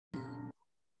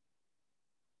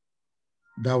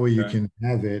That way you Okay. can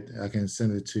have it. I can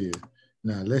send it to you.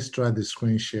 Now let's try the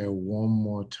screen share one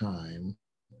more time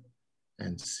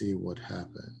and see what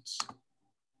happens.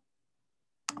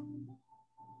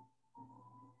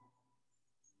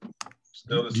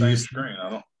 Still the Do you same see, screen. I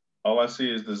don't. All I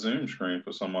see is the Zoom screen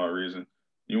for some odd reason.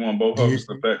 You want both do of you us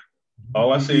to see, back?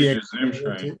 All I see is your EXP Zoom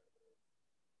screen. Realty?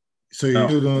 So No,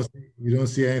 you don't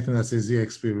see anything that says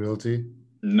EXP Realty?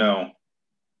 no.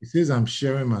 It says I'm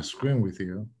sharing my screen with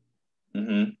you.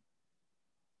 Mm-hmm.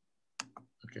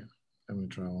 Okay, let me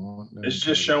try one. Let It's me try just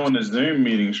this. showing the Zoom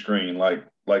meeting screen, like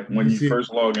Do you when you see?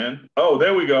 first log in. Oh,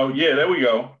 there we go. Yeah, there we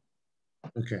go.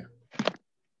 Okay.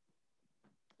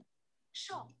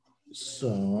 Sure.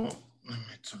 So let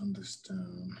me turn this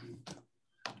down.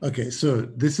 Okay, so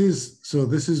this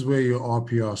is where your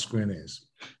RPR screen is.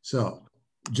 So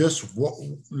just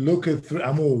look at through.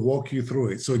 I'm gonna walk you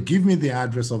through it. So give me the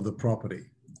address of the property.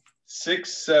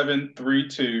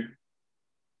 6732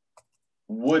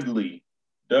 Woodley.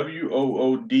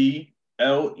 Woodley.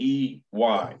 Once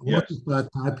Yes. you start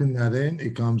typing that in,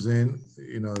 it comes in.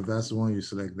 You know, if that's the one, you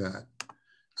select that.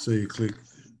 So you click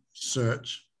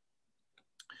search.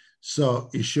 So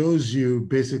it shows you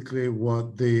basically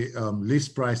what the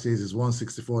list price is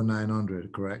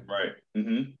 164,900, correct? Right.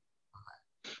 Mm-hmm.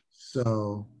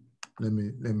 So let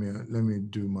me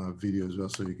do my video as well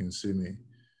so you can see me.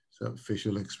 So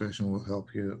facial expression will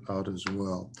help you out as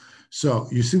well. So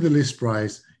you see the list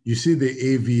price, you see the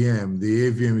AVM. The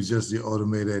AVM is just the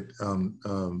automated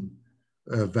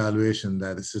valuation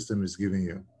that the system is giving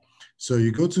you. So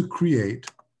you go to create,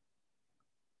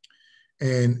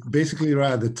 and basically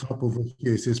right at the top over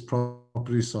here, it says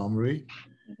property summary.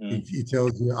 Mm-hmm. It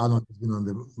tells you how long it's been on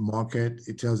the market.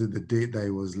 It tells you the date that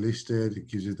it was listed. It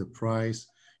gives you the price,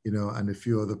 you know, and a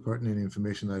few other pertinent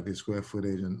information like the square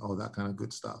footage and all that kind of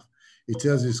good stuff. It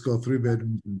tells you it's got 3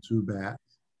 bedrooms and 2 baths,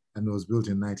 and it was built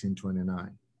in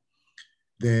 1929.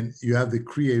 Then you have the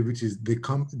create, which is the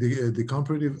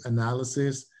comparative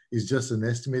analysis is just an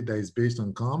estimate that is based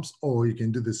on comps, or you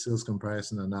can do the sales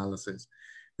comparison analysis.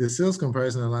 The sales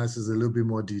comparison analysis is a little bit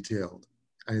more detailed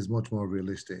and it's much more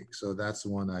realistic. So that's the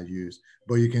one I use.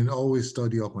 But you can always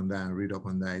study up on that and read up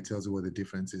on that. It tells you what the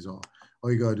differences are.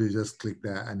 All you gotta do is just click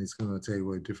that and it's gonna tell you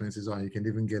what the differences are. You can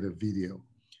even get a video,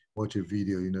 watch a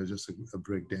video, you know, just a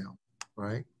breakdown,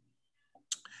 right?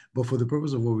 But for the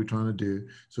purpose of what we're trying to do,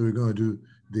 so we're gonna do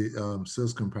the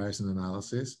sales comparison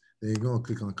analysis. Then you're gonna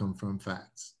click on confirm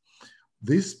facts.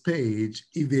 This page,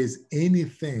 if there's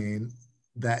anything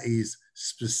that is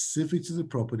specific to the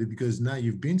property, because now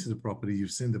you've been to the property,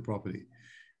 you've seen the property,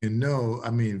 you know, I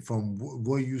mean, from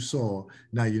what you saw,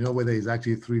 now you know whether it's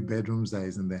actually 3 bedrooms that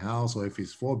is in the house or if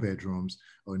it's 4 bedrooms,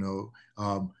 or you know,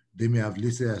 they may have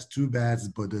listed as 2 baths,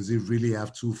 but does it really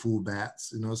have 2 full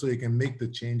baths? You know, so you can make the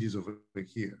changes over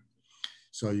here.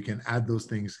 So you can add those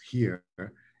things here,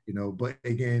 you know, but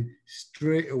again,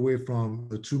 straight away from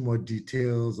the 2 more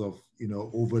details of, you know,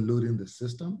 overloading the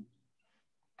system.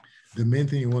 The main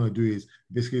thing you want to do is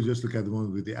basically just look at the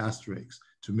one with the asterisks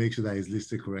to make sure that it's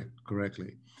listed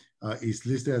correctly. It's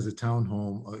listed as a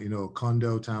townhome, or, you know,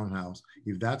 condo, townhouse.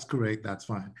 If that's correct, that's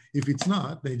fine. If it's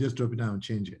not, then you just drop it down and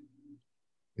change it,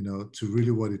 you know, to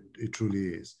really what it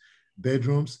truly is.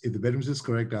 Bedrooms, if the bedrooms is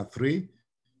correct, are 3, you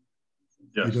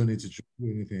Yes. don't need to do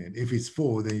anything. If it's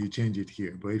 4, then you change it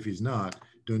here. But if it's not,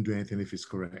 don't do anything if it's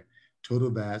correct. Total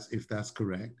baths, if that's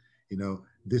correct, you know,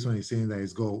 this one is saying that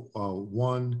it's go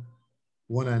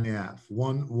 1.5,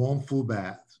 one full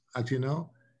bath. Actually,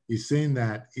 no, he's saying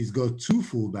that he's got 2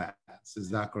 full baths. Is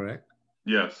that correct?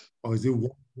 Yes. Or is it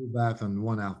 1 full bath and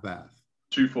 1 half bath?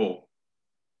 2 full.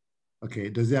 Okay,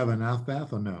 does he have an half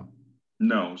bath or no?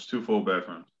 No, it's 2 full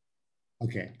bathrooms.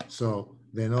 Okay, so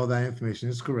then all that information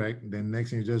is correct. Then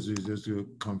next thing you just do is just to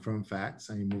confirm facts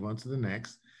and you move on to the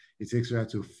next. It takes you out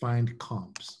to find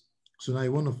comps. So now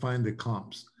you want to find the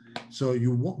comps. So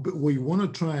what you want to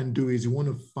try and do is you want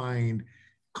to find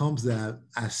comps that are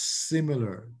as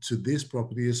similar to this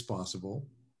property as possible.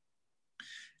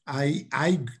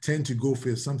 I tend to go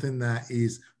for something that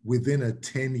is within a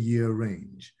 10-year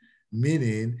range,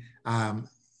 meaning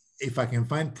if I can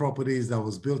find properties that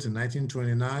was built in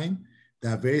 1929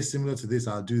 that are very similar to this,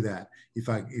 I'll do that. If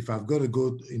I've got to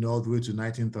go, you know, all the way to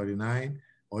 1939,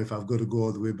 or if I've got to go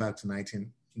all the way back to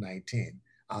 1919,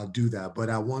 I'll do that. But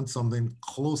I want something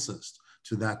closest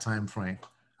to that time frame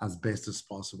as best as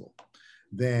possible.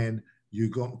 Then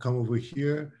you come over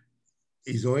here.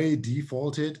 It's already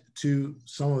defaulted to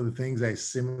some of the things that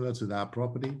is similar to that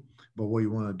property. But what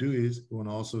you want to do is you want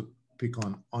to also pick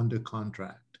on under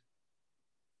contract.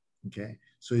 Okay,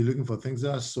 so you're looking for things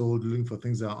that are sold, you're looking for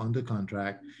things that are under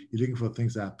contract, you're looking for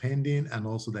things that are pending and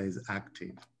also that is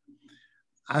active.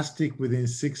 I stick within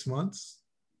 6 months,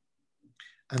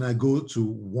 and I go to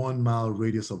 1 mile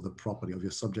radius of the property, of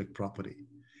your subject property.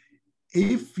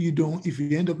 If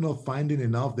you end up not finding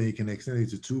enough, then you can extend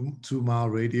it to two mile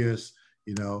radius,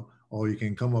 or you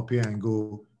can come up here and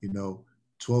go,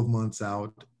 12 months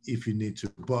out if you need to.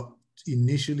 But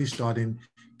initially starting,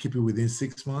 keep it within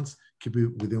 6 months, keep it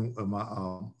within a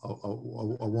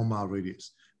 1 mile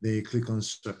radius. Then you click on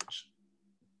search.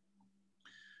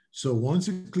 So once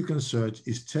you click on search,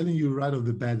 it's telling you right off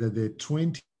the bat that there are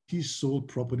 20 sold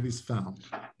properties found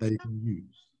that you can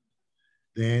use.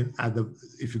 Then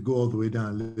if you go all the way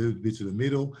down a little bit to the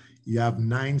middle, you have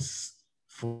 9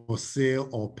 for sale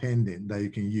or pending that you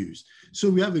can use. So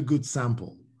we have a good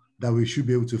sample that we should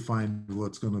be able to find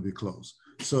what's going to be close.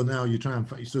 So now you try and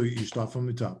find, so you start from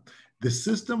the top. The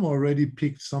system already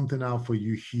picked something out for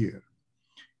you here.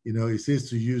 It says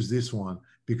to use this one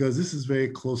because this is very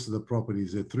close to the property.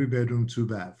 It's a 3-bedroom,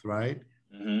 2-bath, right?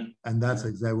 Mm-hmm. And that's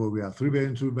exactly what we are.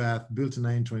 3-bedroom, 2-bath, built in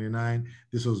 1929.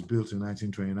 This was built in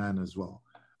 1929 as well.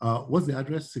 What's the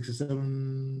address?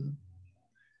 67.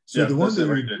 So the one that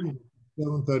right you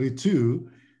 732,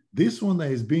 this one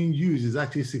that is being used is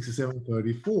actually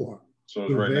 6734. So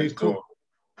it's right next door.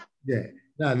 Yeah.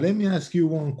 Now let me ask you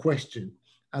one question.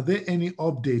 Are there any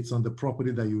updates on the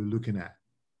property that you're looking at?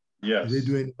 Yes. Did they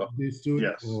do any updates to it?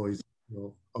 Yes.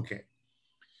 Or okay.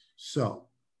 So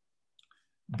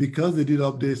because they did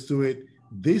updates to it,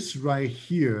 this right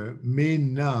here may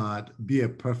not be a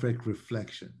perfect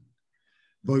reflection.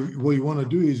 But what you want to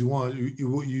do is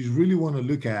you really want to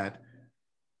look at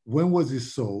when was it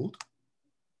sold,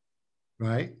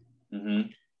 right? Mm-hmm.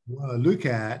 You want to look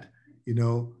at,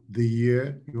 the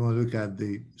year. You want to look at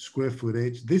the square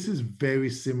footage. This is very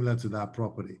similar to that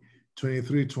property,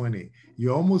 2320.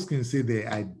 You almost can say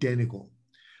they're identical.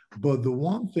 But the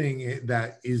one thing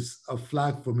that is a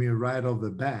flag for me right off the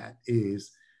bat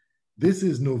is this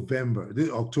is November, this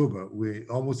is October. We're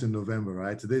almost in November,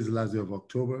 right? Today's the last day of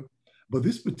October. But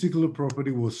this particular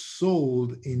property was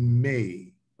sold in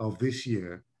May of this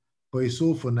year, but it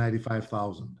sold for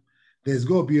 $95,000. There's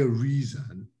got to be a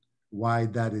reason why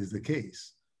that is the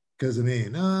case. Because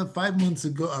 5 months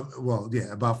ago,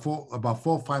 about 4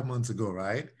 or 5 months ago,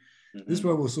 right? Mm-hmm. This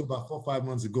property was sold about 4 or 5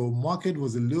 months ago. Market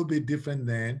was a little bit different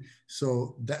then.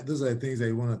 So those are the things that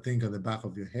you want to think at the back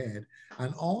of your head.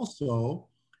 And also,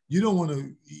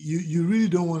 you really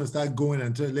don't want to start going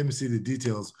and let me see the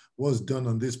details, what's done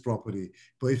on this property.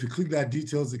 But if you click that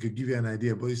details, it could give you an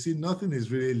idea. But you see, nothing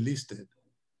is really listed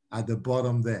at the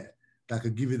bottom there that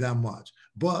could give you that much.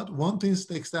 But one thing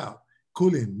sticks out,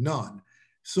 cooling, none.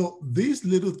 So these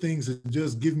little things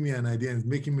just give me an idea and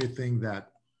making me think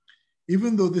that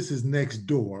even though this is next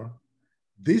door,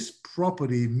 this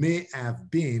property may have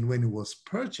been, when it was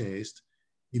purchased,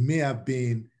 it may have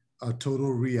been a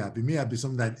total rehab. It may have been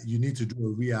something that you need to do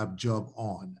a rehab job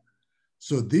on.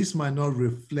 So this might not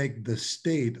reflect the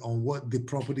state on what the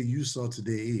property you saw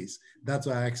today is. That's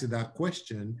why I asked you that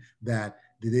question, that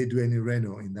did they do any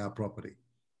reno in that property?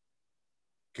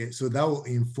 Okay, so that will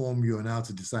inform you on how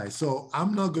to decide. So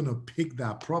I'm not gonna pick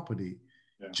that property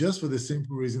just for the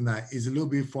simple reason that it's a little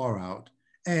bit far out.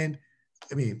 And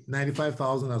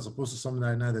 95,000 as opposed to something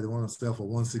like that they want to sell for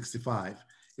 165.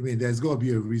 There's got to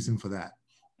be a reason for that.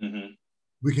 Mm-hmm.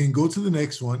 We can go to the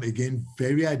next one. Again,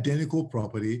 very identical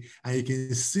property. And you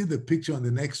can see the picture on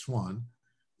the next one,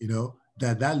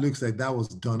 that looks like that was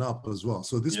done up as well.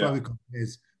 So this probably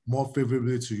compares more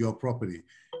favorably to your property.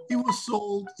 It was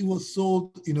sold,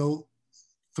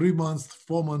 3 months,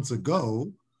 4 months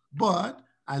ago, but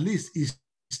at least it's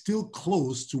still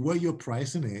close to where your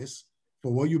pricing is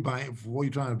for what you're buying, for what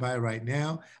you're trying to buy right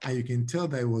now. And you can tell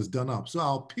that it was done up. So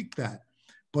I'll pick that.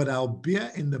 But I'll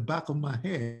bear in the back of my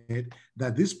head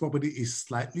that this property is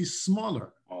slightly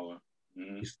smaller.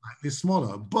 Mm-hmm. It's slightly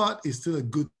smaller, but it's still a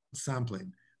good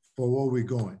sampling for where we're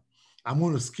going. I'm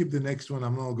going to skip the next one.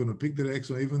 I'm not going to pick the next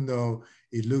one, even though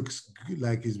it looks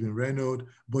like it's been renovated,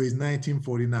 but it's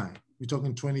 1949. We're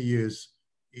talking 20 years,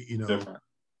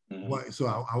 Mm-hmm. So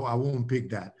I won't pick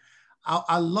that.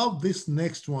 I love this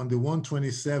next one, the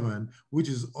 127, which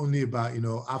is only about,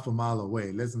 half a mile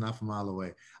away, less than half a mile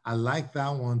away. I like that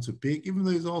one to pick, even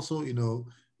though it's also,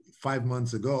 5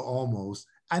 months ago almost,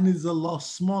 and it's a lot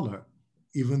smaller,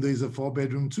 even though it's a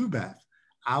 4-bedroom, 2-bath.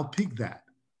 I'll pick that,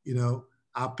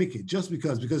 I'll pick it just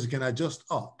because you can adjust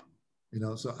up,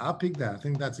 so I'll pick that. I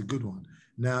think that's a good one.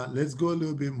 Now let's go a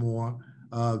little bit more.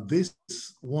 This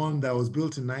one that was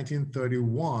built in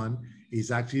 1931 is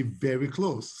actually very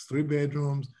close. 3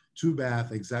 bedrooms,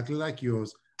 2-bath, exactly like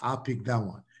yours. I'll pick that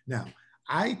one. Now,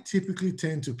 I typically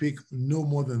tend to pick no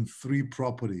more than 3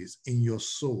 properties in your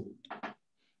sold.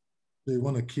 So you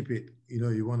want to keep it,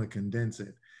 you want to condense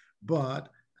it. But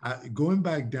going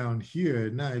back down here,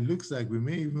 now it looks like we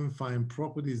may even find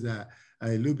properties that are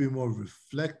a little bit more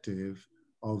reflective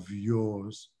of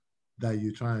yours that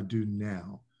you're trying to do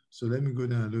now. So let me go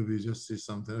down a little bit, just say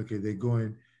something. Okay, they're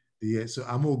going, so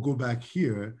I'm going to go back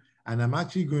here, and I'm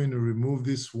actually going to remove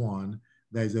this one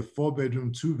that is a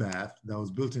 4-bedroom, 2-bath that was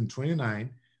built in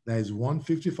 29, that is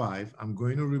 155. I'm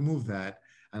going to remove that,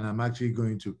 and I'm actually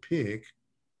going to pick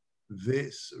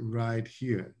this right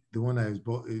here, the one that is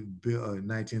built in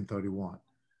 1931.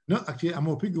 No, actually, I'm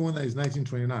gonna pick the one that is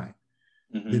 1929,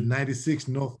 the 96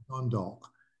 North Dundalk.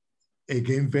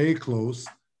 Again, very close,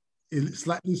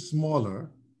 slightly smaller,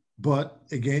 but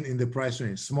again in the price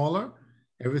range. Smaller,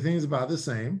 everything is about the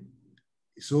same.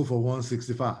 It sold for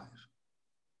 165,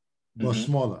 but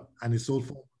smaller, and it sold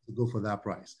for to go for that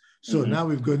price. So now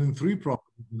we've gotten 3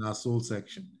 properties in our sold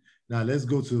section. Now let's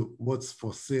go to what's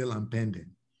for sale and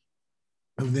pending.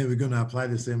 And then we're going to apply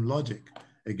the same logic.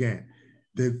 Again,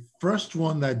 the first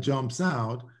one that jumps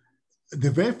out,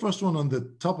 the very first one on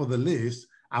the top of the list,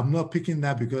 I'm not picking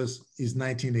that because it's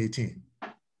 1918.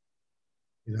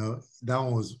 That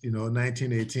one was,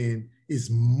 1918 is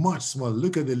much smaller.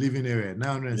 Look at the living area,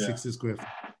 960 square feet.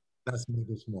 That's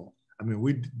mega small. I mean,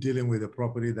 we're dealing with a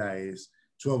property that is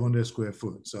 1,200 square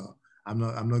foot. So I'm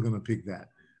not going to pick that.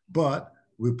 But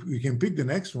we can pick the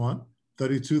next one,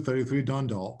 3233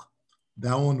 Dundalk.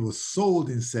 That one was sold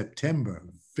in September.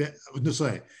 No,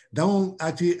 sorry. That one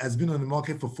actually has been on the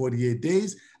market for 48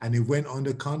 days, and it went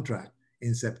under contract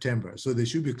in September. So they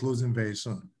should be closing very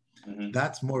soon.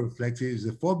 That's more reflective. It's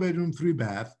a 4-bedroom,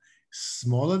 3-bath,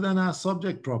 smaller than our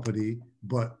subject property,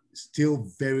 but still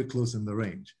very close in the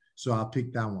range. So I'll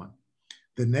pick that one.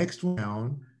 The next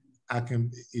one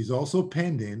is also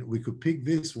pending. We could pick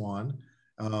this one.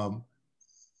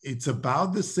 It's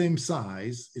about the same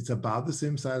size. It's about the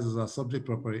same size as our subject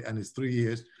property, and it's 3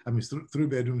 years. I mean, 3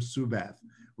 bedrooms, 2-bath.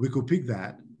 We could pick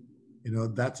that.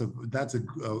 That's a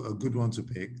good one to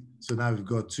pick. So now we've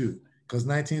got 2. Because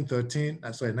 1919,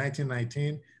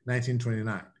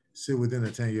 1929, still within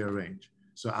the 10-year range.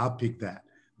 So I'll pick that.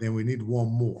 Then we need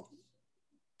one more.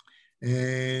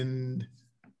 And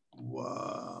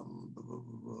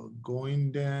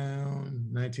going down,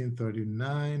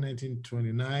 1939,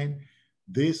 1929.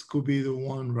 This could be the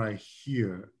one right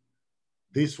here.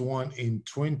 This one in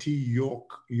 20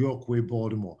 York Way,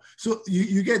 Baltimore. So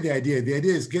you get the idea. The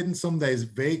idea is getting something that is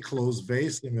very close, very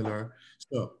similar.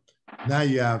 So now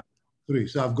you have 3.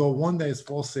 So I've got one that is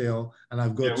for sale, and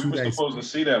I've got 2 we were supposed to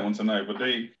see that one tonight, but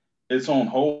it's on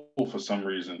hold for some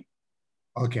reason.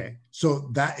 Okay, so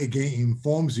that again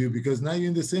informs you, because now you're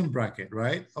in the same bracket,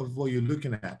 right, of what you're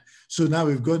looking at. So now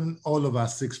we've gotten all of our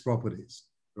 6 properties,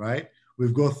 right?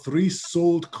 We've got 3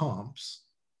 sold comps,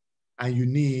 and you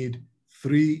need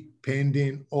 3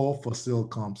 pending or for sale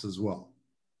comps as well.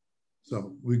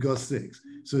 So we got 6.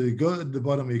 So you go at the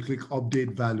bottom, you click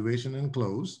update valuation and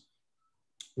close.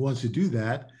 Once you do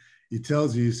that, it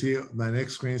tells you, see my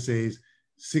next screen says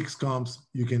 6 comps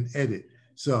you can edit.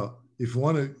 So if you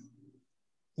want to,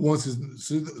 once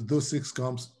those 6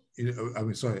 comps,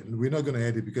 we're not going to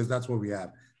edit because that's what we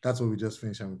have. That's what we just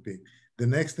finished and we pick. The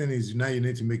next thing is now you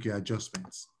need to make your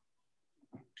adjustments.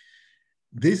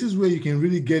 This is where you can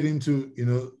really get into,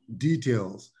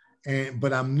 details.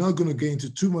 But I'm not going to get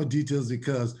into too much details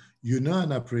because you're not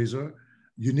an appraiser.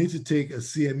 You need to take a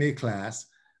CMA class,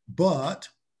 but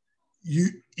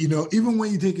even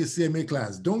when you take a CMA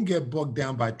class, don't get bogged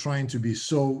down by trying to be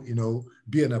so,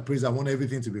 be an appraiser. I want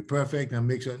everything to be perfect and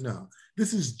make sure. No,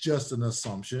 this is just an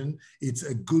assumption. It's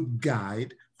a good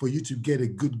guide for you to get a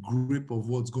good grip of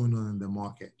what's going on in the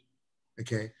market.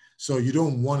 Okay. So you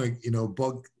don't want to,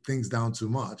 bog things down too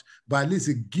much, but at least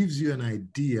it gives you an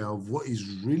idea of what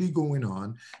is really going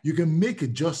on. You can make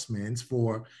adjustments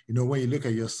for, when you look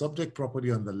at your subject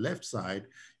property on the left side,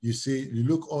 you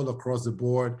look all across the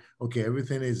board. Okay,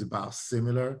 everything is about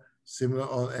similar,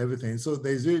 all everything. So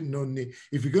there's really no need.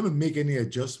 If you're going to make any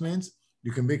adjustments,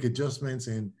 you can make adjustments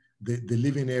in the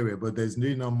living area, but there's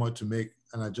really not much to make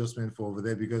an adjustment for over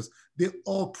there because they're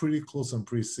all pretty close and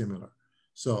pretty similar.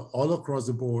 So all across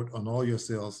the board on all your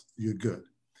sales, you're good.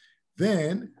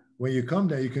 Then when you come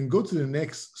down, you can go to the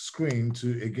next screen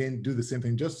to, again, do the same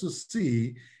thing just to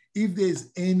see if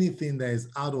there's anything that is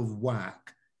out of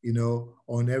whack,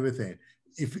 on everything.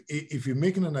 If you're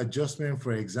making an adjustment,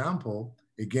 for example,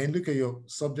 again, look at your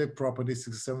subject property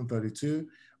 6732.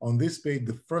 On this page,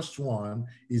 the first one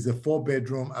is a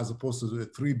 4-bedroom as opposed to a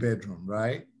 3-bedroom,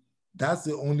 right? That's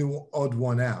the only odd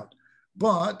one out.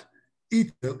 But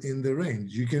it's in the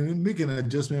range. You can make an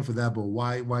adjustment for that, but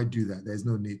why do that? There's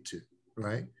no need to,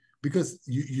 right? because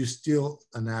you're still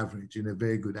an average, in a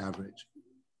very good average.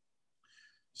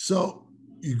 So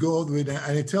you go all the way down,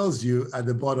 and it tells you at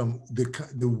the bottom the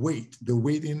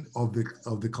weighting of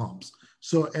the comps.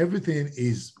 So everything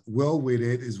is well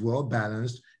weighted, is well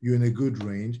balanced. You're in a good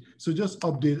range. So just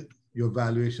update your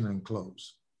valuation and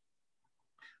close.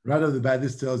 Right off the bat,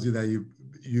 this tells you that you're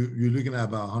looking at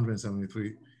about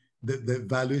 173. The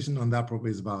valuation on that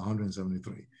property is about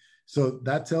 173. So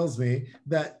that tells me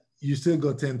that you still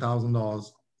got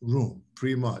 $10,000 room,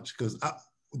 pretty much, because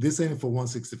this ain't for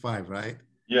 165, right?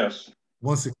 Yes.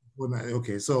 164.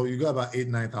 Okay, so you got about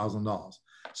 $9,000.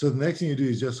 So the next thing you do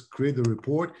is just create the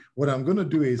report. What I'm going to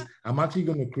do is I'm actually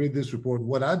going to create this report.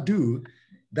 What I do,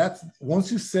 that's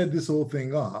once you set this whole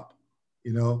thing up,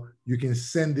 you can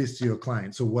send this to your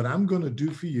client. So what I'm going to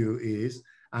do for you is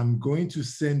I'm going to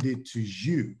send it to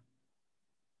you.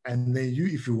 And then you,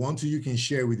 if you want to, you can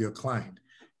share with your client,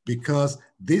 because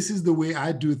this is the way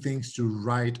I do things to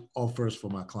write offers for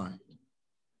my client.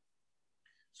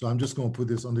 So I'm just going to put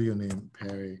this under your name,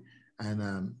 Perry.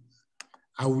 And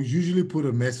I would usually put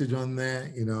a message on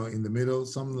there, in the middle,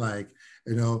 something like,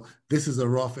 this is a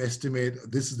rough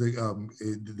estimate. This is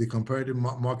the comparative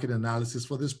market analysis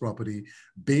for this property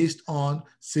based on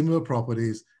similar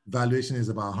properties. Valuation is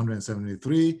about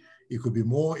 173. It could be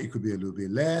more, it could be a little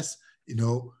bit less,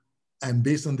 and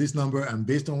based on this number and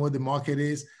based on what the market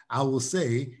is, I will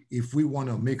say, if we want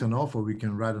to make an offer, we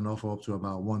can write an offer up to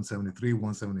about 173,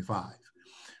 175.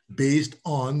 Based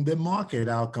on the market,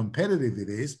 how competitive it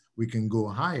is, we can go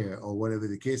higher or whatever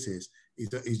the case is.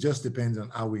 It just depends on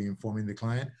how we're informing the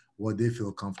client, what they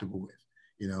feel comfortable with,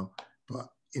 But,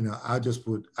 I'll just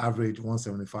put average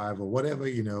 175 or whatever,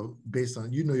 based on,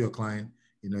 your client,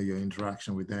 your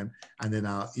interaction with them, and then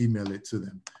I'll email it to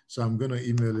them. So I'm going to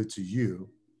email it to you.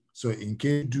 So in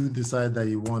case you do decide that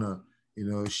you want to,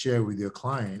 share with your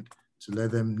client to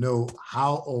let them know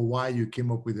how or why you came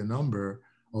up with a number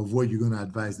of what you're going to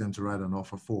advise them to write an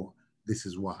offer for. This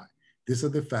is why. These are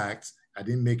the facts. I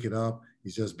didn't make it up.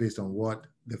 It's just based on what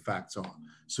the facts are.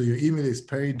 So your email is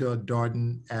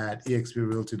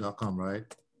perry.darden@exprealty.com,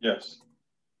 right? Yes.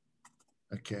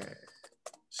 Okay.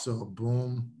 So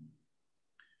boom.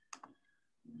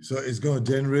 So it's going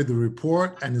to generate the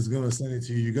report and it's going to send it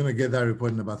to you. You're going to get that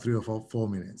report in about 3 or 4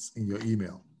 minutes in your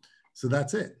email. So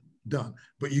that's it. Done.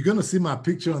 But you're going to see my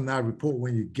picture on that report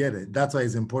when you get it. That's why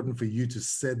it's important for you to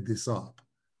set this up.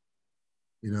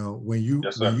 When you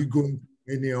go into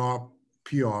any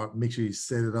RPR, make sure you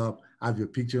set it up, have your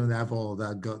picture on there, have all of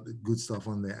that good stuff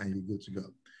on there, and you're good to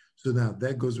go. So now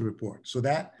that goes the report. So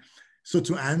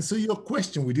to answer your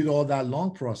question, we did all that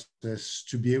long process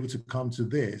to be able to come to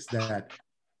this, that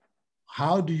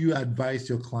how do you advise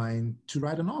your client to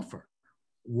write an offer?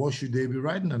 What should they be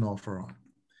writing an offer on?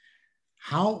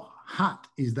 How hot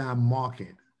is that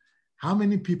market? How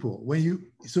many people,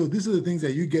 so these are the things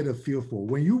that you get a feel for.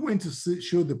 When you went to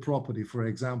show the property, for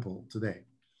example, today,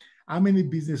 how many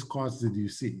business cards did you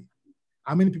see?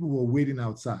 How many people were waiting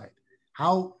outside?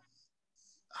 How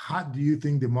hot do you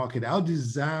think the market, how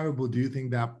desirable do you think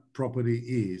that property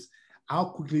is? How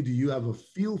quickly do you have a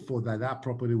feel for that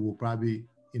property will probably,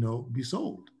 be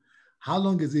sold? How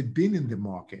long has it been in the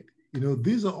market?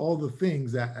 These are all the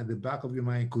things that at the back of your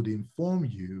mind could inform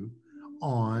you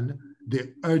on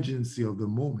the urgency of the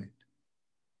moment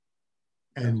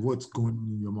and what's going on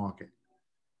in your market.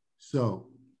 So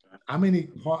how many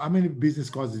business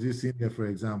cards did you see in there, for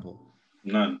example?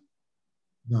 None.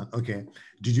 None. Okay.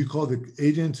 Did you call the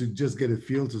agent to just get a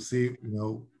feel to see,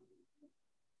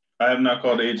 I have not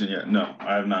called the agent yet. No,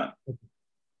 I have not.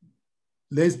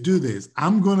 Let's do this.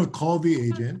 I'm going to call the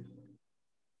agent,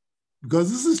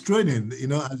 because this is training,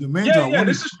 as a mentor. Yeah,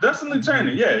 this is definitely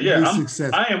training. Yeah.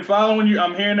 I am following you.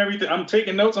 I'm hearing everything. I'm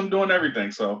taking notes. I'm doing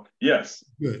everything. So yes.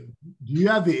 Good. Do you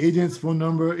have the agent's phone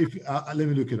number? If let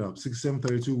me look it up.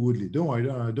 6732 Woodley. Don't worry.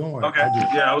 Okay.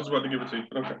 Yeah, I was about to give it to you.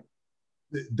 Okay.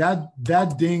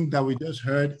 That ding that we just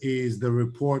heard is the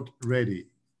report ready.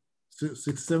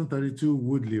 6732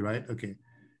 Woodley, right? Okay.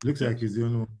 Looks like he's the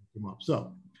only one who came up.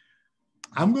 So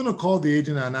I'm going to call the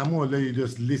agent and I'm going to let you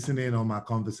just listen in on my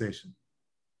conversation.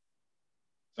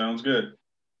 Sounds good.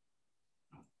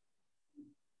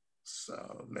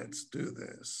 So let's do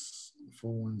this.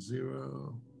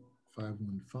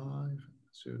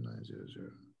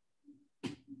 410-515-0900.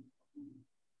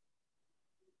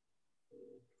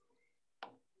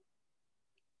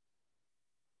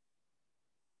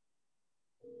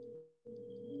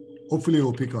 Hopefully it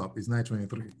will pick up. It's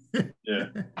 9:23.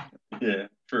 Yeah,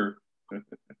 true.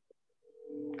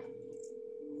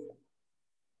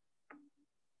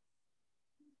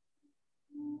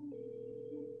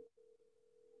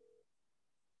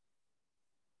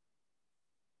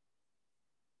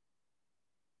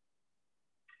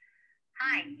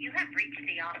 Hi, you have reached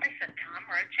the office of Tom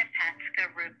Roach and Pat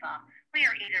Skarupa. We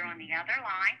are either on the other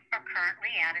line or currently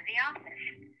out of the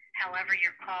office. However,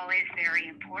 your call is very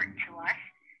important to us.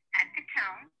 At the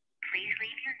tone, please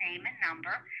leave your name and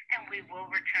number, and we will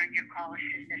return your call as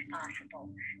soon as possible.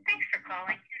 Thanks for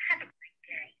calling, and have a great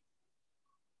day.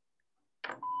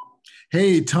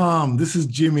 Hey, Tom, this is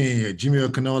Jimmy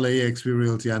Okanola, eXp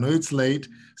Realty. I know it's late,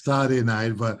 Saturday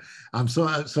night, but I'm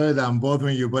so sorry that I'm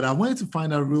bothering you, but I wanted to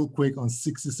find out real quick on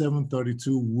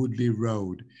 6732 Woodley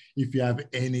Road, if you have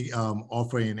any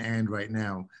offer in hand right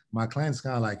now. My client's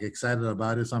kind of like excited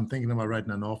about it, so I'm thinking about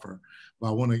writing an offer, but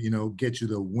I want to, get you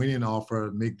the winning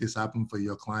offer, make this happen for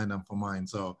your client and for mine.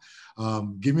 So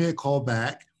give me a call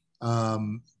back,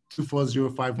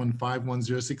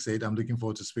 240-515-1068. I'm looking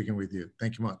forward to speaking with you.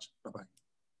 Thank you much. Bye-bye.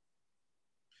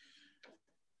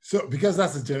 So because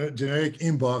that's a generic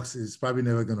inbox, it's probably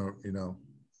never going to,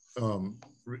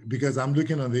 because I'm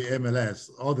looking on the MLS,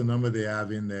 all the number they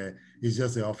have in there is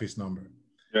just the office number.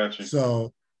 Gotcha.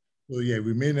 So yeah,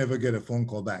 we may never get a phone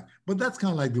call back. But that's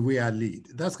kind of like the way I lead.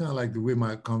 That's kind of like the way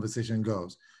my conversation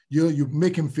goes. You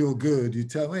make him feel good. You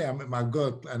tell, hey, I've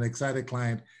got an excited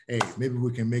client. Hey, maybe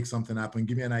we can make something happen.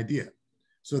 Give me an idea.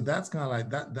 So that's kind of like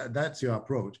that's your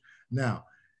approach. Now,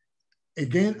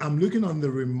 again, I'm looking on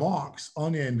the remarks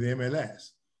on here in the MLS.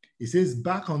 It says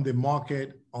back on the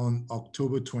market on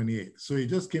October 28th. So it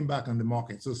just came back on the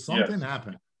market. So something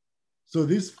happened. So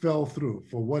this fell through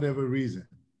for whatever reason.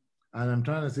 And I'm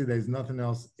trying to say there's nothing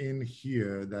else in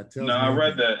here that tells me. No, I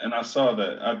read that and I saw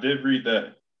that. I did read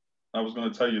that. I was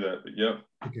going to tell you that, but yep.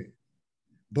 Okay.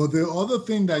 But the other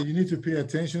thing that you need to pay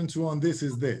attention to on this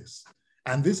is this.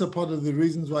 And these are part of the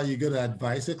reasons why you got to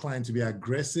advise a client to be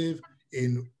aggressive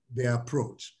in their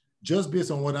approach, just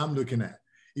based on what I'm looking at.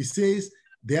 It says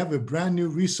they have a brand new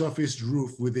resurfaced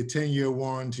roof with a 10-year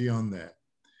warranty on there.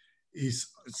 It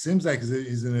seems like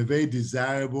it's in a very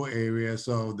desirable area.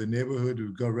 So the neighborhood,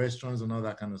 we've got restaurants and all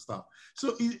that kind of stuff.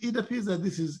 So it appears that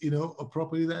this is, a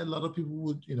property that a lot of people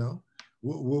would,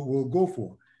 will go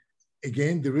for.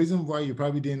 Again, the reason why you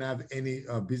probably didn't have any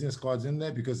business cards in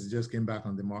there because it just came back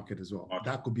on the market as well. Okay.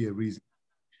 That could be a reason.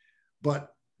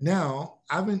 But now,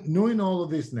 knowing all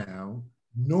of this now,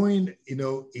 knowing,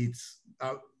 it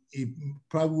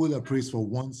probably will appraise for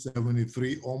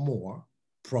 173 or more,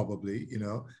 probably,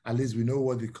 at least we know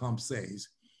what the comp says.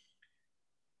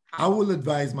 I will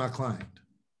advise my client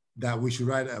that we should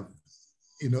write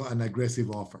an aggressive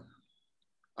offer.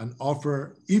 An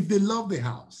offer, if they love the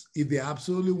house, if they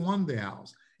absolutely want the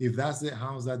house, if that's the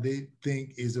house that they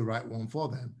think is the right one for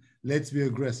them, let's be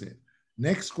aggressive.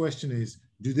 Next question is,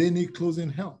 do they need closing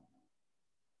help?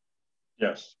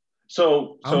 Yes.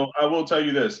 So I will tell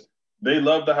you this. They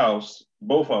love the house,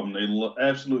 both of them. They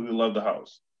absolutely love the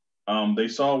house. They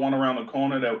saw one around the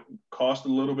corner that cost a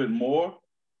little bit more,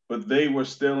 but they were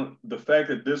still, the fact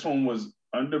that this one was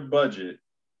under budget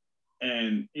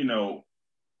and,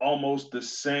 almost the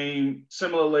same,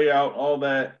 similar layout, all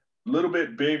that, a little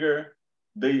bit bigger.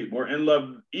 They were in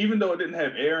love, even though it didn't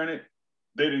have air in it,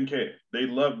 they didn't care. They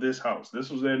loved this house. This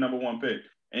was their number one pick.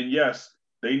 And yes,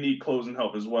 they need closing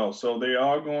help as well. So they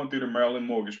are going through the Maryland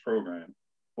Mortgage Program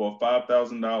for a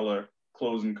 $5,000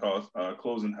 closing help.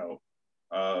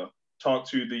 I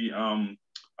talked to the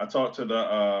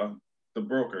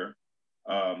broker.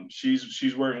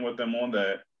 She's working with them on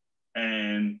that.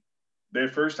 And they're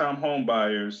first-time home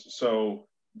buyers, so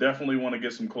definitely want to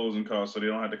get some closing costs so they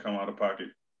don't have to come out of pocket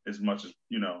as much as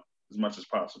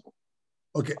possible.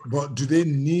 Okay, but do they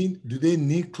need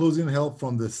closing help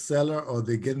from the seller, or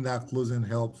they getting that closing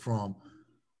help from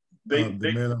the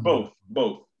Maryland? Both.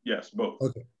 Yes, both.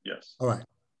 Okay. Yes. All right.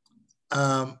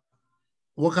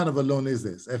 What kind of a loan is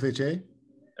this? FHA?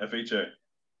 FHA.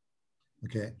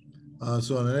 Okay.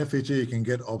 So on an FHA, you can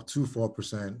get up to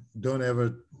 4%. Don't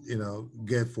ever,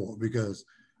 get 4 because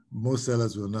most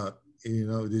sellers will not,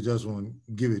 they just won't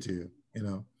give it to you,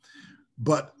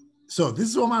 But so this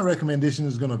is what my recommendation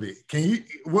is going to be. Can you,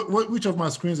 which of my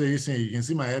screens are you seeing? You can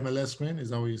see my MLS screen.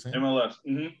 Is that what you're saying? MLS.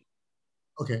 Mm-hmm.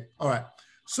 Okay. All right.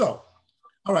 So,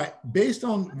 all right. Based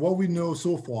on what we know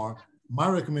so far, my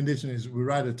recommendation is we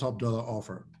write a top dollar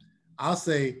offer. I'll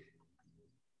say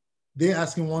they're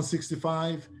asking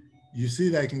 165. You see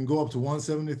that it can go up to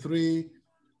 173.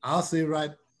 I'll say, right,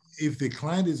 if the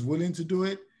client is willing to do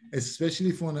it, especially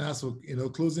if you want to ask for,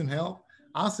 closing help,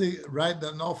 I'll say write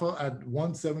an offer at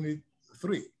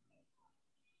 173.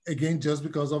 Again, just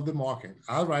because of the market.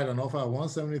 I'll write an offer at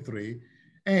 173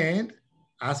 and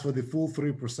ask for the full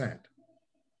 3%.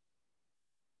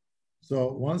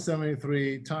 So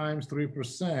 173 times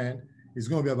 3% is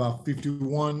going to be about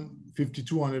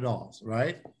 $5,200,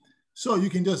 right? So you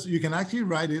can actually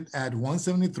write it at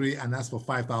 173 and ask for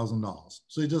 $5,000.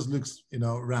 So it just looks,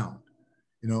 round.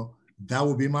 That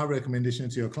would be my recommendation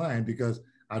to your client, because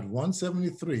at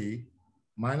 173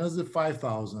 minus the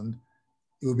 5,000,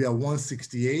 it will be at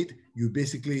 168. You're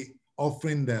basically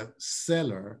offering the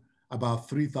seller about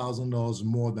 $3,000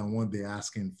 more than what they're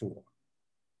asking for.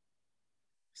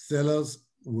 Sellers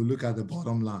will look at the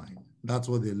bottom line. That's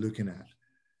what they're looking at.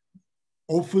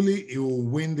 Hopefully it will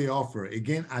win the offer.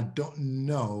 Again, I don't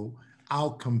know how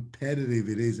competitive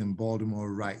it is in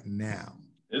Baltimore right now.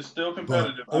 It's still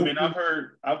competitive. I mean,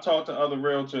 I've talked to other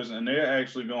realtors, and they're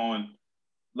actually going,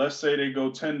 let's say they go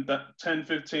 10,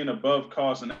 15 above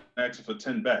cost and asking for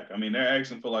 10 back. I mean, they're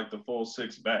asking for like the full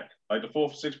 6 back, like the full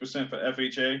 6% for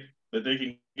FHA that they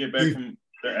can get back from,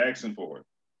 they're asking for it.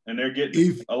 And they're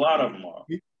getting, a lot of them are.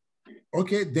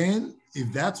 Okay, then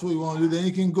if that's what you want to do, then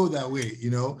you can go that way,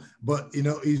 but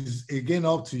it's again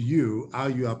up to you how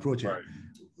you approach it. Right.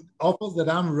 Offers that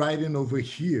I'm writing over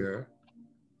here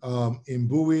in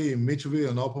Bowie, in Mitchellville,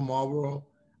 and Upper Marlboro,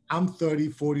 I'm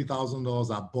 $30,000,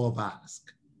 $40,000 above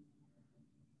ask.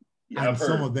 Yeah, and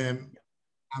some of them,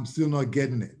 I'm still not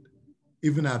getting it,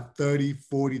 even at $30,000,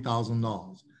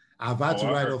 $40,000. I've had to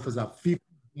write offers at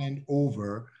 50%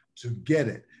 over to get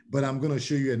it. But I'm going to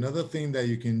show you another thing that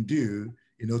you can do,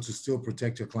 to still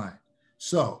protect your client.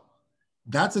 So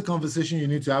that's a conversation you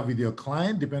need to have with your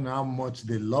client, depending on how much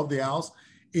they love the house.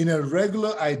 In a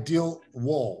regular ideal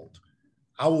world,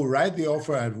 I will write the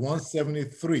offer at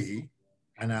 173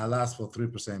 and I'll ask for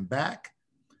 3% back,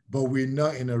 but we're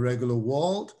not in a regular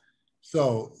world.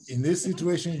 So in this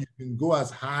situation, you can go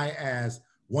as high as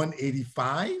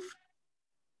 185.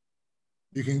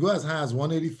 You can go as high as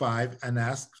 185 and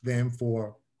ask them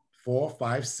for 4,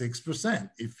 5, 6%.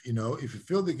 If you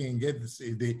feel they can get this,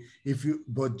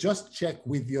 but just check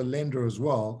with your lender as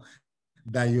well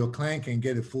that your client can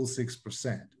get a full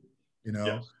 6%.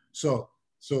 Yes. So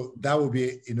that will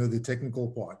be the technical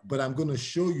part. But I'm going to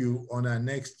show you on our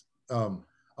next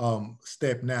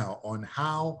step now on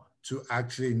how to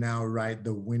actually now write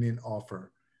the winning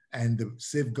offer and the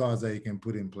safeguards that you can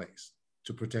put in place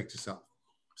to protect yourself.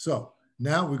 So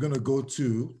now we're going to go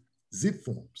to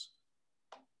Zipforms.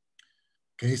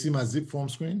 Can you see my Zipform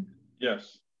screen?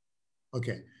 Yes.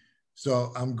 Okay.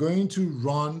 So I'm going to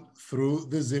run through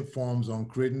the Zipforms on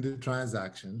creating the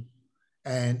transaction.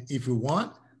 And if you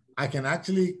want, I can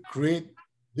actually create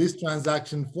this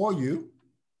transaction for you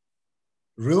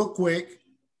real quick.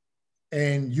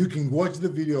 And you can watch the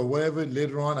video or whatever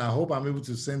later on. I hope I'm able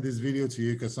to send this video to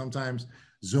you, because sometimes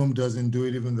Zoom doesn't do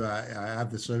it, even though I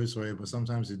have the service for it, but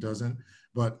sometimes it doesn't.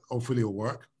 But hopefully it'll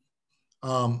work.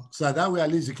 So that way, at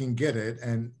least you can get it.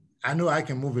 And I know I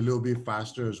can move a little bit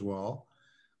faster as well.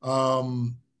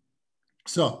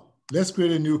 So let's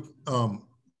create a new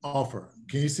offer.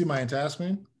 Can you see my entire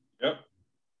screen? Yep.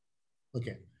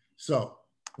 Okay. So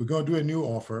we're going to do a new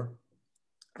offer.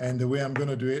 And the way I'm going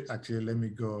to do it, actually, let me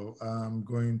go. I'm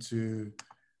going to,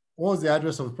 what was the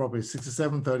address of the property?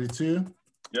 6732?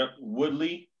 Yep.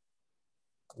 Woodley,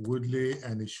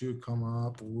 and it should come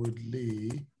up,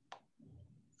 Woodley.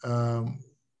 Road.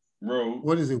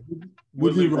 What is it?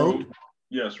 Woodley Road?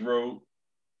 Yes, Road.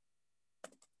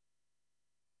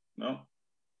 No.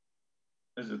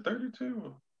 Is it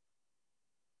 32?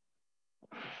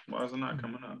 Why is it not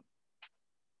coming up?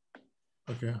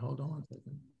 Okay, hold on one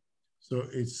second. So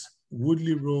it's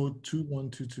Woodley Road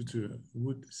 21222,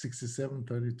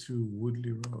 6732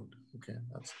 Woodley Road. Okay,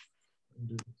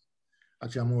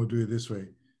 actually, I'm going to do it this way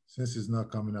since it's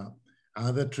not coming up.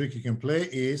 Another trick you can play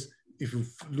is, if you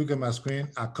look at my screen,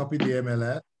 I copy the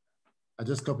MLS. I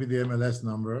just copy the MLS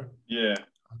number. Yeah.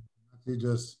 You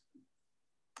just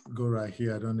go right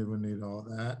here. I don't even need all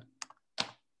that.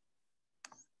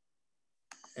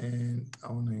 And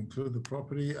I want to include the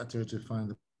property. I tell you to find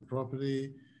the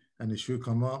property, and it should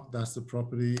come up. That's the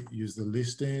property. Use the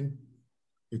listing.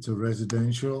 It's a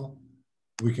residential.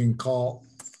 We can call,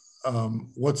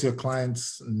 what's your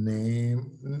client's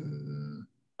name?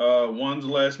 One's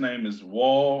last name is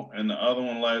Wall, and the other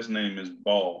one last name is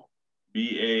Ball,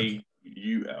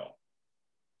 B-A-U-L.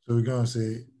 So we're going to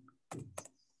say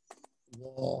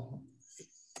Wall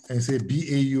and say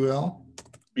B-A-U-L?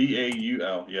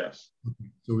 B-A-U-L, yes.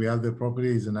 So we have the property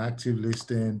is an active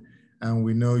listing, and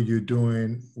we know we're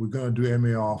going to do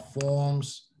MAR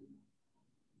forms.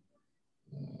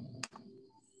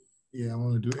 Yeah, I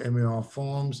want to do MAR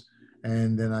forms,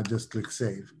 and then I just click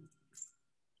save.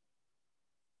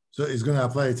 So it's going to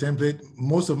apply a template.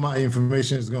 Most of my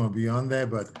information is going to be on there,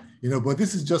 but but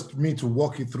this is just me to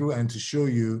walk you through and to show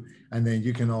you, and then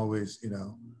you can always, you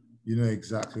know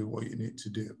exactly what you need to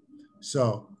do.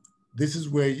 So this is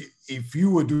where if you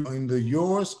were doing the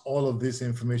yours, all of this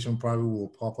information probably will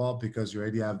pop up because you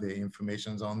already have the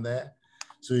informations on there.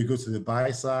 So you go to the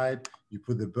buy side, you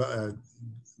put the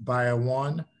buyer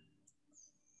one.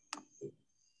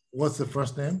 What's the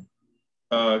first name?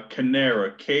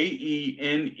 Kenerah,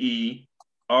 Kenerah.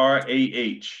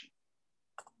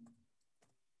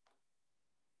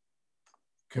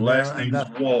 Last name is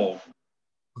Wall.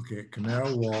 Okay,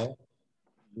 Kenerah Wall.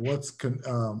 What's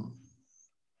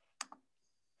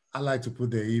I like to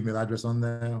put their email address on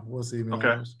there. What's the email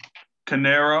address?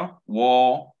 Kenerah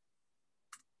Wall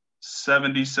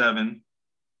 77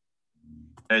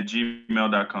 at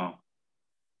gmail.com.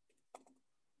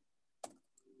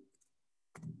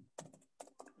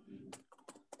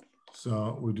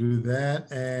 So we do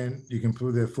that, and you can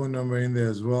put their phone number in there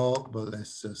as well, but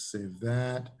let's just save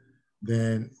that.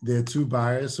 Then there are two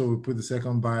buyers, so we put the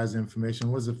second buyer's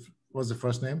information. What's the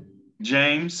first name?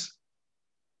 James.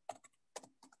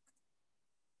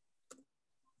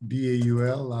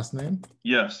 B-A-U-L, last name?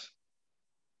 Yes.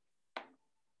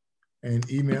 And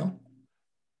email?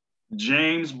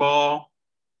 Jamesball23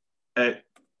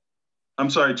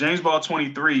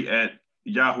 at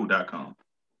yahoo.com.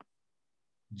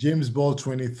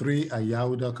 Jamesball23 at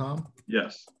yahoo.com?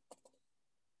 Yes.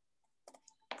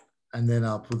 And then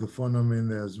I'll put the phone number in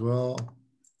there as well.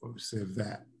 We'll save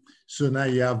that. So now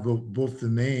you have both the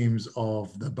names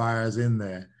of the buyers in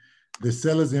there. The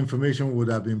seller's information would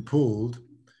have been pulled,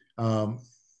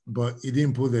 but it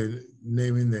didn't put the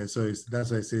name in there. So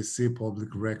that's why I say see public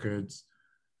records.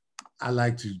 I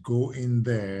like to go in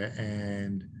there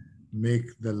and make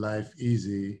the life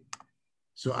easy.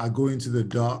 So I go into the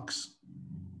docs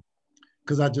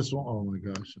because I just want, oh my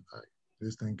gosh,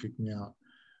 this thing kicked me out.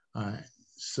 All right,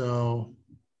 so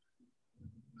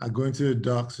I go into the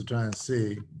docs to try and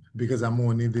see, because I'm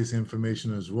gonna need this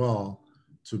information as well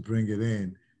to bring it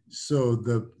in. So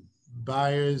the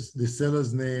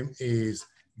seller's name is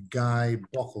Guy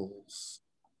Buckles.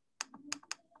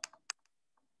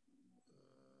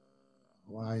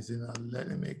 Why is it not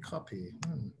letting me copy?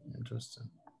 Interesting.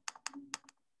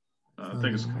 I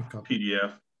think it's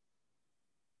PDF.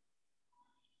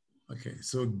 Okay,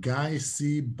 so Guy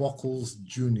C. Buckles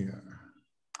Jr.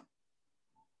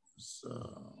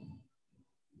 So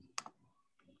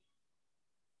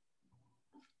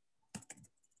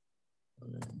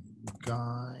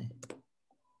Guy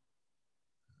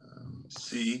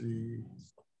C.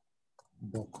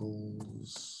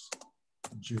 Buckles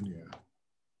Jr.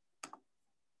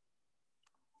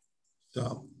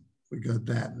 So we got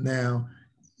that. Now,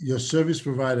 your service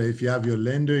provider, if you have your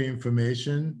lender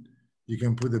information, you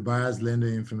can put the buyer's lender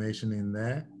information in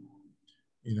there,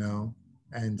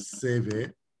 and save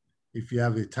it. If you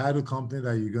have a title company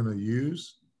that you're going to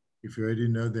use, if you already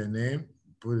know their name,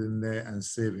 put it in there and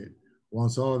save it.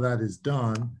 Once all of that is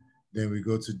done, then we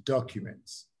go to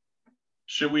documents.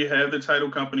 Should we have the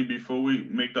title company before we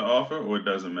make the offer, or it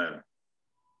doesn't matter?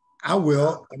 I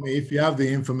will. I mean, if you have the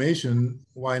information,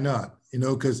 why not?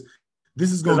 Because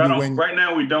this is going to be when. Right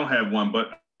now, we don't have one,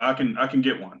 but I can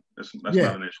get one. That's not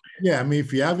an issue. Yeah, I mean,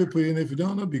 if you have it, put it in. If you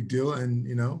don't, no big deal. And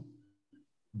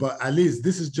but at least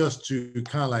this is just to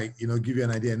kind of like give you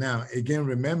an idea. Now, again,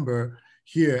 remember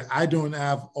here, I don't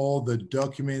have all the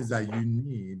documents that you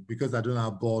need because I don't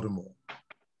have Baltimore.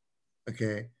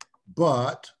 Okay,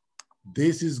 but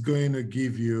this is going to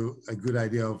give you a good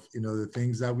idea of the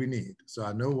things that we need. So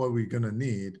I know what we're going to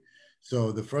need.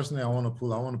 So the first thing I want to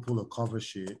pull a cover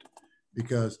sheet,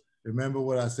 because remember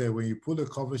what I said, when you pull a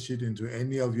cover sheet into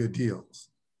any of your deals,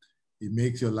 it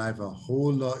makes your life a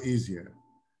whole lot easier,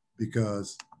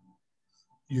 because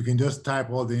you can just type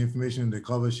all the information in the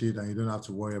cover sheet and you don't have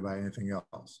to worry about anything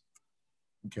else.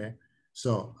 Okay.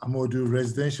 So I'm going to do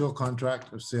residential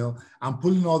contract of sale. I'm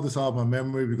pulling all this out of my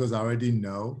memory because I already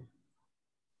know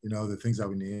the things that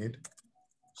we need.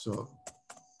 So,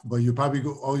 but you probably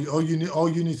go, all you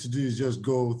need to do is just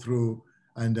go through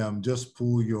and just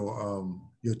pull your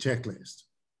checklist.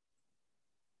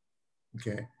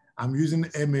 Okay. I'm using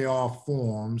MAR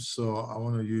forms. So I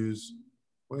want to use,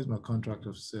 where's my contract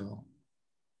of sale?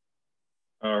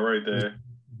 Right there.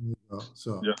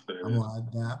 So yes, I'm going to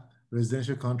add that.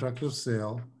 Residential contract of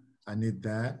sale. I need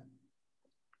that.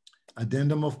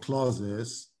 Addendum of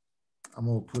clauses. I'm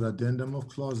going to put addendum of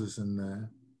clauses in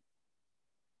there.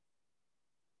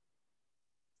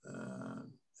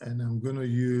 And I'm going to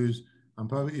use,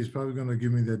 it's probably going to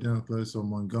give me the addendum clause of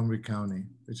Montgomery County,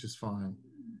 which is fine.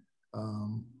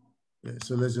 Yeah,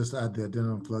 so let's just add the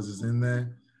addendum clauses in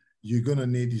there. You're going to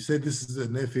need, you said this is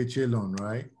an FHA loan,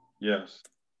 right? Yes.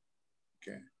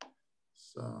 Okay.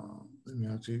 So let me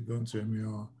actually go into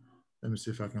MAR. Let me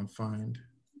see if I can find.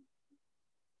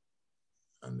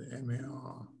 and the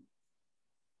MAR.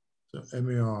 So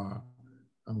MAR,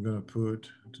 I'm gonna put,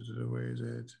 where is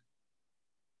it?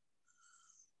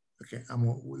 Okay,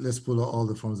 let's pull out all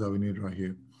the forms that we need right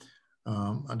here.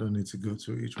 I don't need to go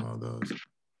through each one of those.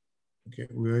 Okay,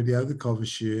 we already have the cover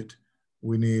sheet.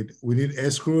 We need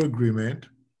escrow agreement.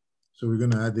 So we're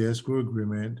gonna add the escrow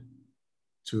agreement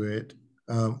to it.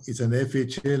 It's an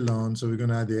FHA loan, so we're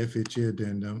gonna add the FHA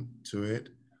addendum to it.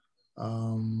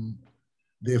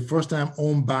 They're first-time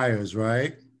home buyers,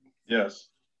 right? Yes.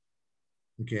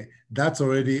 Okay, that's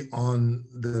already on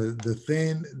the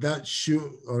thing. That should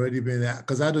already be there,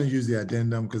 because I don't use the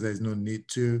addendum because there's no need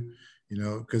to,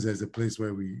 because there's a place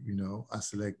where we, I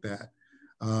select that.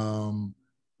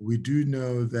 We do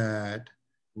know that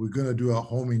we're gonna do a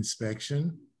home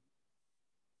inspection.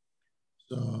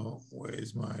 So where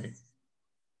is my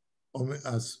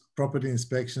as property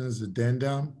inspections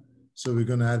addendum? So we're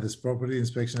gonna add this property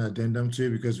inspection addendum to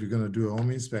it because we're gonna do a home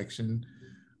inspection.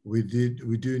 We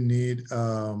do need,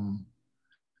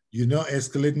 you're not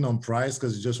escalating on price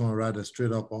because you just want to write a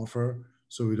straight up offer.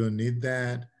 So we don't need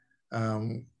that.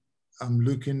 I'm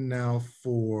looking now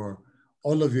for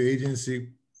all of your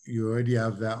agency. You already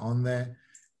have that on there.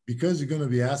 Because you're going to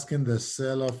be asking the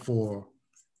seller for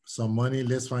some money,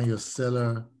 let's find your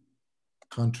seller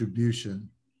contribution.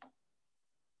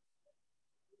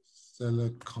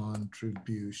 Seller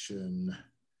contribution.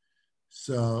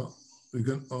 So we're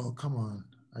going to, oh, come on.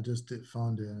 I just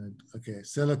found it. Okay,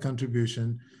 seller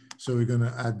contribution. So we're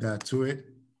gonna add that to it.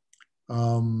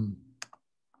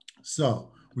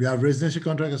 So we have residential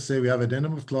contract, say we have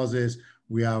addendum of clauses,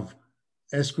 we have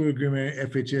escrow agreement,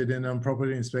 FHA addendum,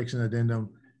 property inspection addendum,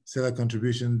 seller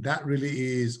contribution. That really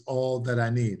is all that I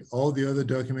need. All the other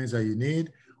documents that you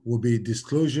need will be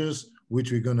disclosures, which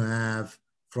we're gonna have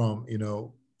from,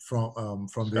 from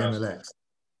the MLS.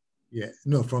 Yeah,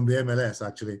 no, from the MLS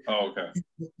actually. Oh, okay.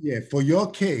 Yeah, for your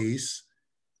case,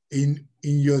 in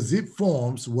your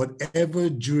Zipforms, whatever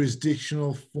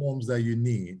jurisdictional forms that you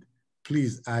need,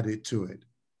 please add it to it.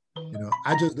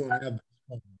 I just don't have,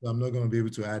 I'm not going to be able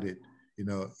to add it,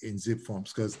 in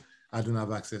Zipforms because I don't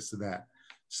have access to that.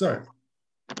 So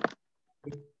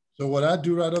what I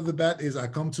do right off the bat is I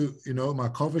come to, my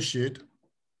cover sheet.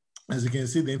 As you can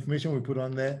see, the information we put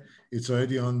on there, it's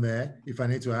already on there. If I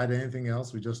need to add anything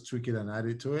else, we just tweak it and add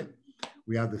it to it.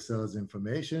 We have the seller's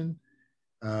information.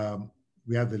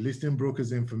 We have the listing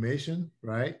broker's information,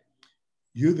 right?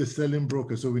 You're the selling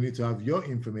broker, so we need to have your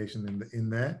information in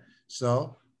there.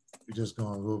 So we're just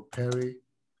going to go Perry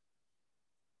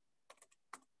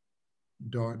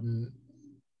Darden.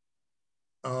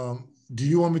 Do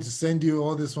you want me to send you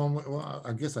all this one? Well,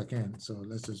 I guess I can. So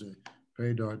let's just say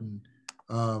Perry Darden.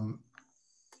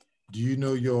 Do you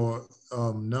know your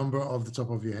number off the top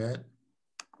of your head?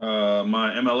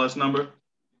 My MLS number?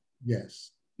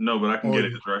 Yes. No, but I can get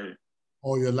it. It's right here.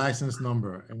 Or your license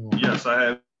number? Yes, I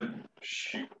have.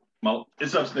 Shoot.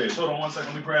 It's upstairs. Hold on one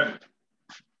second. Let me grab it.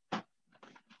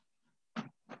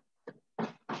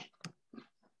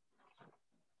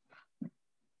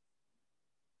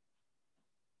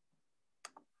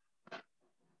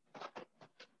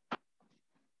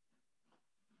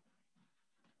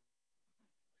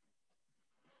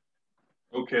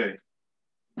 Okay.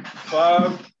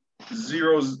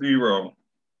 500-2720.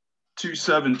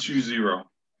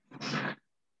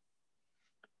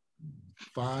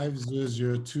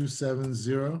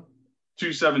 500-270?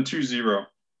 2720.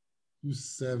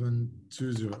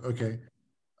 2720. Okay.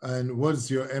 And what's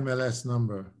your MLS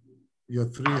number? Your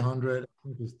 300, I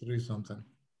think it's 3 something.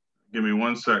 Give me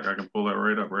 1 sec. I can pull that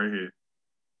right up right here.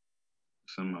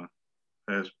 It's in my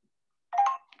passport.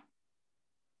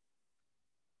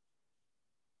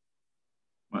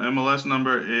 My MLS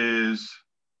number is,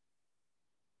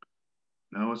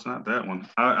 no, it's not that one.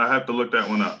 I have to look that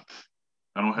one up.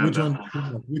 I don't have Which that one.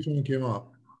 one. Which one came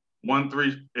up?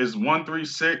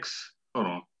 136. Hold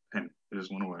on. Damn, it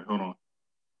just went away. Hold on.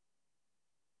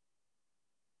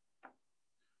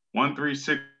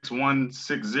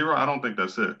 136160. I don't think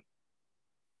that's it.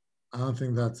 I don't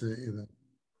think that's it either.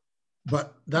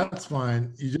 But that's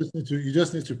fine. You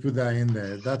just need to put that in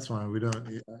there. That's fine. I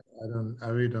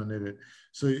really don't need it.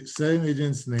 So selling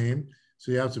agent's name.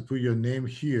 So you have to put your name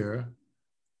here.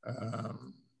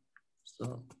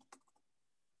 So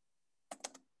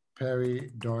Perry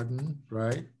Darden,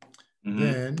 right? Mm-hmm.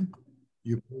 Then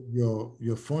you put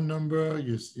your phone number,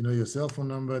 your cell phone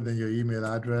number, then your email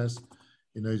address.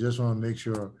 You just want to make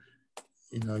sure,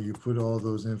 you put all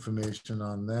those information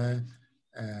on there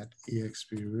at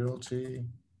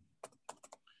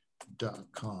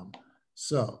exprealty.com.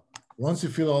 So once you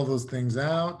fill all those things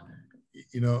out,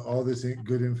 all this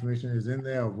good information is in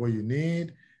there of what you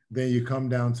need. then you come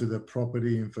down to the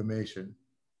property information.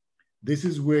 This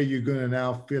is where you're going to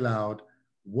now fill out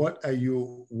what are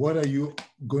you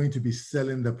going to be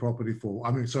selling the property for?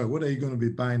 I mean, sorry, what are you going to be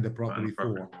buying the property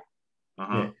for?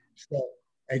 Yeah. So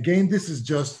again, this is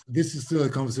still a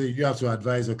conversation. You have to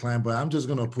advise your client, but I'm just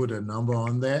going to put a number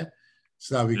on there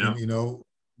so that we can, we'll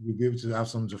be able to have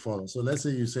something to follow. So let's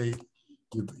say you say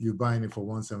you're buying it for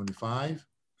 175.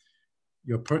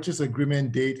 Your purchase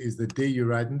agreement date is the day you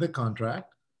write in the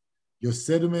contract. Your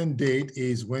settlement date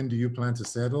is when do you plan to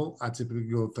settle? I typically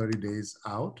go 30 days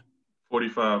out.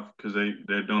 45, because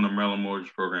they're doing a Maryland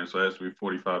mortgage program, so it has to be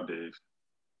 45 days.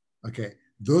 Okay.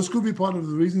 Those could be part of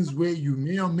the reasons where you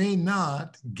may or may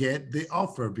not get the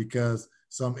offer, because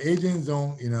some agents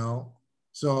don't,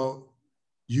 so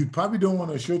you probably don't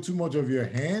want to show too much of your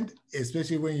hand,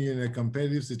 especially when you're in a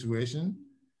competitive situation,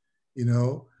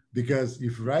 because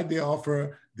if you write the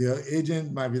offer, the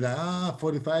agent might be like,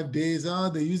 45 days,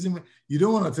 they're using, you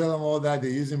don't want to tell them all that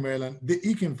they're using Maryland.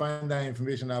 You can find that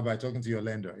information out by talking to your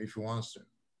lender if you want to.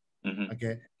 Mm-hmm.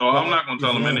 Okay. Oh, I'm not going to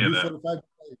tell them any of that.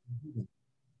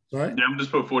 Sorry? Yeah, I'm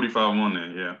just put 45 on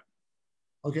there, yeah.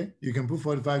 Okay, you can put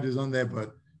 45 days on there,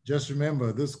 but just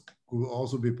remember, this could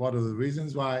also be part of the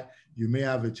reasons why you may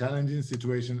have a challenging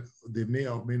situation. They may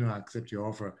or may not accept your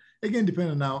offer. Again,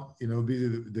 depending on how busy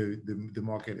the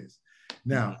market is.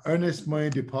 Now, earnest money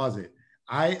deposit.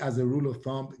 I, as a rule of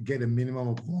thumb, get a minimum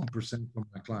of 1% from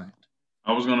my client.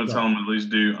 I was going to tell them at least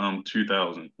do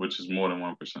 2,000, which is more than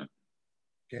 1%.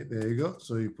 Okay, there you go.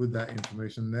 So you put that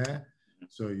information there.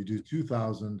 So you do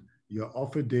 2,000. Your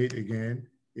offer date again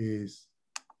is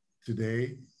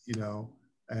today,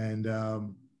 and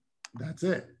that's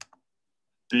it.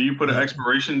 Do you put an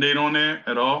expiration date on there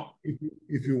at all?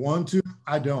 If you want to,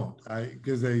 I don't.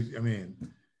 Because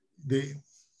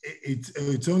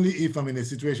it's only if I'm in a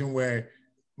situation where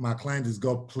my client has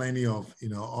got plenty of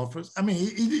offers. I mean,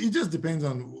 it just depends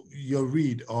on your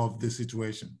read of the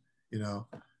situation.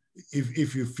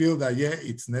 If you feel that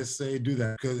it's necessary, do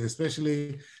that, because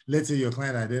especially let's say your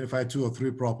client identified 2 or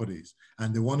 3 properties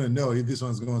and they want to know if this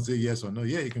one's going to say yes or no.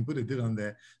 Yeah, you can put a date on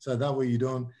there, so that way you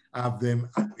don't have them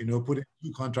putting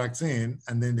 2 contracts in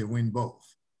and then they win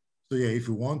both. So yeah, if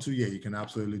you want to, you can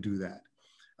absolutely do that.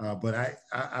 But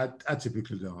I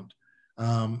typically don't.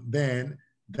 Then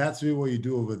that's really what you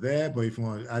do over there. But if you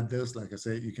want to add this, like I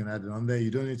said, you can add it on there.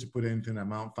 You don't need to put anything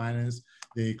amount finance.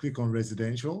 Then you click on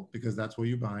residential, because that's what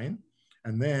you're buying.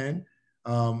 And then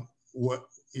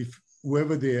if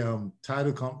whoever the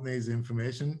title company's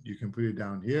information, you can put it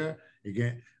down here.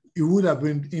 Again, it would have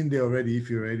been in there already if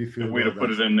you already filled if we'd have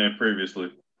put it in there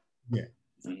previously. Yeah.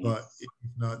 But if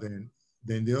not, then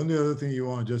the only other thing you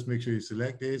want to just make sure you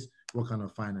select is what kind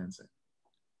of financing.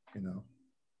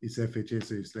 It's FHA,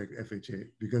 so you select FHA,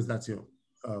 because that's your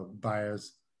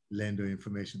buyer's lender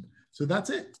information. So that's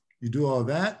it. You do all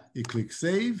that, you click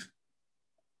save,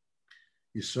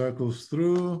 it circles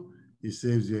through, it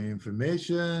saves your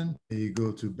information, and you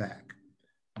go to back.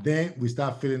 Then we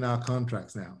start filling out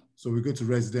contracts now. So we go to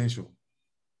residential.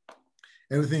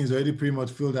 Everything is already pretty much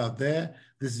filled out there.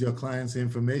 This is your client's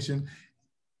information.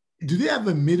 Do they have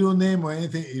a middle name or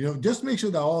anything? Just make sure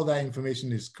that all that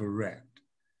information is correct.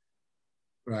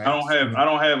 Right. I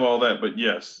don't have all that, but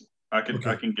yes, I can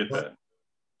get that.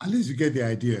 At least you get the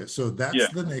idea. So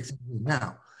that's the next thing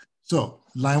now. So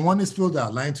line 1 is filled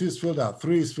out, line 2 is filled out,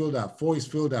 3 is filled out, 4 is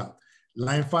filled out.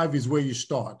 Line 5 is where you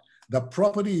start. The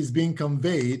property is being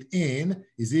conveyed in,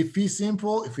 is it fee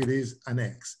simple? If it is, an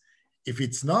X. If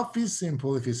it's not fee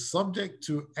simple, if it's subject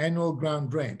to annual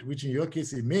ground rent, which in your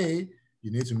case it may,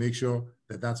 you need to make sure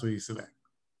that that's what you select.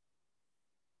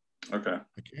 Okay.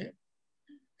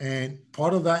 And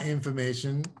part of that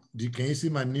information, can you see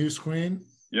my new screen?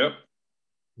 Yep.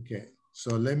 Okay,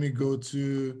 so let me go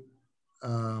to,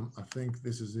 I think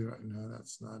this is it right now.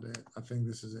 That's not it. I think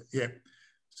this is it. Yeah.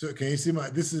 So can you see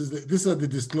these are the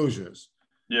disclosures.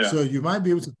 Yeah. So you might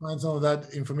be able to find some of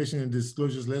that information in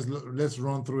disclosures. Let's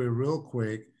run through it real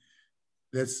quick.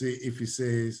 Let's see if it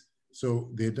says, so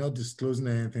they're not disclosing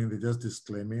anything, they're just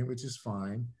disclaiming, which is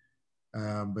fine.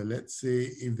 But let's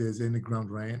see if there's any ground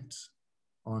rent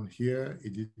on here.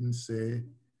 It didn't say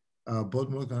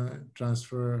Baltimore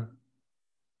transfer.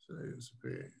 So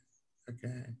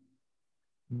okay.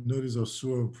 Notice of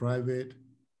sewer private.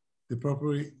 The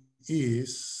property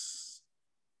is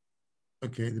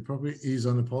the property is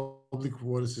on the public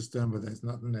water system, but there's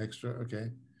nothing extra.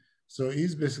 Okay. So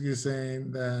he's basically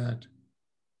saying that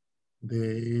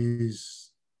there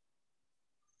is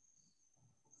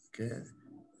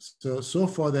So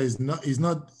far there's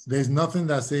nothing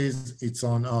that says it's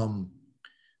on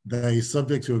that is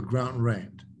subject to a ground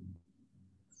rent.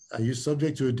 are you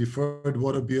subject to a deferred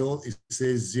water bill? It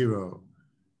says 0.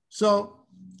 So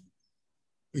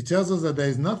it tells us that there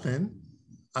is nothing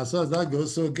as far as that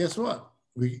goes. So guess what?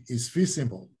 It's fee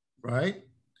simple, right?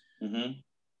 Mm-hmm.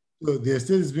 So the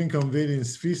estate is being conveyed in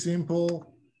fee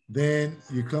simple. Then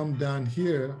you come down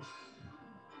here.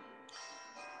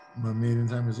 My maiden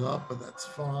time is up, but that's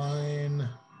fine.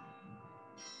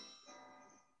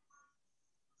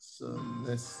 So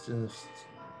let's just,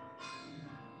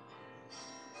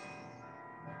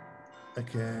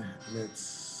 okay,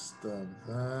 let's stop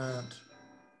that.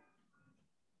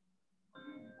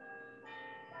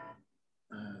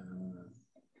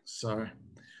 Sorry.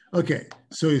 Okay,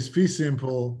 so it's fee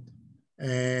simple,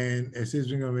 and it says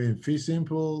we're going to be in fee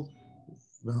simple,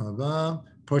 blah, blah, blah.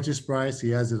 Purchase price, he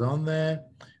has it on there.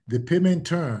 The payment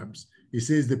terms, he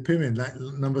says the payment, like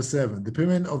number 7, the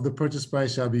payment of the purchase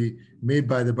price shall be made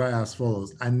by the buyer as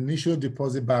follows: an initial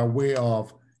deposit by way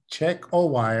of check or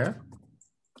wire.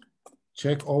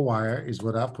 Check or wire is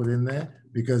what I put in there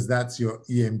because that's your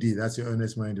EMD, that's your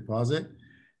earnest money deposit.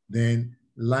 Then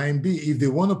line B, if they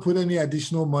want to put any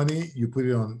additional money, you put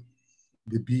it on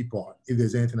the B part. If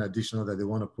there's anything additional that they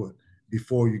want to put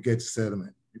before you get to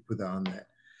settlement, you put that on there.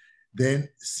 Then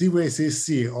see where it says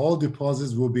C, all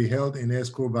deposits will be held in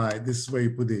escrow by, this is where you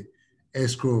put the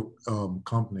escrow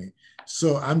company.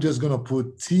 So I'm just going to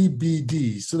put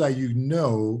TBD so that you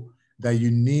know that you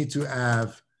need to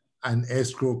have an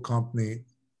escrow company,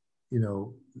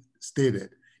 stated.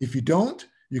 If you don't,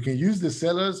 you can use the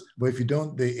sellers, but if you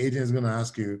don't, the agent is going to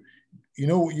ask you,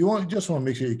 you just want to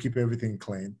make sure you keep everything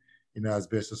clean, as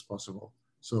best as possible.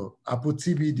 So I put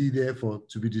TBD there for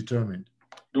to be determined.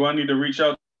 Do I need to reach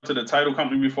out to the title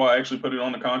company before I actually put it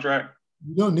on the contract?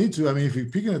 You don't need to. I mean, if you're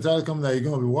picking a title company that you're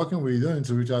going to be working with, you don't need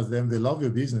to reach out to them. They love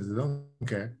your business. They don't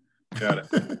care. Got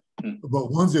it.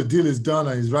 But once your deal is done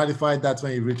and is ratified, that's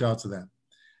when you reach out to them.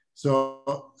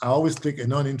 So I always click a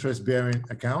non-interest bearing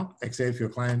account, except if your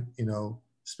client,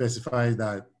 specifies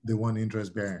that they want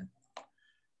interest bearing.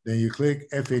 Then you click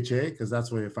FHA because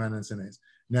that's where your financing is.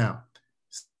 Now,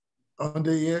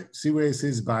 under here, see where it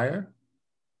says buyer?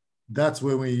 That's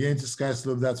where when you get into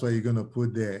SkySlope, that's where you're going to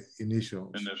put the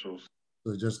initials.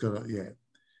 So just go to, yeah.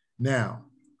 Now,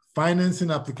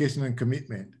 financing application and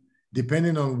commitment,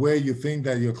 depending on where you think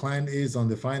that your client is on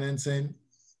the financing,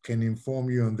 can inform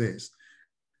you on this.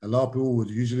 A lot of people would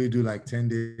usually do like 10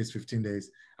 days, 15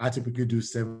 days. I typically do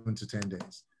 7 to 10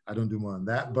 days. I don't do more than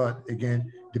that. But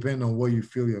again, depending on where you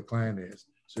feel your client is.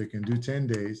 So you can do 10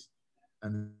 days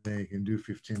and then you can do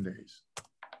 15 days.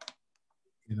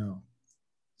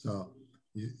 So,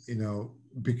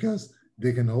 because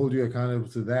they can hold you accountable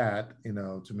to that,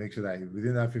 to make sure that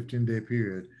within that 15-day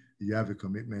period, you have a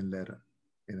commitment letter,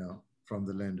 from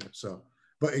the lender. So,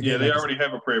 but again, yeah, they already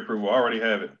have a pre-approval. I already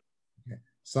have it.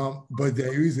 But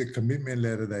there is a commitment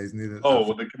letter that is needed. Oh,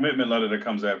 well, the commitment letter that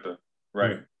comes after,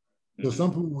 right? So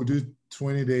some people will do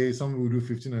 20 days, some will do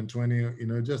 15 and 20.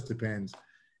 It just depends.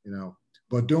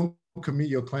 But don't commit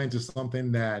your client to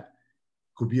something that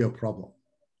could be a problem.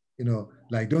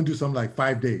 Like don't do something like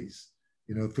 5 days.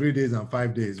 3 days and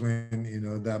 5 days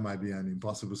when that might be an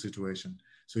impossible situation.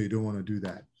 So you don't want to do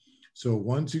that. So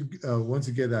once you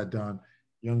get that done,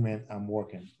 young man, I'm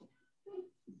working.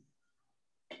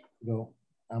 No,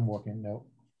 I'm working. No,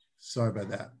 sorry about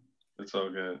that. It's all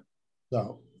good.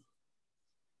 So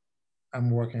I'm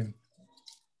working.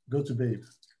 Go to babe.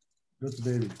 Go to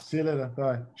baby. See you later.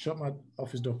 Bye. Shut my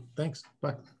office door. Thanks.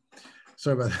 Bye.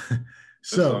 Sorry about that.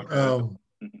 So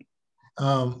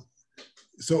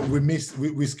so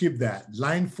we skipped that.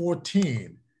 Line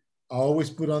 14, I always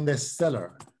put on the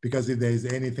seller because if there's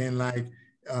anything like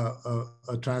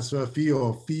a transfer fee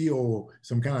or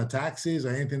some kind of taxes or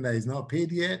anything that is not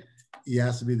paid yet, it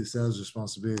has to be the seller's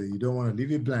responsibility. You don't want to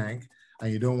leave it blank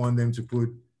and you don't want them to put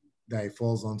that it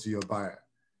falls onto your buyer.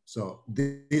 So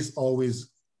this always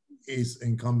is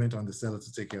incumbent on the seller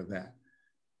to take care of that.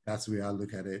 That's the way I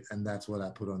look at it. And that's what I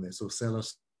put on there. So seller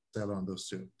on those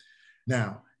two.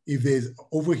 Now, if there's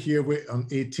over here on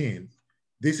 18,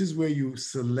 this is where you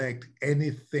select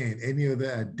anything, any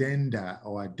other addenda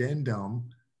or addendum.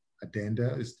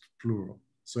 Addenda is plural.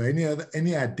 So any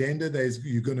addenda that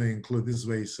you're going to include, this is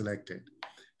where you select it.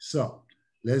 So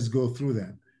let's go through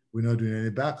them. We're not doing any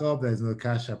backup. There's no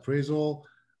cash appraisal.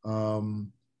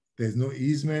 There's no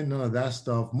easement, none of that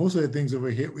stuff. Most of the things over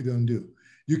here we don't do.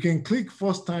 You can click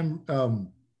first time.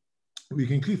 We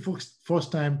can click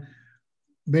first time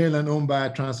Maryland owned buyer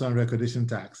transfer and recordation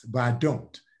tax, but I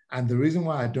don't. And the reason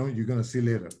why I don't, you're going to see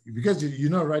later, because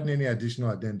you're not writing any additional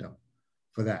addendum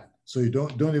for that. So you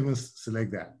don't even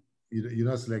select that. You're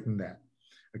not selecting that.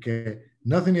 Okay,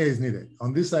 nothing here is needed.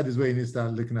 On this side is where you need to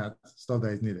start looking at stuff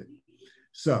that is needed.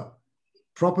 So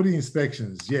property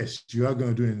inspections, yes, you are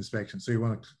going to do an inspection. So you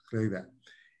want to click that.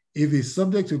 If it's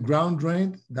subject to ground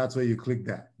rent, that's where you click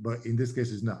that. But in this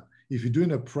case, it's not. If you're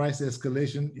doing a price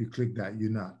escalation, you click that,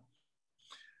 you're not.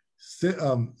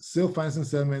 Sale financing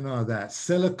settlement, none of that.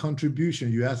 Seller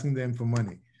contribution, you're asking them for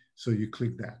money. So you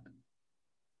click that,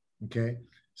 okay?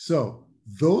 So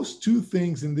those two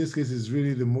things in this case is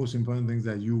really the most important things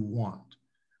that you want,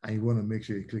 and you want to make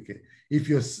sure you click it. If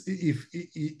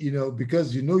you know,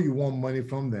 because you know you want money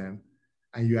from them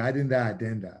and you're adding that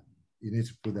addenda, you need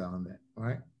to put that on there, all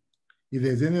right? If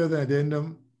there's any other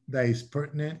addendum that is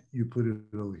pertinent, you put it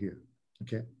over here,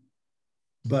 okay?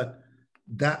 But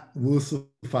that will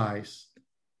suffice.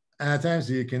 And at times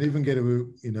you can even get away,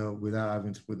 you know, without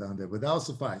having to put down there, but that'll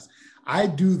suffice. I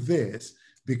do this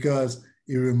because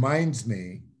it reminds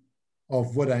me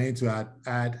of what I need to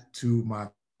add to my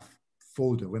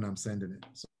folder when I'm sending it,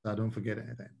 so I don't forget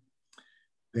anything.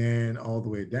 Then all the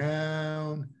way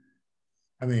down,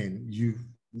 I mean, you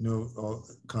know, all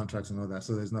contracts and all that,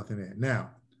 so there's nothing there.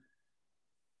 Now,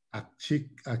 I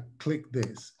click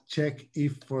this, check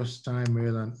if first time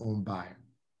Maryland owned buyer.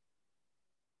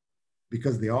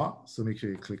 Because they are, so make sure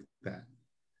you click that.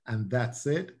 And that's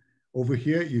it. Over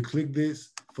here, you click this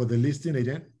for the listing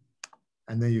agent,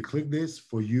 and then you click this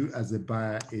for you as a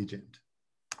buyer agent.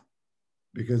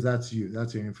 Because that's you,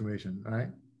 that's your information, all right?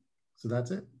 So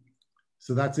that's it.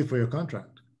 So that's it for your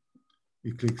contract.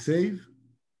 You click save,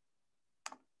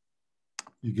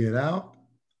 you get out,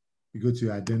 you go to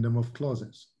your addendum of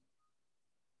clauses.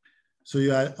 So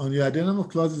you are on your addendum of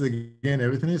clauses, again,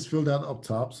 everything is filled out up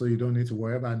top, so you don't need to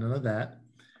worry about none of that.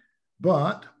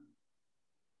 But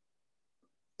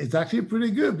it's actually pretty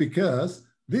good because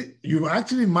you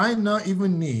actually might not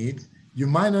even need, you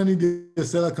might not need the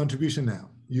seller contribution now.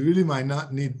 You really might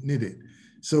not need it.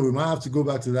 So we might have to go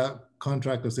back to that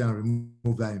contract or say and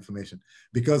remove that information.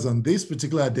 Because on this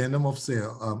particular addendum of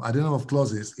sale, addendum of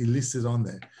clauses, it lists it on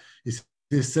there. It's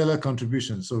the seller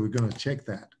contribution, so we're gonna check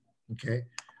that, okay?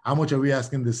 How much are we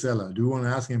asking the seller? Do we want to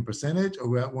ask in percentage or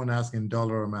we want to ask in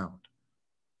dollar amount?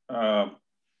 Dollar,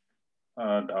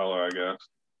 I guess.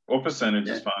 Or percentage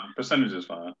is fine. Percentage is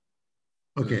fine.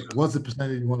 Okay, what's the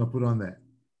percentage you want to put on that?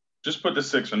 Just put the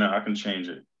 6 for now. I can change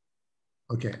it.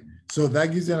 Okay, so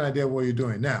that gives you an idea of what you're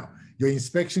doing. Now, your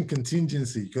inspection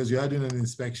contingency, because you are doing an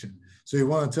inspection. So you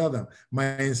want to tell them,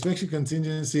 my inspection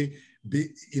contingency,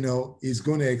 is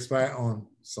going to expire on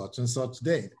such and such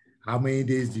date. How many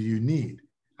days do you need?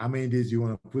 How many days do you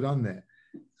want to put on there?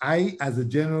 As a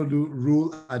general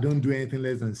rule, I don't do anything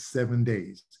less than 7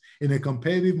 days. In a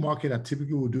competitive market, I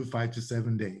typically will do 5 to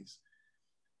 7 days.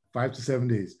 5 to 7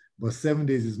 days, but 7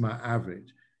 days is my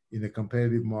average in a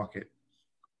competitive market.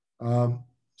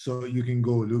 So you can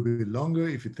go a little bit longer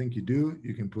if you think you do.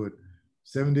 You can put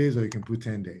 7 days or you can put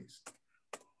 10 days.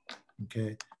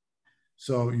 Okay.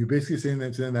 So you're basically saying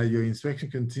to them that your inspection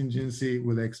contingency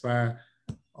will expire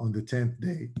on the 10th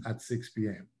day at 6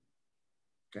 p.m.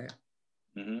 Okay.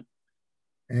 Mm-hmm.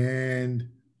 And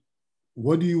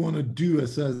what do you want to do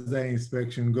as far as that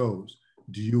inspection goes?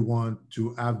 Do you want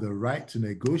to have the right to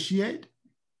negotiate,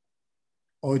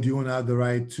 or do you want to have the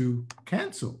right to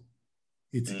cancel?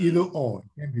 It's either or,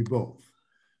 it can be both.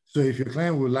 So if your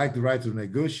client would like the right to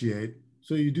negotiate,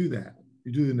 so you do that.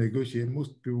 You do the negotiate.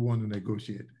 Most people want to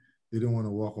negotiate. They don't want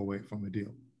to walk away from a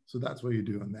deal. So that's what you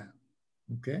do on that.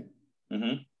 Okay.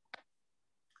 Mm-hmm.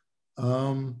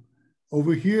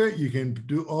 Over here, you can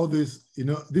do all this,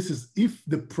 this is if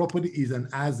the property is an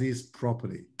as-is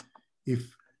property.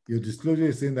 If your disclosure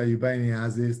is saying that you're buying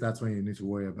as-is, that's when you need to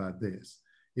worry about this.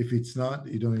 If it's not,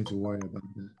 you don't need to worry about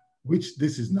that, which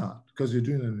this is not, because you're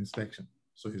doing an inspection.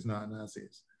 So it's not an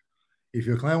as-is. If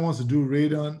your client wants to do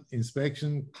radon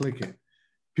inspection, click it.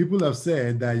 People have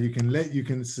said that you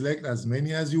can select as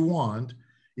many as you want.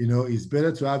 It's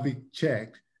better to have it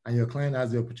checked and your client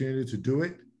has the opportunity to do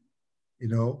it,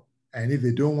 and if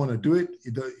they don't want to do it,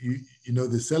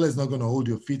 the seller is not going to hold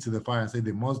your feet to the fire and say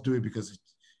they must do it because,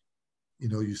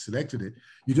 you selected it.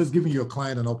 You're just giving your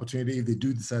client an opportunity if they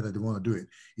do decide that they want to do it.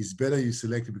 It's better you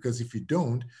select it, because if you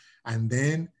don't, and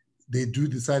then they do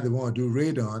decide they want to do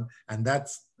radon, and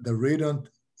that's the radon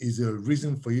is a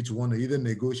reason for you to want to either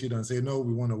negotiate and say, no,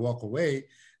 we want to walk away,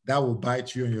 that will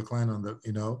bite you and your client on the,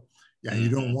 yeah, you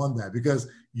don't want that because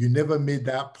you never made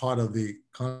that part of the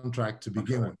contract to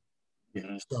begin with.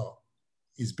 Yeah. So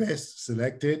it's best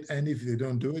selected, and if they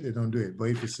don't do it, they don't do it. But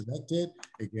if you select it,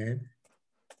 again,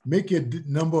 make your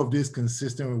number of days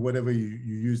consistent with whatever you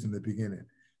used in the beginning.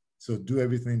 So do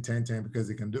everything 10-10 because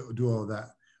they can do all that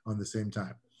on the same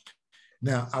time.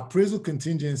 Now, appraisal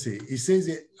contingency, it says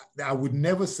I would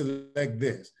never select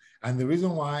this. And the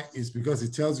reason why is because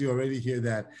it tells you already here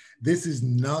that this is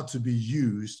not to be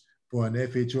used for an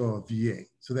FHO or VA.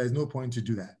 So there's no point to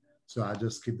do that. So I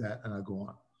just skip that and I go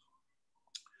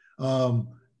on.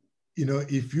 You know,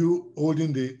 if you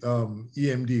holding the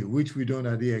EMD, which we don't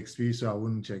at EXP, so I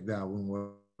wouldn't check that. I wouldn't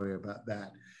worry about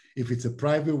that. If it's a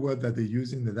private word that they're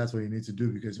using, then that's what you need to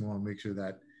do because you want to make sure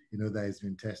that you know that it's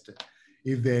been tested.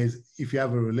 If you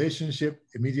have a relationship,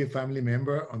 immediate family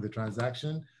member on the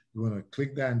transaction, you want to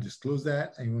click that and disclose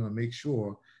that, and you want to make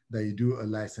sure that you do a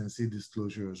licensee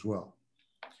disclosure as well.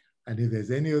 And if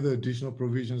there's any other additional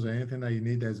provisions or anything that you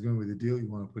need that's going with the deal,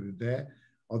 you want to put it there.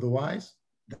 Otherwise,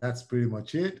 that's pretty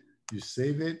much it. You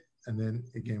save it, and then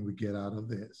again, we get out of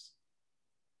this.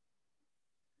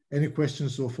 Any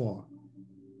questions so far?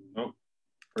 Nope,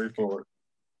 straightforward.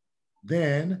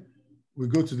 Then we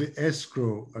go to the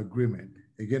escrow agreement.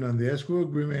 Again, on the escrow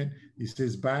agreement, it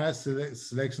says buyer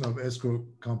selection of escrow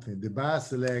company. The buyer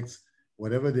selects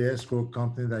whatever the escrow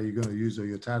company that you're going to use or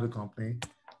your title company.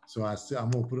 So I'm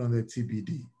going to put on the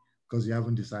TBD because you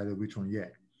haven't decided which one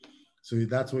yet. So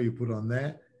that's what you put on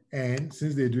there. And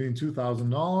since they're doing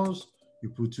 $2,000, you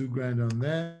put $2,000 on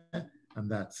there, and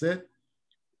that's it.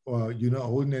 Or you're not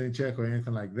holding any check or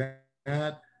anything like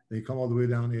that. They come all the way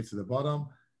down here to the bottom.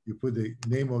 You put the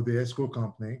name of the escrow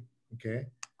company. Okay.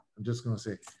 I'm just going to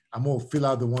say, I'm going to fill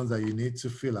out the ones that you need to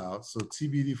fill out. So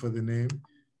TBD for the name,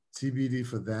 TBD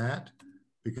for that,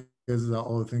 because these are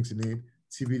all the things you need.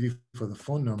 TBD for the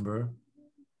phone number,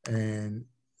 and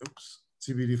oops,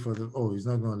 TBD for the, oh, he's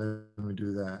not going to let me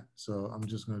do that. So I'm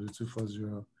just going to do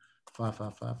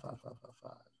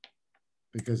 240-555-5555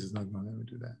 because it's not going to let me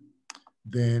do that.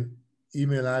 Then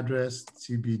email address,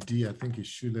 TBD, I think it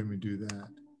should let me do that.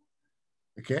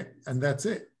 Okay, and that's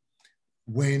it.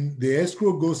 When the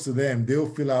escrow goes to them,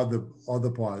 they'll fill out the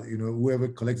other part. You know, whoever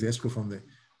collects the escrow from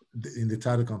in the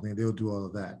title company, they'll do all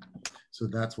of that. So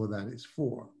that's what that is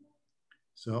for.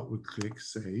 So we click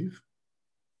save.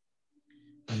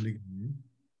 And again,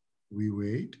 we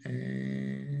wait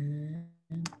and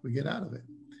we get out of it.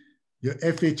 Your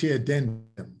FHA addendum,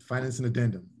 financing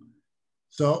addendum.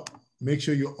 So make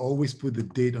sure you always put the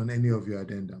date on any of your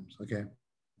addendums, okay?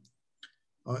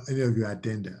 Or any of your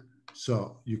addenda.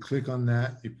 So you click on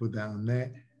that, you put that on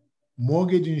there.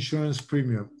 Mortgage insurance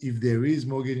premium. If there is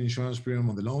mortgage insurance premium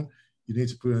on the loan, you need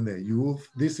to put it on there.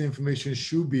 This information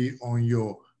should be on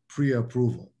your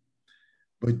pre-approval.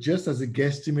 But just as a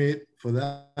guesstimate for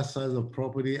that size of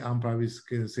property, I'm probably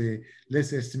going to say,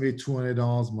 let's estimate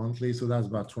 $200 monthly. So that's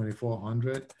about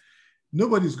 $2,400.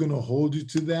 Nobody's going to hold you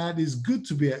to that. It's good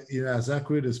to be as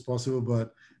accurate as possible,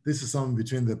 but this is something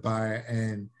between the buyer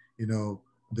and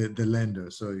the lender.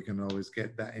 So you can always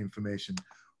get that information.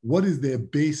 What is their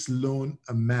base loan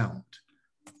amount?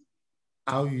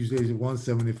 I'll usually say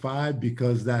 175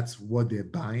 because that's what they're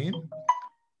buying.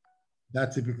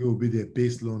 That typically will be their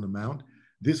base loan amount.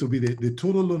 This will be the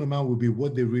total loan amount will be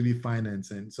what they're really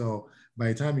financing. So by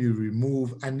the time you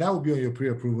remove, and that will be on your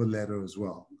pre-approval letter as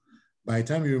well. By the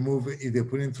time you remove, if they're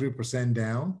putting 3%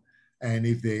 down, and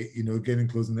if they, getting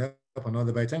closing up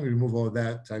another, by the time you remove all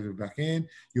that, type it back in,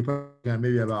 you probably have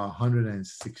maybe about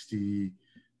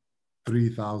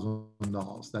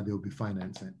 $163,000 that they'll be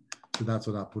financing. So that's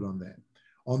what I put on there.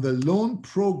 On the loan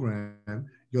program,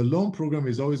 your loan program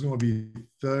is always going to be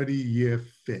 30-year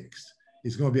fixed.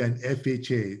 It's going to be an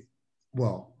FHA.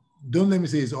 Well, don't let me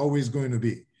say it's always going to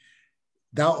be.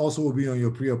 That also will be on your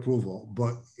pre-approval.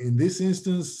 But in this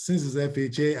instance, since it's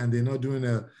FHA and they're not doing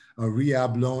a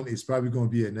rehab loan, it's probably going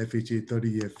to be an FHA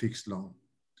 30-year fixed loan.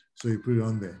 So you put it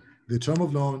on there. The term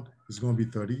of loan is going to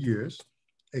be 30 years,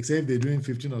 except they're doing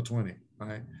 15 or 20,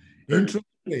 right? Interest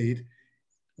rate,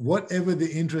 whatever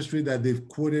the interest rate that they've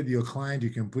quoted your client,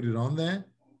 you can put it on there.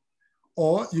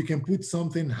 Or you can put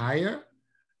something higher,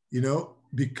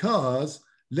 because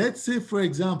let's say, for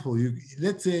example,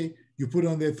 let's say you put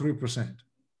on there 3%.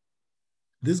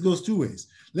 This goes two ways.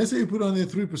 Let's say you put on there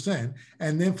 3%,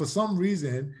 and then for some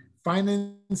reason,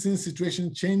 financing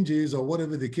situation changes or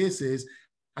whatever the case is,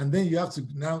 and then you have to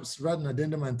now write an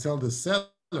addendum and tell the seller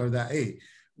that, hey,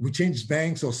 we changed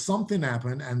banks or something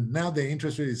happened, and now the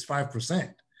interest rate is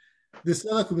 5%. The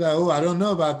seller could be like, oh, I don't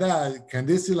know about that. Can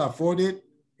they still afford it?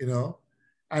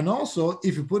 And also,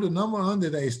 if you put a number on there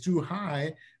that is too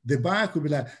high, the buyer could be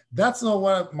like, that's not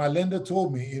what my lender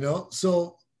told me,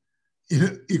 So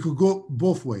it could go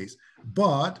both ways.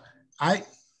 But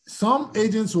some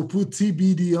agents will put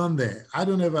TBD on there. I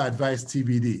don't ever advise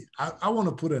TBD. I want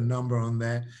to put a number on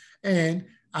there. And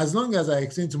as long as I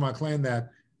explain to my client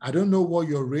that I don't know what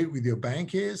your rate with your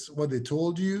bank is, what they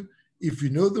told you, If you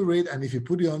know the rate and if you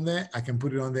put it on there, I can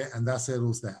put it on there and that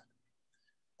settles that.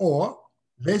 Or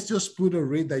let's just put a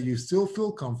rate that you still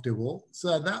feel comfortable.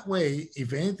 So that way,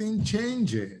 if anything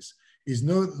changes, it's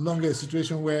no longer a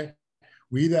situation where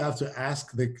we either have to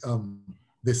ask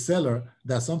the seller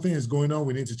that something is going on,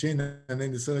 we need to change that, and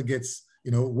then the seller gets,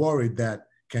 worried that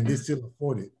can they still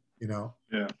afford it,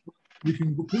 Yeah. You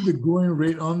can put the going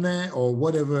rate on there or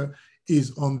whatever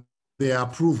is on their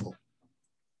approval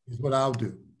is what I'll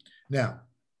do. Now,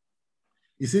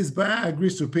 it says buyer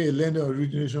agrees to pay a lender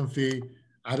origination fee.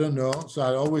 I don't know, so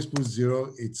I always put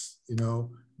 0. It's,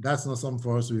 that's not something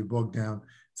for us to be bogged down.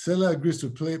 Seller agrees to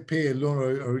pay a loan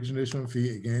origination fee,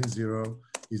 again, 0.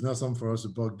 It's not something for us to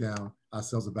bog down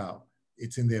ourselves about.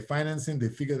 It's in their financing, they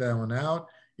figure that one out.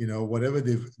 Whatever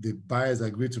the buyers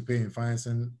agree to pay in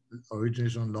financing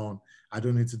origination loan, I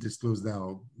don't need to disclose that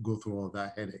or go through all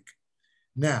that headache.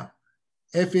 Now,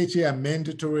 FHA a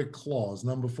mandatory clause,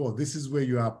 number 4. This is where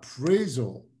your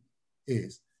appraisal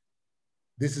is.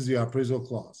 This is your appraisal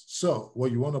clause. So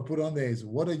what you want to put on there is,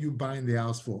 what are you buying the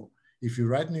house for? If you're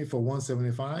writing it for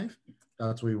 175,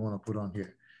 that's what you want to put on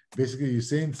here. Basically, you're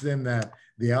saying to them that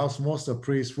the house must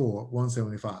appraise for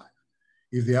 175.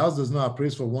 If the house does not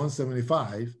appraise for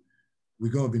 175,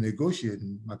 we're going to be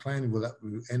negotiating. My client will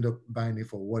end up buying it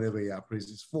for whatever he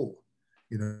appraises for,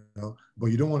 But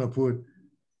you don't want to put,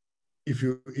 if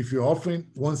you're offering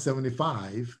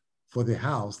 175 for the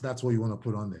house, that's what you want to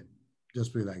put on there.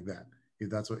 Just put it like that. If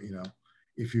that's what,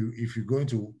 if you're going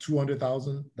to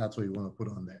 200,000, that's what you want to put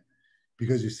on there,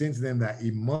 because you're saying to them that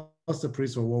it must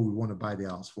appraise for what we want to buy the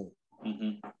house for.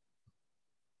 Mm-hmm.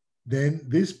 Then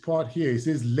this part here, it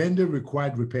says lender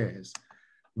required repairs.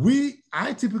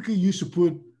 I typically used to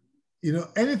put,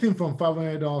 anything from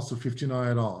 $500 to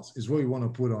 $1,500 is what you want to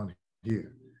put on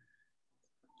here.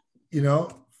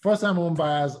 First time home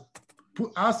buyers,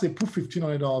 I'll say put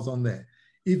 $1,500 on there.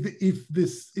 If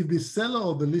the seller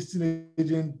or the listing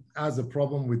agent has a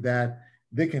problem with that,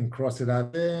 they can cross it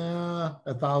out there,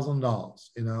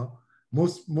 $1,000.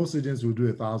 Most agents will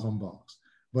do $1,000.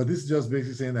 But this is just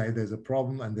basically saying that if there's a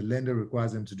problem and the lender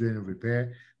requires them to do any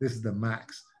repair, this is the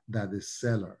max that the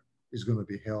seller is going to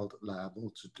be held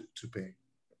liable to pay.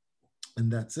 And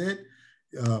that's it.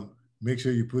 Make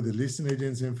sure you put the listing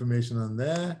agent's information on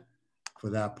there for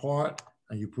that part,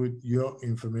 and you put your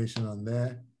information on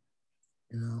there.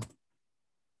 You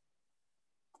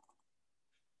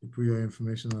put your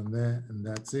information on there, and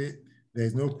that's it.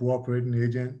 There's no cooperating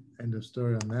agent. End of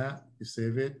story on that. You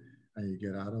save it, and you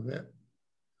get out of it.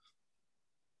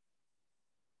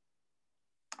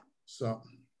 So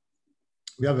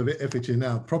we have a FHA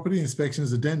now. Property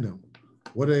inspections addendum.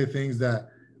 What are the things that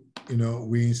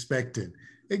we inspected?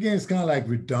 Again, it's kind of like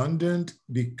redundant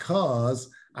because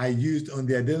I used on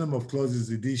the addendum of clauses,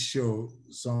 it did show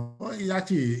some, well,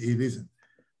 actually it isn't,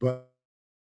 but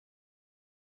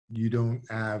you don't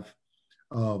have,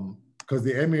 because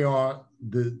the MAR,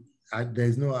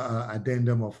 there's no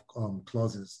addendum of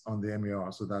clauses on the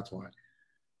MAR, so that's why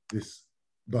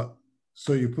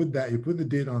so you put the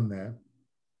date on there.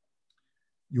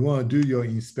 You want to do your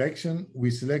inspection.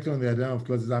 We select on the addendum of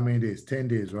clauses how many days? 10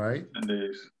 days, right? 10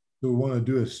 days. So we want to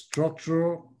do a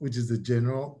structural, which is the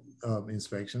general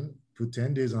inspection. Put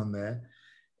 10 days on there.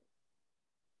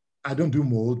 I don't do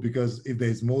mold because if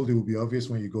there's mold, it will be obvious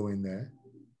when you go in there,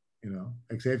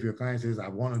 except if your client says, I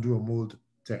want to do a mold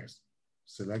test,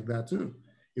 select that too.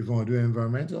 If you want to do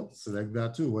environmental, select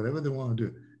that too, whatever they want to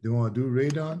do. They want to do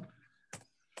radon.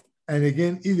 And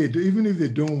again, even if they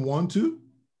don't want to,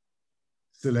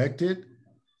 select it,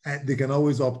 and they can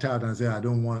always opt out and say, I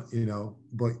don't want,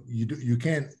 but you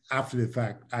can't after the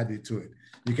fact add it to it.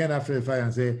 You can't after the fact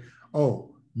and say,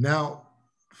 oh, now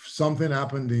something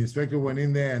happened, the inspector went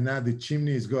in there and now the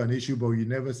chimney has got an issue, but you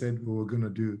never said we were going to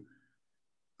do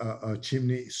a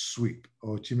chimney sweep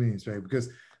or chimney inspection, because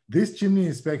this chimney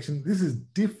inspection, this is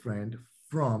different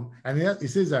from, and it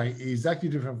says that it's actually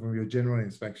different from your general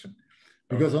inspection,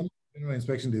 because on general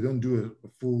inspection, they don't do a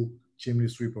full chimney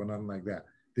sweep or nothing like that.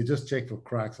 They just check for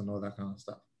cracks and all that kind of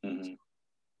stuff. Mm-hmm.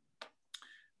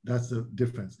 That's the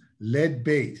difference.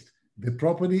 Lead-based. The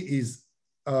property is,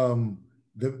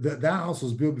 that house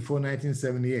was built before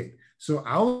 1978. So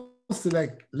I'll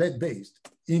select lead-based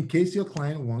in case your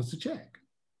client wants to check.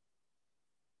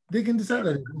 They can decide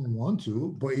that they don't want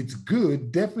to, but it's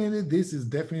good. Definitely, this is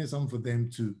definitely something for them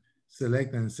to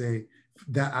select and say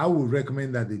that I would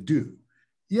recommend that they do.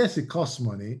 Yes, it costs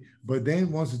money, but then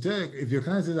once you check, if your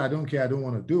client says, I don't care, I don't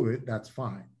want to do it, that's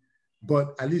fine.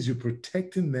 But at least you're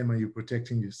protecting them and you're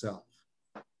protecting yourself.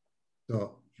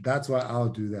 So that's why I'll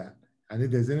do that. And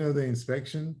if there's any other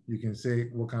inspection, you can say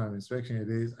what kind of inspection it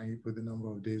is and you put the number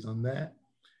of days on there.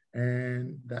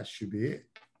 And that should be it.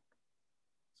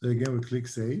 So again, we click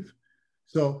save.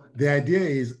 So the idea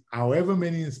is however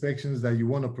many inspections that you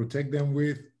want to protect them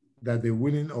with, that they're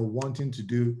willing or wanting to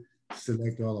do,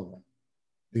 select all of them.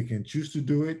 They can choose to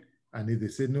do it. And if they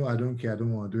say, no, I don't care, I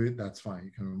don't want to do it, that's fine,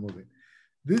 you can remove it.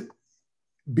 This,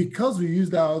 because we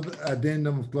used our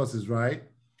addendum of clauses, right?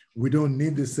 We don't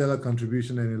need the seller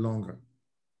contribution any longer,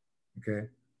 okay?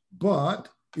 But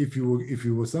if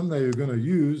you were something that you're gonna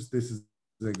use, this is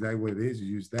exactly what it is. You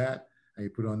use that and you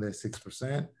put on there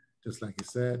 6%, just like you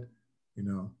said, you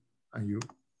know, and you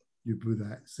put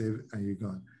that, save it, and you're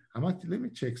gone. Let me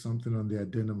check something on the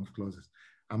addendum of clauses.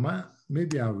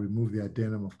 Maybe I'll remove the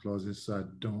addendum of clauses so I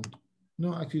don't.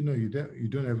 No, actually, no, you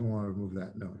don't ever want to remove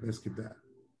that. No, let's keep that.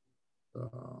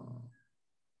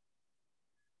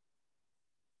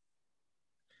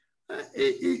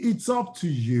 It's up to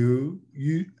you.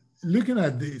 You looking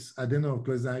at this addendum of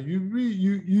clauses,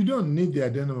 you don't need the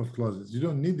addendum of clauses. You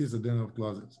don't need this addendum of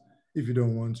clauses if you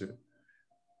don't want to.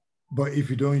 But if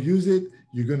you don't use it,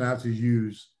 you're going to have to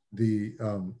use the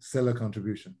seller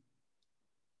contribution.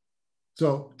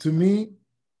 So to me,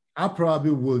 I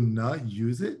probably will not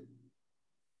use it.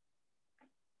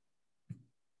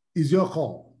 It's your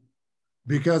call,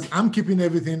 because I'm keeping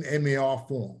everything MAR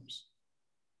forms.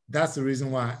 That's the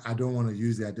reason why I don't want to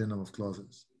use the addendum of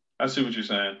clauses. I see what you're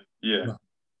saying. Yeah.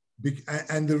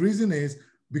 And the reason is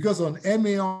because on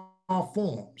MAR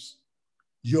forms,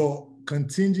 your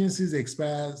contingencies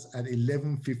expires at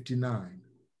 11:59.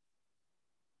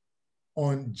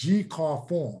 On GCAR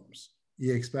forms,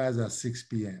 it expires at 6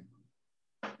 p.m.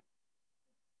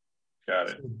 Got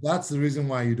it. So that's the reason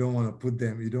why you don't want to put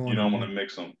them. You don't want to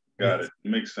mix them. Got it.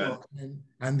 Makes sense. So,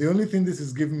 and the only thing this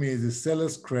is giving me is the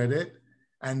seller's credit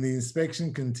and the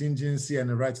inspection contingency and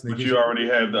the right to negotiate. But you already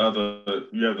have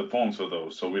you have the forms for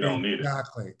those, so we don't need it.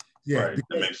 Exactly. Yeah. Right.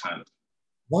 That makes sense.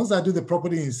 Once I do the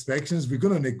property inspections, we're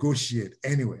going to negotiate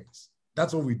anyways.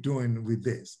 That's what we're doing with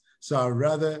this. So I'd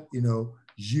rather, you know,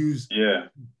 use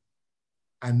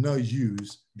and not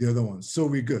use the other ones. So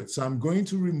we're good. So I'm going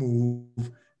to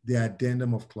remove the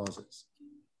addendum of clauses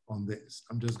on this.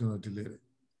 I'm just going to delete it.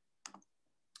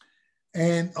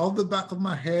 And off the back of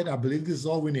my head, I believe this is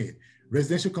all we need.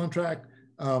 Residential contract.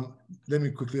 Let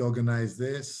me quickly organize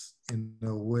this in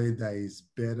a way that is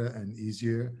better and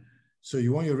easier. So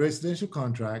you want your residential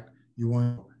contract, you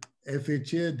want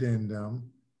FHA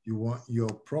addendum, you want your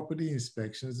property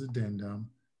inspections addendum,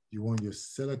 you want your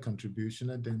seller contribution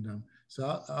addendum.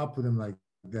 So I'll put them like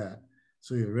that.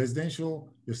 So your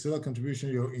residential, your seller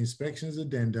contribution, your inspections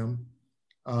addendum,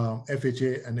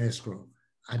 FHA and escrow.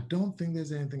 I don't think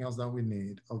there's anything else that we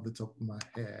need off the top of my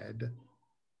head.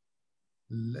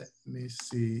 Let me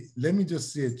see. Let me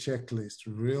just see a checklist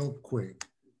real quick,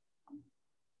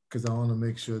 because I want to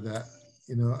make sure that,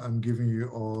 you know, I'm giving you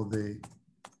all the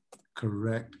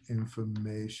correct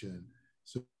information.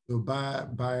 So buyer,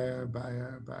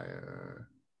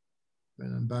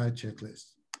 and buyer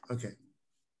checklist. Okay.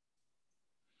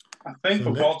 I think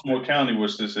for Baltimore County,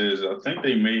 what this is, I think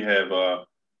they may have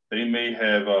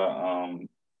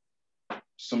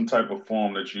some type of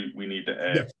form that we need to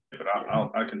add, yes. But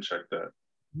I can check that.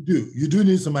 You do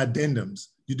need some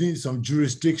addendums. You do need some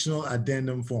jurisdictional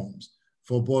addendum forms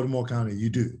for Baltimore County. You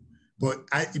do, but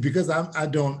I just don't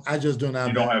have.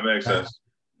 You don't have access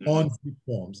on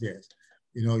Zipforms. Yes,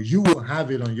 you know, you will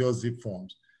have it on your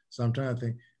Zipforms. So I'm trying to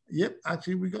think. Yep,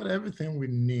 actually, we got everything we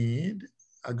need.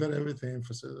 I got everything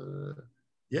for.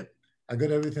 Yep, I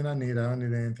got everything I need. I don't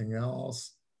need anything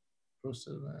else. We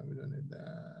don't need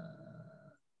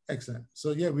that. Excellent.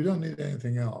 So yeah, we don't need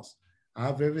anything else. I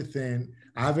have everything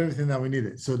that we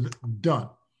needed. So done.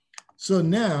 So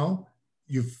now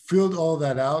you've filled all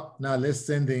that out. Now let's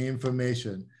send the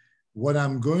information. What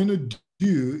I'm going to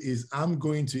do is I'm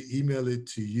going to email it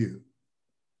to you,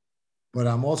 but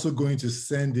I'm also going to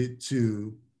send it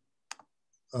to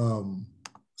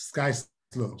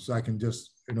SkySlope so I can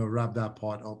just, you know, wrap that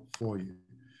part up for you.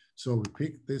 So we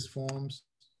pick these forms.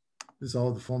 These are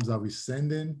all the forms that we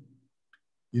send in.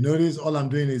 You notice all I'm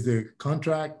doing is the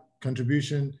contract,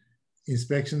 contribution,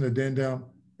 inspection addendum,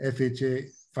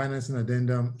 FHA, financing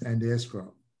addendum, and the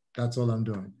escrow. That's all I'm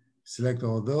doing. Select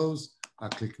all those. I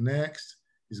click next.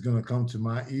 It's going to come to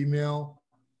my email.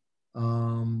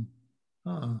 I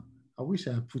wish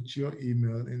I put your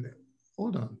email in there.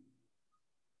 Hold on.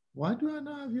 Why do I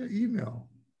not have your email?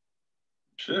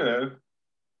 Should.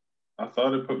 I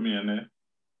thought it put me in there.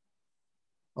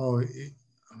 Oh,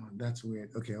 that's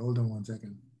weird. Okay, hold on 1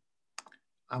 second.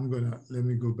 Let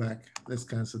me go back. Let's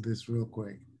cancel this real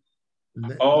quick.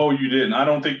 You didn't. I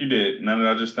don't think you did. Now that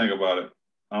I just think about it,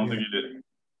 I don't think you did.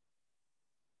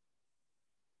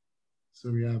 So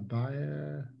we have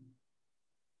buyer.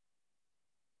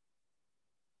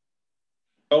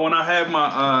 Oh, and I have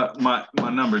my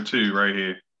number too right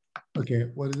here.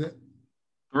 Okay, what is it?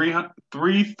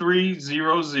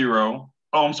 3300.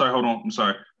 Oh, I'm sorry. Hold on. I'm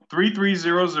sorry.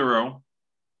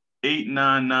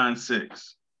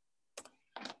 3300-8996.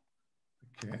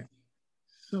 Okay.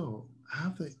 So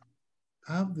I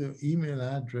have the email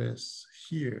address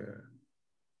here.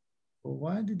 But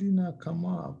why did it not come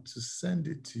up to send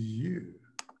it to you?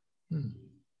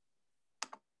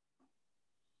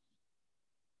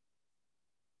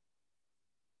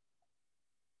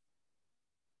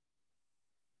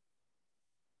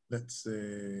 Let's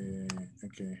say,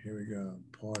 okay, here we go,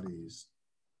 parties.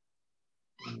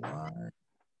 Why?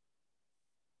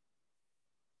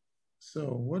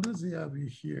 So what does he have you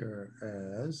here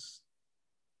as?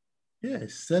 Yeah,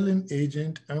 selling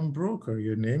agent and broker.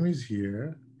 Your name is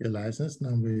here. Your license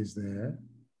number is there.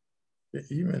 Your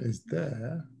email is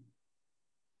there.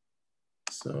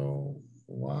 So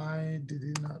why did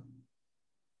he not?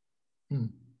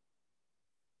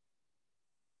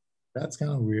 That's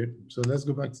kind of weird. So let's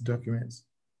go back to documents.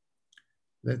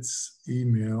 Let's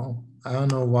email. I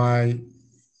don't know why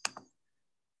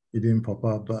it didn't pop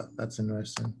up, but that's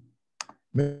interesting.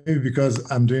 Maybe because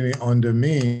I'm doing it under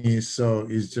me, so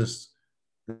it's just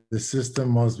the system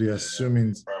must be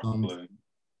assuming.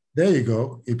 There you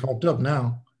go. It popped up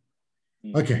now.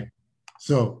 Okay.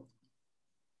 So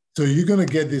you're going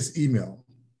to get this email.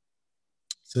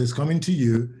 So it's coming to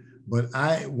you, but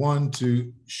I want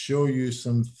to show you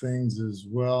some things as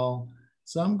well.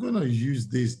 So I'm going to use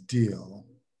this deal.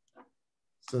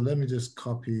 So let me just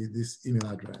copy this email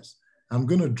address. I'm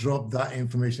going to drop that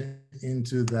information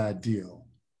into that deal.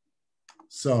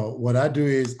 So what I do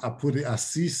is I put it as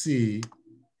CC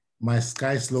my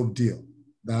SkySlope deal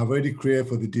that I've already created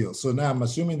for the deal. So now I'm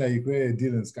assuming that you created a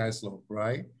deal in SkySlope,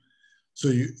 right? So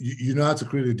you know how to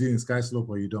create a deal in SkySlope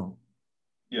or you don't?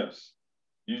 Yes.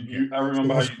 I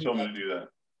remember how you told me to do that.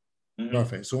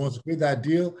 Perfect. So once you create that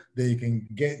deal, then you can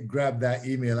grab that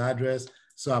email address.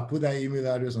 So I put that email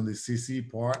address on the CC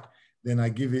part. Then I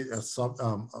give it a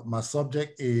my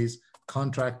subject is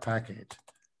contract package.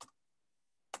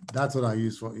 That's what I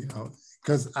use for,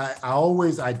 because I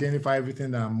always identify everything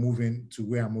that I'm moving to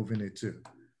where I'm moving it to.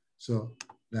 So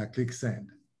then I click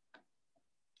send.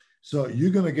 So you're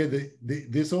going to get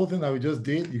this whole thing that we just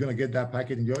did. You're going to get that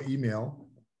packet in your email.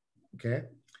 Okay.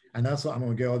 And that's what I'm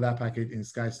going to get all that packet in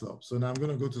SkySlope. So now I'm going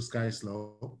to go to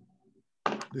SkySlope.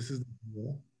 This is the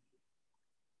deal.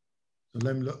 So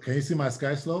let me look. Can you see my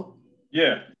SkySlope?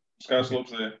 Yeah. SkySlope's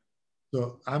there.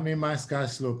 So I'm in my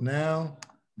SkySlope now.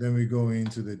 Then we go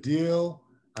into the deal.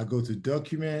 I go to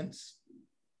documents.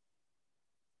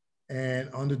 And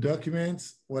on the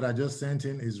documents, what I just sent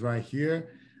in is right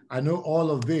here. I know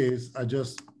all of these are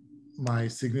just my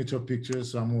signature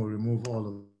pictures, so I'm going to remove all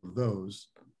of those.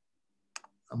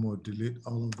 I'm going to delete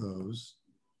all of those.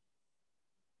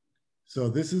 So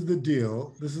this is the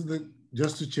deal. This is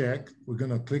just to check. We're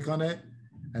going to click on it,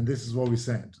 and this is what we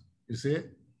sent. You see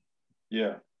it?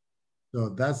 Yeah. So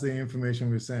that's the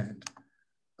information we sent.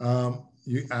 I'll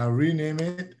rename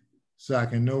it so I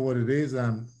can know what it is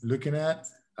I'm looking at.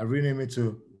 I rename it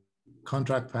to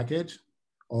contract package,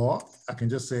 or I can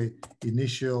just say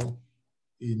initial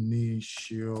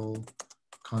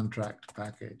contract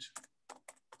package.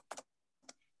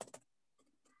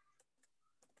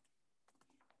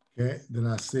 Okay, then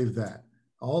I save that.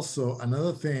 Also,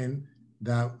 another thing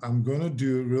that I'm going to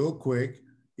do real quick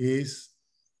is,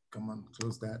 come on,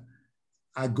 close that.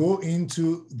 I go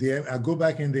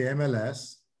back in the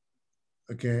MLS,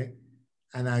 okay,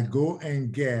 and I go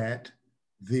and get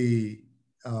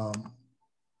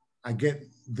I get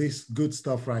this good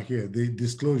stuff right here, the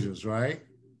disclosures, right,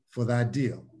 for that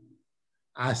deal.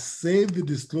 I save the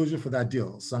disclosure for that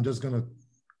deal. So I'm just going to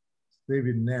save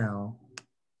it now.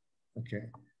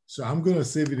 Okay. So I'm going to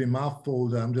save it in my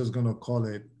folder. I'm just going to call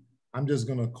it, and I'm just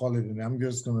going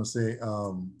to say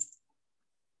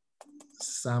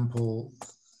sample.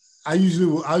 I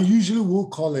usually will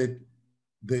call it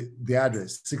the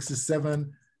address,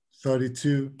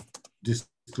 6732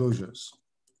 disclosures.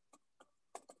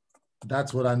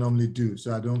 That's what I normally do,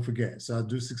 so I don't forget. So I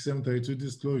do 6732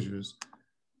 disclosures.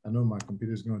 I know my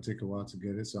computer is going to take a while to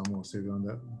get it, so I'm going to save it on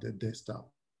the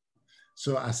desktop.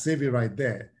 So I save it right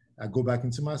there. I go back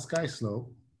into my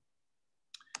SkySlope.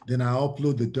 Then I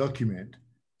upload the document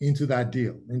into that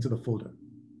deal, into the folder.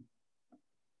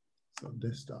 So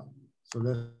desktop. So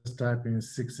let's type in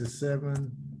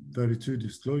 6732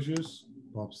 disclosures,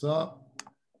 pops up,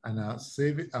 and I'll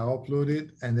save it, I'll upload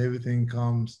it, and everything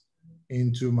comes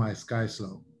into my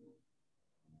SkySlope.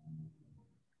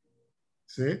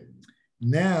 See?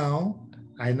 Now,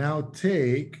 I now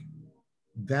take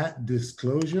that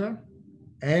disclosure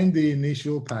and the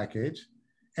initial package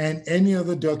and any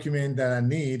other document that I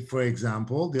need. For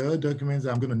example, the other documents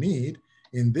I'm going to need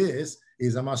in this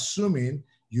is, I'm assuming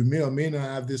you may or may not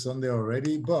have this on there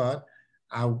already, but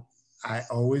I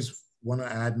always want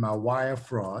to add my wire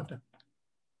fraud.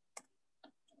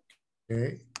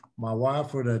 Okay, my wire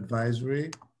fraud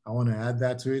advisory, I want to add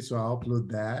that to it, so I'll upload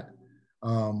that.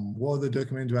 What other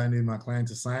document do I need my client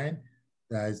to sign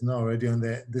that is not already on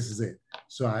there? This is it.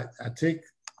 So I take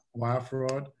wire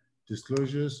fraud,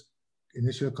 disclosures,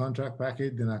 initial contract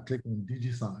package, then I click on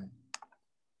DigiSign.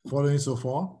 Following so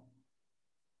far?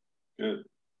 Good.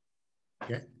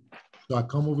 Okay, so I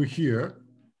come over here,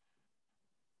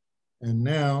 and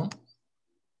now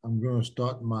I'm going to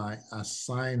start my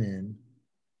assigning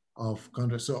of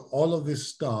contract. So all of this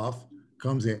stuff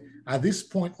comes in. At this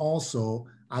point also,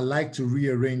 I like to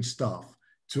rearrange stuff.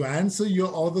 To answer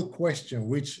your other question,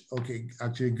 which, okay,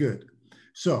 actually good.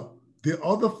 So the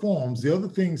other forms, the other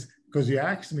things, because you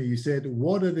asked me, you said,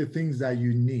 what are the things that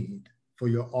you need for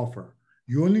your offer?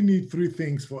 You only need 3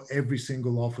 things for every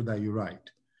single offer that you write: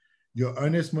 your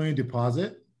earnest money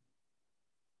deposit,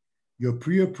 your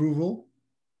pre-approval,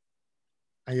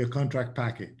 and your contract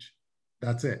package.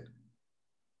 That's it.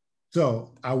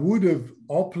 So I would have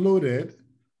uploaded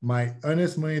my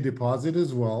earnest money deposit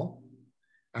as well,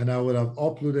 and I would have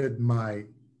uploaded my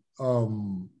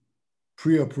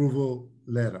pre-approval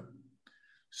letter.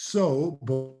 So,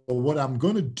 but what I'm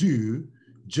going to do,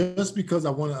 just because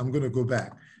I'm going to go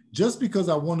back, just because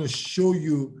I want to show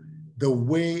you the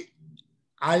way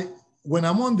when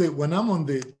I'm on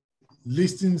the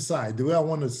listing side, the way I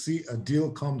want to see a deal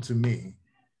come to me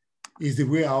is the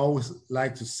way I always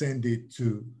like to send it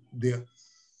to the,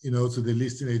 to the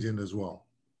listing agent as well.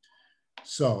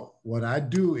 So what I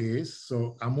do is,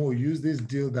 so I'm going to use this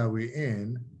deal that we're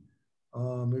in.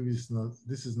 Maybe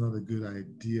this is not a good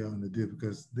idea on the deal,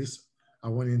 because I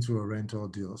went into a rental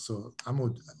deal. So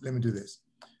let me do this.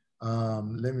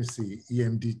 Let me see,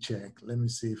 EMD check. Let me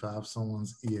see if I have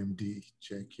someone's EMD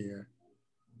check here.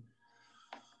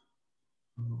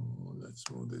 Oh, let's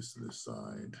move this to the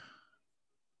side.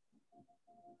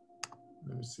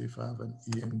 Let me see if I have an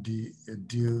EMD, a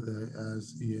deal that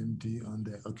has EMD on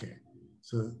there. Okay,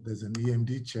 so there's an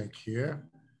EMD check here.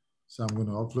 So I'm going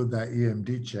to upload that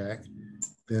EMD check.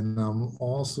 Then I'm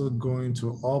also going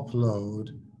to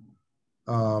upload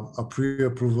a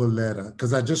pre-approval letter,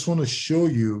 because I just want to show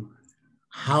you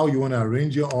how you want to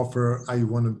arrange your offer, how you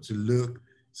want them to look.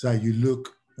 So you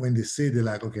look, when they say, they're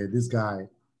like, okay, this guy,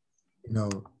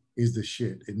 is the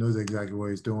shit. It knows exactly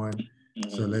what he's doing. Mm-hmm.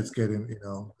 So let's get him,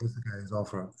 what's the guy's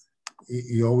offer?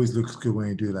 He always looks good when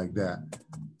you do it like that.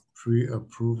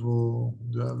 Pre-approval,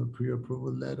 do I have a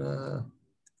pre-approval letter?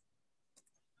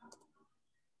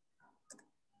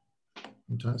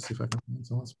 I'm trying to see if I can find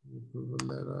someone's pre-approval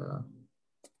letter.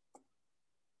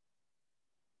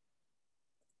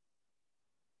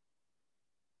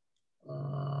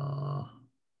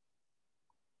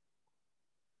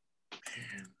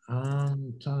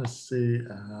 I'm trying to say,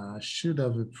 I should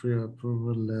have a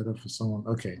pre-approval letter for someone.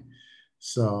 Okay,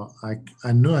 so I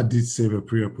know I did save a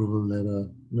pre-approval letter.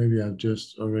 Maybe I've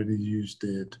just already used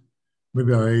it.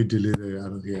 Maybe I already deleted it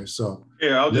out of here. So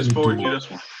yeah, I'll just forward you this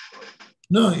one.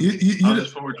 No, I'll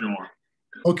just forward you one.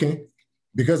 Okay,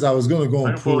 because I was going to go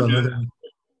and pull another one.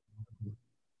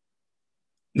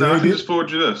 No, I can just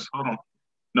forward you this. Hold on.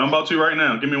 No, I'm about to right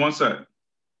now. Give me 1 sec.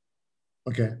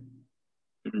 Okay.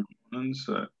 Give me 1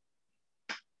 sec.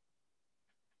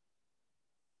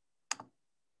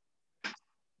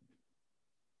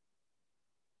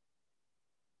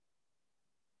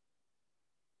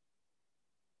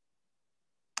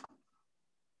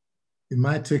 It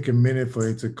might take a minute for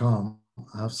it to come.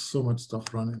 I have so much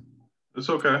stuff running. It's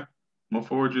okay. I'm going to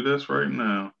forward you this right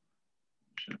now.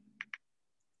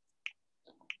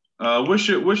 Which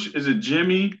is it,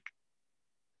 Jimmy?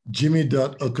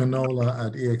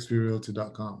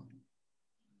 Jimmy.Okanola@exprealty.com.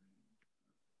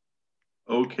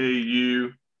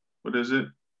 OKU, what is it?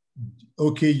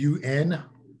 OKUN,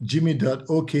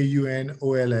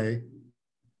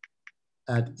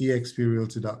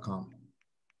 Jimmy.Okunola@exprealty.com.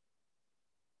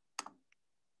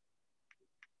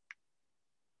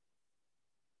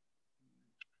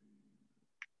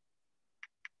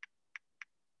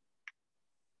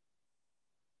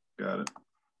 Got it.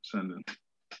 Send it.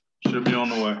 Should be on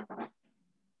the way.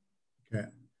 Okay.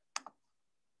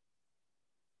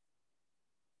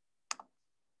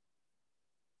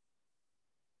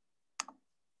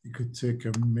 It could take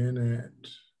a minute.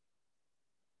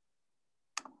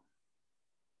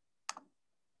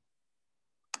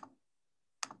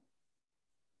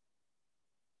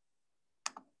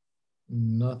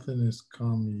 nothing has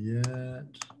come yet.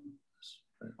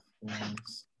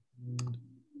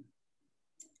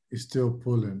 It's still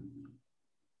pulling.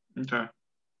 Okay.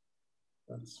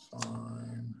 That's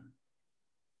fine.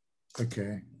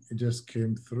 Okay, it just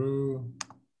came through.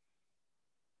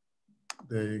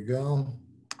 There you go.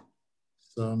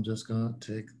 So I'm just gonna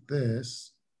take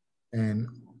this, and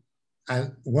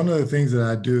one of the things that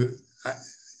I do,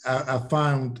 I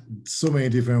found so many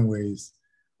different ways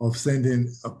of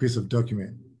sending a piece of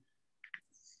document.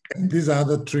 And these are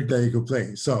the trick that you could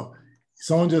play. So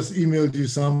someone just emailed you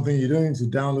something, you don't need to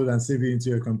download and save it into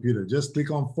your computer. Just click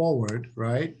on forward,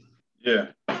 right? Yeah.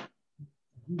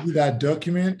 With that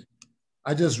document,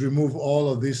 I just remove all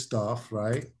of this stuff,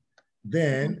 right?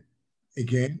 Then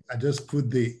again, I just put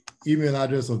the email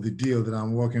address of the deal that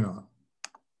I'm working on.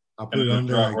 I put it on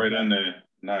there. Drop right in there.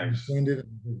 Nice. Send it,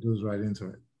 and it goes right into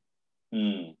it.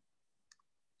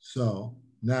 So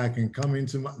now I can come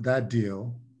into that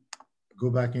deal, go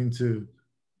back into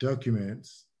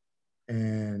documents,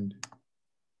 and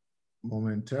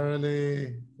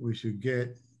momentarily we should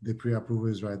get the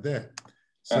pre-approvals right there.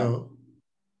 So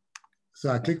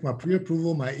I click my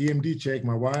pre-approval, my EMD check,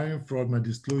 my wiring fraud, my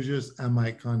disclosures, and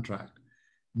my contract.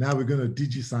 Now we're going to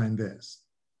DigiSign this.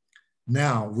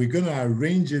 Now we're going to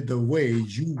arrange it the way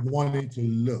you want it to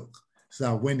look. So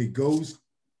that when it goes,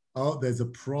 oh, there's a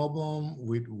problem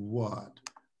with what?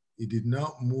 It did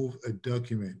not move a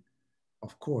document.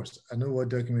 Of course, I know what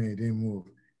document it didn't move,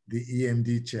 the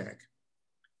EMD check.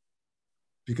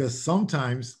 Because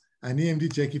sometimes an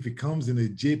EMD check, if it comes in a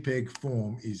JPEG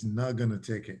form, is not going to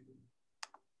take it.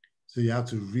 So you have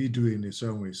to redo it in a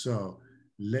certain way. So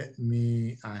let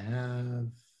me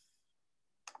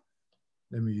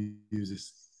use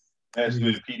this. Has to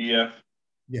be a PDF.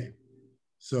 Yeah.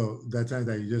 So that time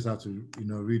that you just have to,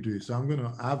 redo it. So I'm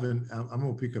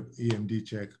gonna pick up EMD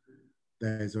check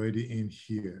that is already in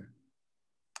here,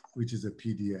 which is a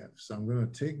PDF. So I'm gonna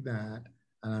take that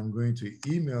and I'm going to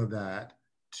email that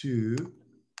to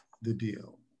the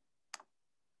deal.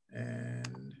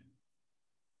 And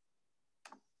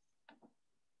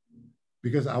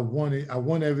because I want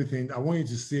everything, I want you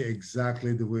to see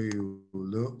exactly the way it will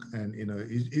look. And,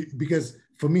 because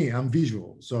for me, I'm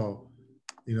visual. So,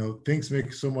 things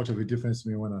make so much of a difference to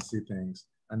me when I see things.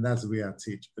 And that's the way I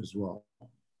teach as well.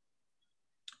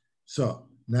 So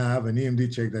now I have an EMD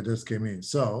check that just came in.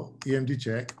 So EMD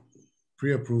check,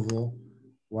 pre-approval,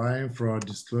 wiring fraud,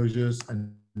 disclosures,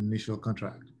 and initial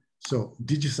contract. So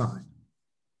DigiSign,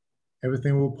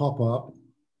 everything will pop up.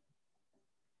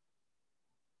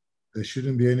 There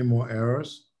shouldn't be any more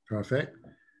errors. Perfect.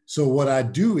 So what I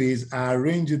do is I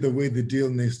arrange it the way the deal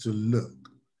needs to look.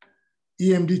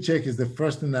 EMD check is the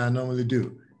first thing that I normally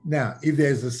do. Now, if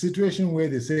there's a situation where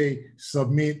they say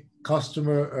submit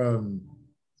customer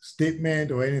statement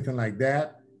or anything like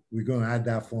that, we're going to add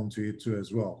that form to it too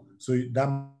as well. So that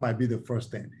might be the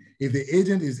first thing. If the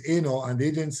agent is anal and the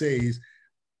agent says,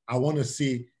 I want to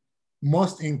see,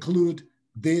 must include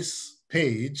this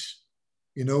page,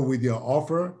 with your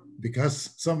offer,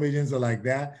 because some agents are like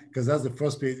that, because that's the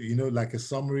first page, like a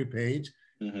summary page.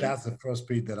 That's the first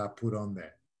page that I put on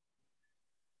there.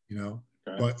 Okay.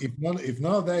 But if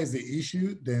none of that is the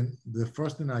issue, then the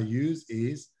first thing I use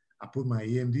is I put my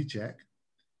EMD check,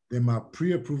 then my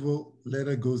pre-approval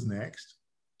letter goes next.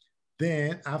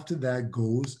 Then after that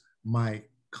goes my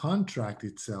contract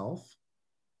itself.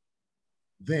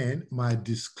 Then my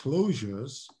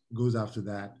disclosures goes after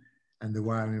that, and the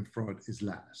wiring fraud is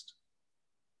last.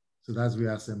 So that's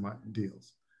where I send my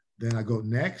deals. Then I go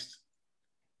next.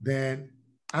 Then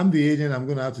I'm the agent. I'm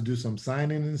going to have to do some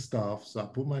signing and stuff. So I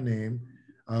put my name.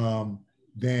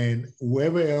 Then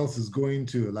whoever else is going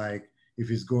to, like if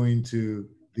it's going to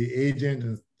the agent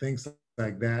and things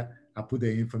like that, I put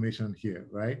the information here,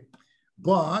 right?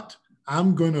 But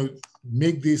I'm going to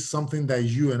make this something that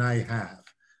you and I have,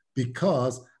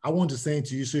 because I want to send it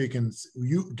to you so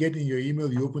you get in your email,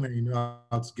 you open it, you know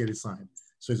how to get it signed.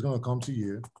 So it's going to come to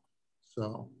you.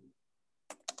 So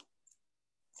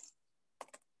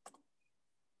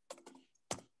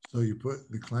you put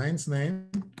the client's name,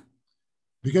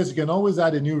 because you can always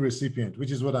add a new recipient,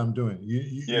 which is what I'm doing.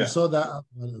 You saw that?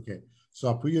 Okay. So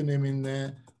I put your name in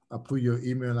there. I put your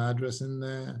email address in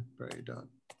there.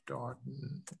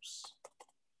 Darden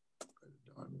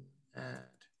at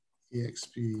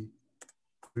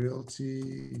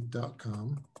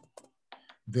exprealty.com.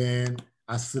 Then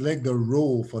I select the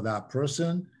role for that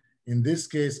person. In this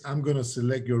case, I'm going to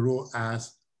select your role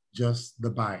as just the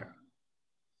buyer.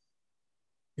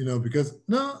 Because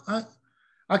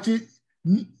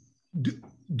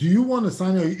do you want to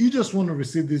sign it? You just want to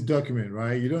receive this document,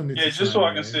 right? You don't need to just sign so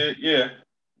I can see it. Yeah.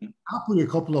 I'll put a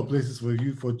couple of places for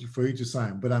you to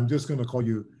sign, but I'm just going to call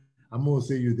you, I'm going to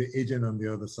say you're the agent on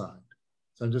the other side.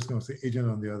 So I'm just going to say agent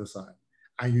on the other side,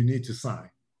 and you need to sign.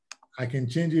 I can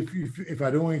change it if I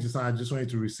don't want you to sign, I just want you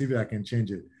to receive it, I can change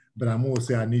it. But I'm going to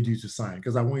say I need you to sign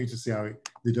because I want you to see how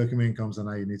the document comes and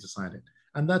how you need to sign it.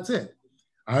 And that's it.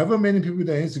 However many people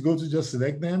that needs to go to, just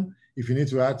select them. If you need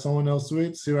to add someone else to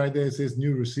it, see right there, it says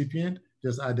new recipient,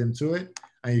 just add them to it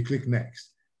and you click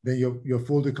next. Then your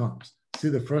folder comes. See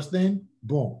the first name,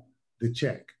 boom, the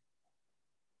check.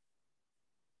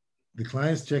 The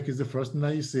client's check is the first thing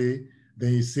that you see.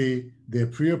 Then you see their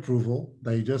pre-approval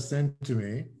that you just sent to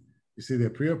me. You see their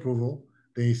pre-approval,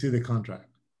 then you see the contract.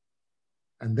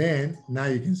 And then now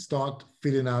you can start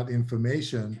filling out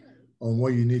information on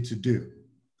what you need to do.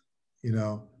 You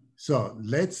know, so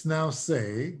let's now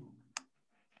say,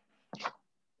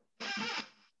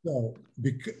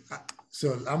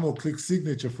 so I'm gonna click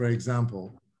signature, for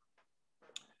example,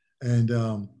 and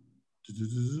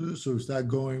so we start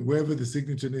going wherever the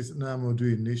signature is. Now I'm gonna do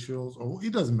initials, or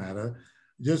it doesn't matter.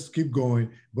 Just keep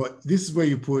going. But this is where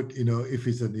you put, you know, if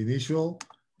it's an initial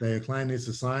that your client needs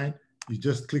to sign, you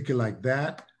just click it like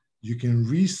that. You can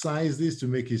resize this to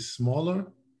make it smaller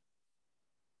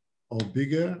or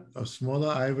bigger or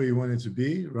smaller, however you want it to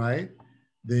be, right?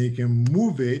 Then you can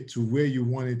move it to where you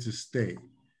want it to stay.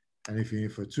 And if you're in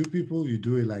for two people, you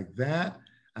do it like that.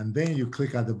 And then you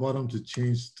click at the bottom to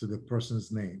change to the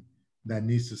person's name that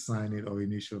needs to sign it or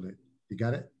initial it. You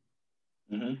got it?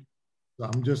 Mm-hmm. So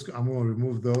I'm going to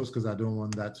remove those because I don't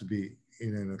want that to be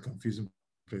in a confusing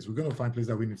place. We're going to find places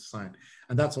that we need to sign.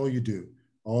 And that's all you do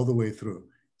all the way through.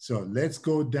 So let's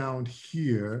go down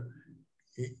here.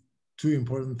 Two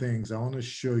important things I want to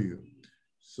show you.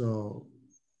 So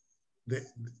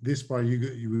this part you're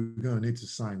going to need to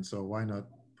sign. So why not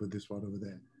put this part over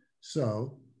there?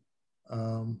 So,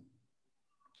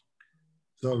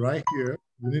 so right here,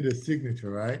 we need a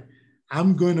signature, right?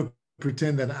 I'm going to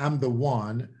pretend that I'm the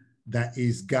one that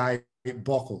is Guy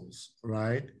Buckles,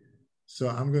 right? So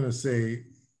I'm going to say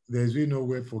there's really no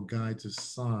way for Guy to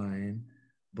sign,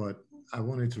 but I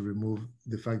wanted to remove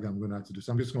the fact that I'm going to have to do.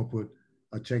 So I'm just going to put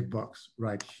a checkbox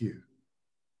right here.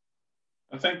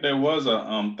 I think there was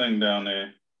a thing down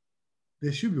there.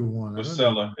 There should be one. For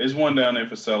seller. There's one down there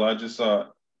for seller. I just saw it.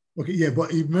 Okay, yeah,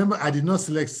 but remember, I did not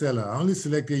select seller. I only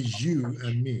selected you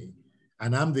and me,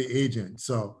 and I'm the agent.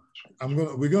 So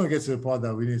we're gonna get to the part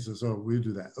that we need to, so we'll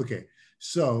do that. Okay,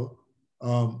 so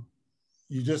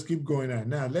you just keep going on.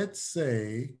 Now let's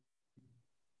say,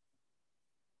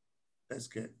 let's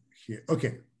get here.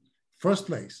 Okay, first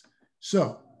place.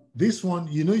 So this one,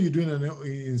 you know, you're doing an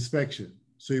inspection.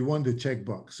 So you want the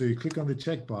checkbox. So you click on the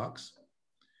checkbox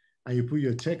and you put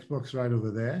your checkbox right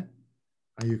over there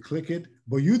and you click it,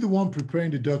 but you're the one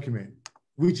preparing the document,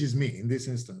 which is me in this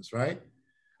instance, right?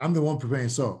 I'm the one preparing.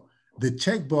 So the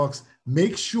checkbox,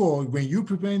 make sure when you're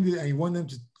preparing it and you want them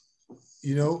to,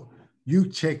 you know, you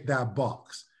check that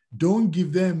box. Don't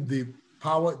give them the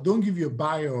power, don't give your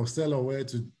buyer or seller where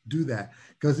to do that.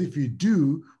 Because if you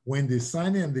do, when they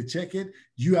sign it and they check it,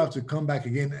 you have to come back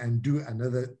again and do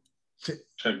another check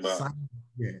box.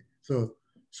 Yeah.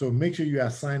 So make sure you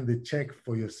assign the check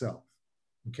for yourself.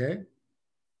 Okay.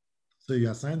 So you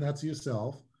assign that to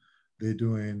yourself. They're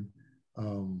doing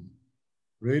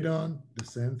radon, the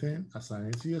same thing. Assign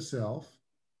it to yourself.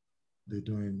 They're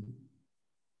doing.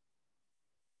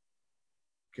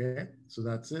 Okay. So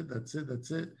that's it. That's it.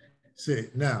 That's it. See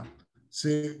now.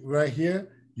 See right here.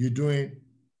 You're doing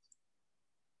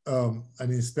an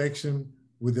inspection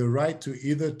with the right to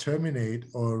either terminate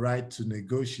or a right to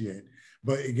negotiate.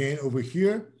 But again, over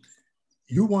here,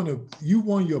 you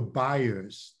want your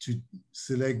buyers to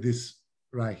select this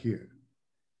right here.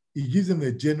 It gives them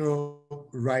the general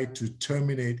right to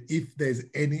terminate if there's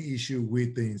any issue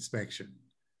with the inspection.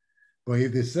 But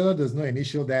if the seller does not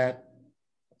initial that,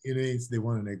 it means they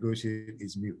want to negotiate,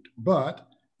 it's mute. But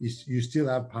you still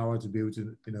have power to be able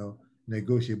to, you know,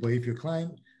 negotiate. But if your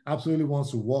client absolutely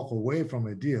wants to walk away from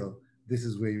a deal, this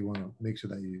is where you want to make sure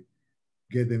that you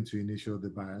get them to initial the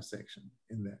buyer section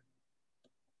in there.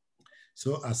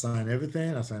 So assign everything,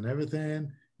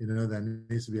 you know, that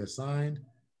needs to be assigned,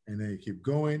 and then you keep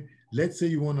going. Let's say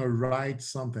you want to write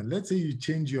something. Let's say you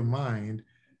change your mind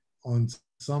on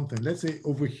something. Let's say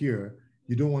over here,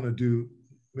 you don't want to do,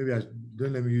 maybe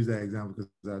don't let me use that example because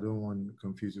I don't want to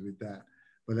confuse you with that,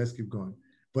 but let's keep going.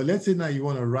 But let's say now you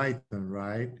want to write them,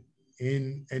 right,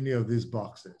 in any of these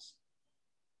boxes.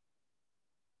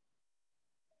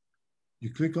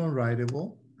 You click on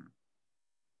writable.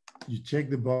 You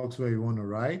check the box where you want to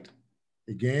write.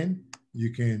 Again,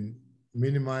 you can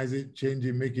minimize it, change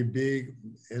it, make it big,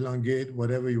 elongate,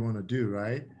 whatever you want to do,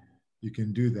 right? you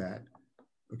can do that.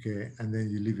 Okay, and then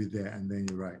you leave it there and then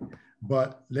you write.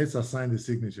 But let's assign the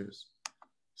signatures.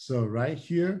 So right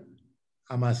here,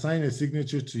 I'm assigning a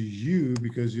signature to you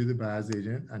because you're the buyer's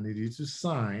agent. I need you to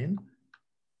sign.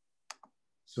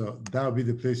 So that'll be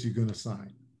the place you're going to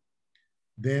sign.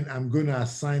 Then I'm going to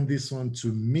assign this one to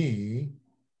me.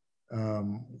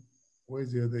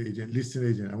 Where's the other agent? Listing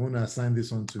agent. I'm going to assign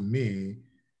this one to me,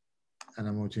 and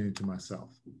I'm going to change it to myself.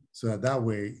 So that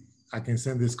way, I can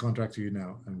send this contract to you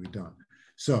now, and we're done.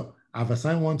 So I've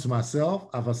assigned one to myself.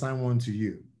 I've assigned one to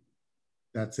you.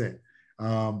 That's it.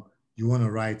 You want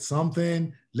to write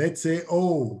something. Let's say,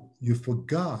 oh, you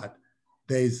forgot.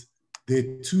 There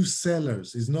are two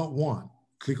sellers. It's not one.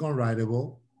 Click on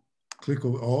writable. Click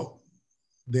on, oh,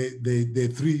 they're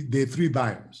three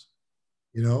buyers.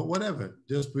 You know, whatever.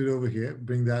 Just put it over here.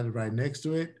 Bring that right next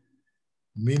to it.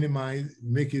 Minimize,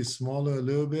 make it smaller a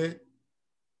little bit,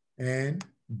 and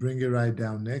bring it right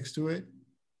down next to it.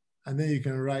 And then you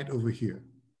can write over here.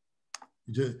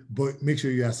 But make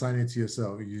sure you assign it to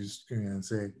yourself. You just can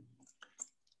say,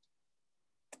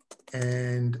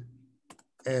 and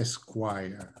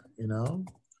Esquire, you know,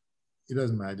 it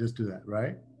doesn't matter, just do that,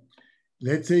 right?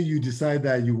 Let's say you decide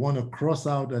that you want to cross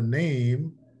out a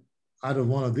name out of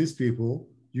one of these people,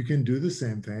 you can do the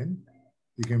same thing.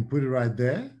 You can put it right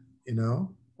there, you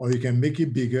know, or you can make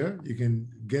it bigger. You can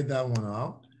get that one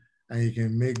out and you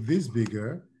can make this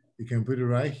bigger. You can put it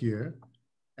right here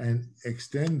and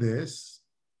extend this,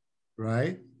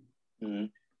 right? Mm-hmm.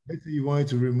 Let's say you wanted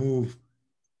to remove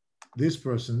this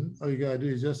person. All you gotta do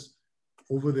is just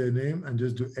over their name and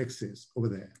just do X's over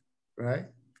there, right?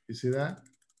 You see that?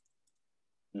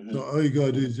 Mm-hmm. So all you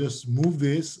gotta do is just move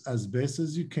this as best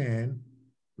as you can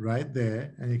right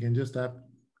there, and you can just tap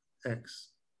X.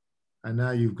 And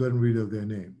now you've gotten rid of their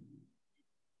name.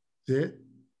 See it?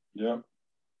 Yeah.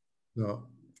 So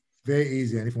very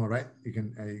easy. And if you want to write,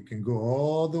 you can go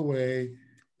all the way,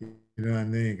 you know,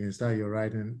 and then you can start your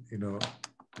writing, you know,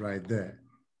 right there,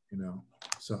 you know.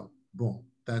 So boom,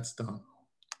 that's done.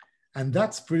 And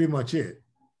that's pretty much it.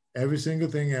 Every single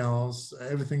thing else,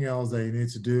 everything else that you need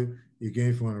to do, again,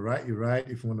 if you want to write, you write.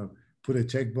 If you want to put a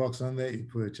checkbox on there, you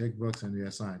put a checkbox and you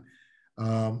assign.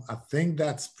 I think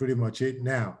that's pretty much it.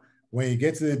 Now, when you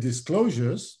get to the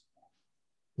disclosures,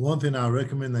 one thing I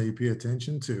recommend that you pay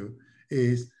attention to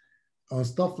is on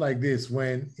stuff like this,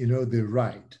 when, you know, they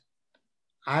write,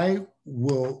 I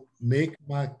will make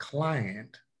my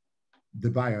client, the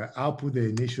buyer, I'll put the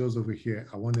initials over here.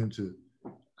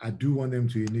 I do want them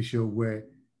to initial where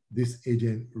this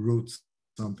agent wrote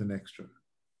something extra.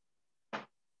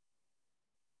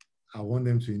 I want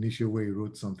them to initial where he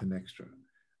wrote something extra.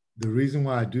 The reason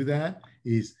why I do that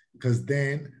is because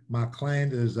then my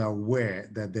client is aware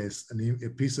that there's a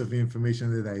piece of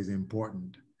information that is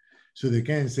important. So they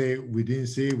can't say, we didn't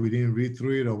see it, we didn't read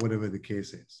through it, or whatever the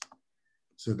case is.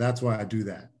 So that's why I do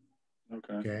that.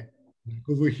 Okay. Okay.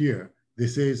 Over here,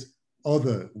 this says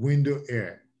other window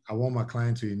air. I want my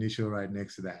client to initial right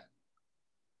next to that.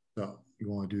 So you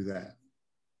want to do that.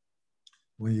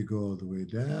 When you go all the way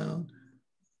down,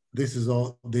 this is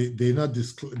all, they're not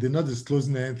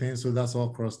disclosing anything, so that's all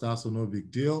crossed out, so no big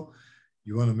deal.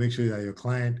 You want to make sure that your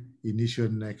client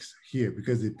initialed next here,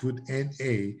 because they put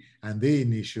NA and they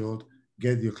initialed,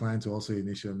 get your client to also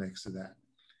initial next to that.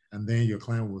 And then your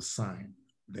client will sign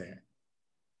there,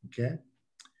 okay?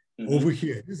 Mm-hmm. Over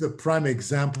here, this is a prime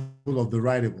example of the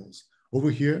writables. Over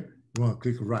here, you want to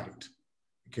click write,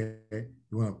 okay?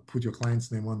 You want to put your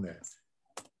client's name on there.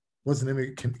 What's the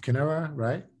name? Kenera,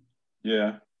 right?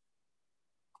 Yeah.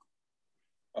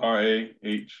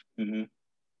 R-A-H, mm-hmm.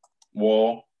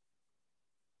 Wall.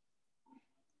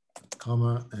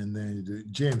 Comma, and then you do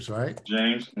James, right?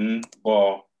 James,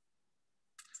 Wall.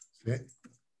 Okay.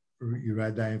 You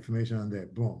write that information on there,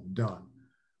 boom, done.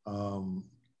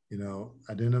 You know,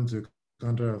 addendum to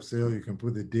contract of sale, you can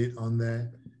put the date on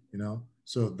there, you know.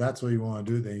 So that's what you want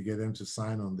to do. Then you get them to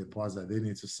sign on the parts that they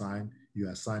need to sign. You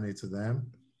assign it to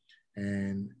them.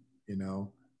 And, you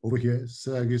know, over here,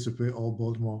 seller agrees to pay all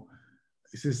Baltimore.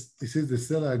 It says the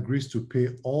seller agrees to pay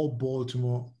all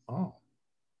Baltimore. Oh,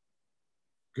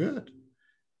 good.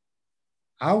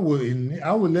 I will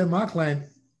let my client,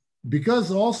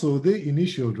 because also they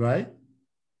initialed, right?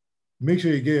 Make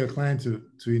sure you get your client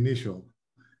to initial.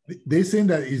 They're saying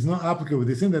that it's not applicable.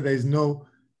 They're saying that there is no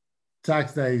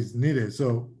tax that is needed.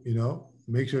 So, you know,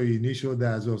 make sure you initial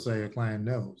that as well so your client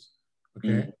knows, okay?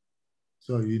 Mm-hmm.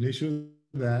 So you initial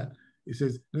that. It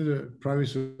says, private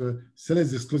seller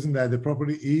is disclosing that the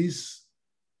property is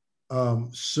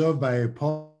served by a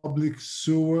public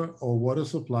sewer or water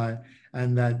supply,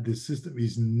 and that the system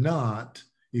is not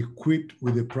equipped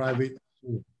with a private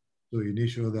sewer. So you need to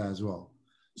show that as well.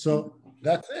 So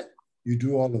that's it. You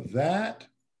do all of that.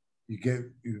 You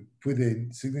put the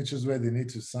signatures where they need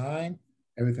to sign.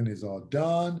 Everything is all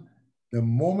done. The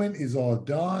moment is all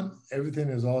done, everything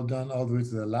is all done all the way to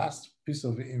the last piece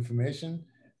of information.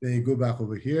 Then you go back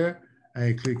over here and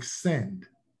you click send.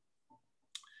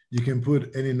 You can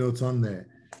put any notes on there.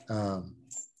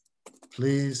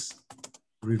 Please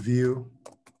review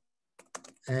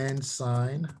and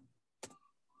sign.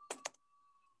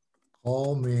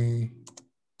 Call me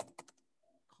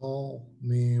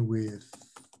with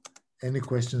any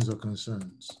questions or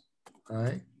concerns, all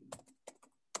right?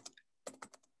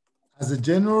 As a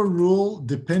general rule,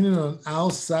 depending on how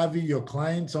savvy your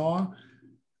clients are,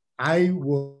 I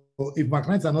will, if my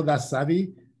clients are not that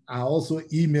savvy, I also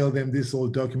email them this whole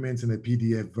document in a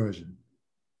PDF version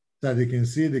so that they can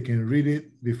see, they can read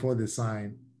it before they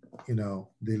sign, the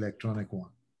electronic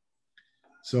one.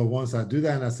 So once I do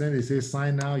that and I send it, it says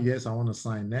sign now. Yes, I want to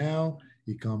sign now.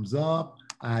 It comes up.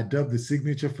 I adopt the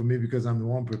signature for me because I'm the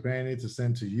one preparing it to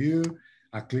send to you.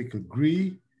 I click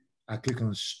agree. I click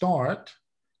on start.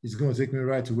 It's going to take me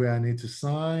right to where I need to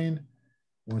sign.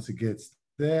 Once it gets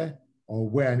there, or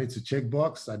where I need to check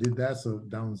box, I did that. So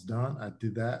that one's done. I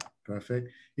did that. Perfect.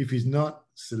 If it's not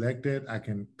selected, I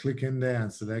can click in there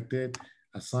and select it.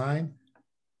 Assign.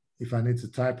 If I need to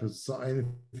type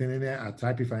anything in there, I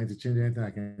type. If I need to change anything,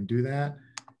 I can do that.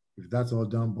 If that's all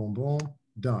done, boom, boom,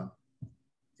 done.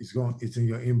 It's in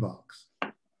your inbox.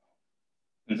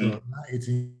 Mm-hmm. So now it's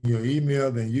in your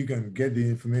email, then you can get the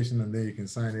information and then you can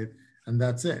sign it, and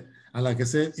that's it. And like I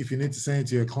said, if you need to send it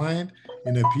to your client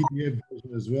in a PDF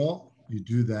version as well, you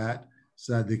do that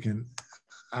so that they can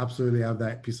absolutely have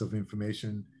that piece of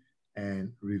information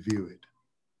and review it.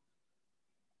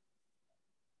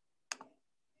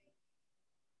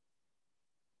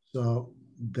 So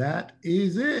that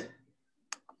is it.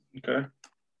 Okay.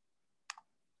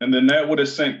 And then that would have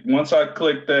sent, once I'd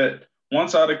clicked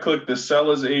the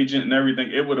seller's agent and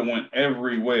everything, it would have went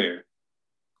everywhere.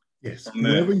 Yes.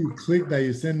 Whoever you click that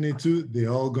you're sending it to, they're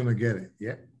all going to get it.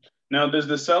 Yeah. Now, does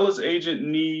the seller's agent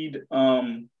need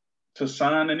to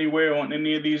sign anywhere on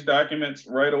any of these documents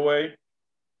right away?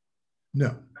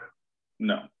 No.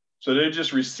 No. So they're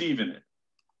just receiving it.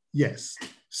 Yes.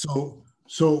 So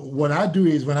what I do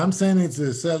is when I'm sending it to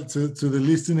the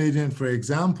listing agent, for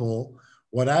example,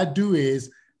 what I do is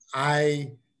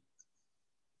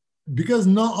because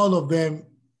not all of them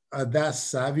are that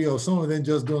savvy, or some of them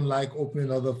just don't like opening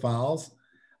other files,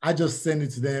 I just send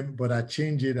it to them, but I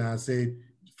change it and I say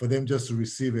for them just to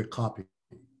receive a copy.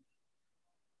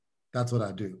 That's what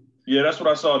I do. Yeah, that's what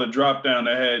I saw, the drop down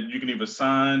ahead. You can either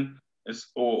sign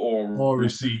or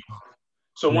receive.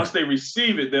 So right. Once they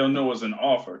receive it, they'll know it's an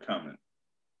offer coming.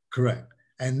 Correct.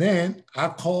 And then I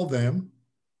call them.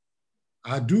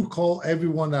 I do call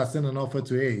everyone that I send an offer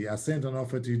to. Hey, I sent an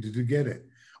offer to you. Did you get it?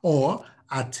 Or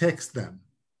I text them.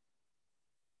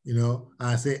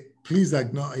 I say, please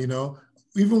acknowledge,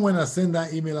 even when I send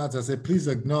that email out, I say, please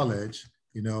acknowledge,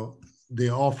 the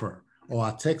offer. Or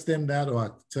I text them that, or I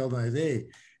tell them, hey,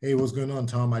 what's going on,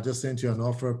 Tom? I just sent you an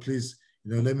offer. Please,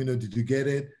 let me know, did you get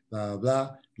it? Blah, blah,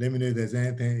 blah. Let me know if there's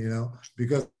anything,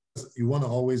 because you want to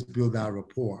always build that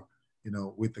rapport,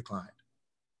 with the client.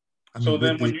 So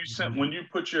then when you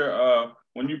put your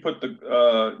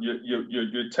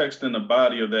text in the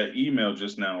body of that email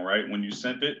just now, right? When you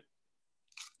sent it,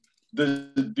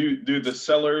 do the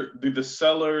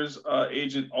seller's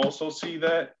agent also see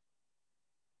that,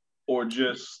 or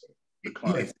just the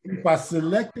client? Yes. If I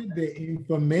selected the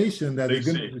information that they're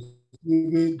going to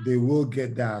receive it, they will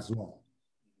get that as well.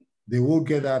 They will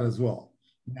get that as well.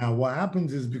 Now, what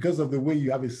happens is because of the way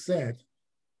you have it set,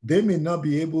 they may not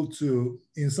be able to,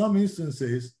 in some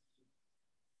instances,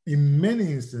 in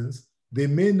many instances, they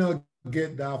may not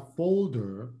get that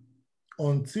folder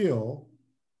until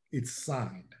it's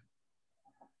signed.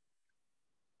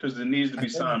 Because it needs to be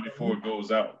signed before it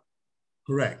goes out.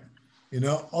 Correct.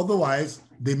 Otherwise,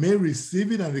 they may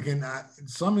receive it and they can, in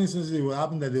some instances, it will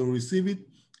happen that they'll receive it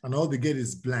and all they get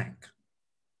is blank.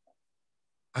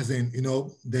 As in,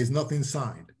 there's nothing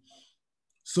signed.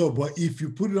 So, but if you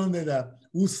put it on there that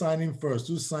who's signing first,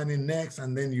 who's signing next,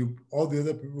 and then all the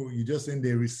other people, you just saying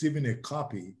they're receiving a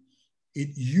copy, it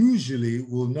usually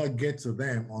will not get to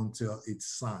them until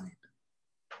it's signed.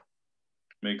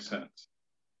 Makes sense.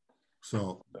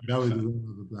 So that was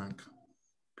the blank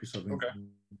piece of information.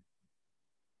 Okay.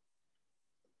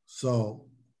 So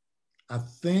I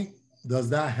think, does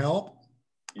that help?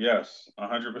 Yes,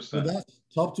 100%. So that's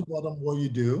top to bottom what you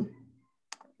do.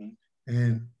 Mm-hmm.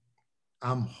 And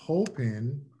I'm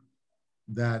hoping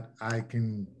that I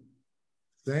can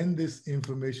send this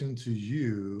information to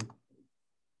you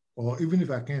or even if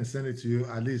I can't send it to you,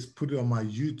 at least put it on my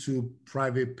YouTube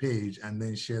private page and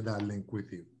then share that link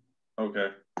with you. Okay.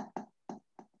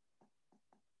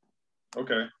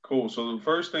 Okay, cool. So the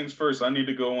first things first, I need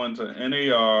to go into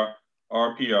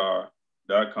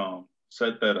NARRPR.com,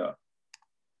 set that up.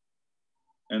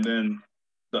 And then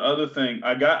the other thing,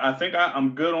 I think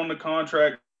I'm good on the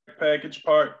contract package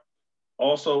part.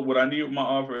 Also, what I need with my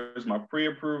offer is my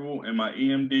pre-approval and my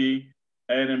EMD,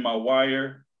 add in my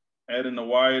wire, add in the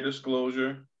wire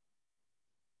disclosure.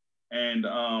 And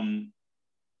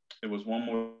it was one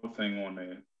more thing on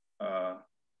there.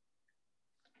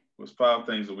 It was 5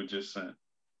 things that we just sent.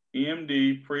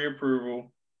 EMD,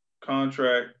 pre-approval,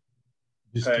 contract,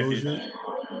 Disclosure. package,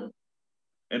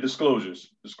 and disclosures.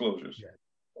 Yeah.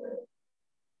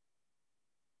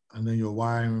 And then your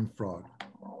wiring fraud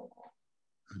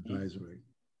advisory.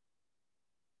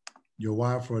 Your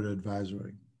wire fraud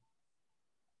advisory.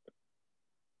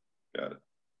 Got it.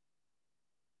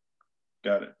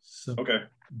 Got it. So okay.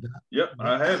 Yep,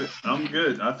 I have it. I'm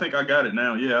good. I think I got it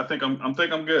now. Yeah, I think I'm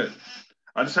good.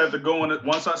 I just have to go on it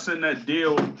once I send that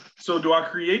deal. So do I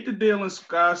create the deal in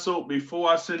SkySoap before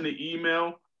I send the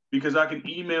email? Because I can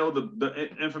email the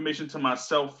information to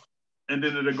myself and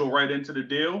then it'll go right into the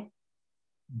deal?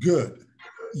 Good.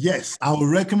 Yes, I would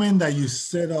recommend that you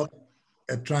set up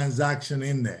a transaction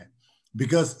in there.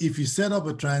 Because if you set up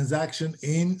a transaction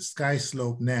in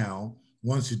SkySlope now,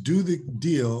 once you do the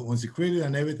deal, once you create it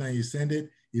and everything, you send it,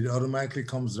 it automatically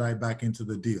comes right back into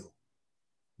the deal.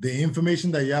 The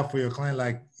information that you have for your client,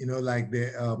 like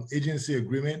the agency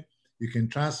agreement, you can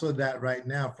transfer that right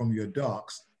now from your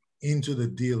docs into the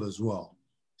deal as well.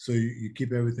 So you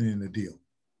keep everything in the deal.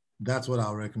 That's what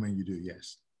I'll recommend you do,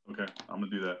 yes. Okay, I'm gonna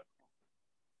do that.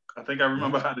 I think I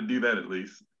remember how to do that at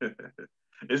least.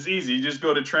 It's easy, you just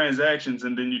go to transactions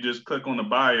and then you just click on the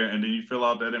buyer and then you fill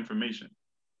out that information.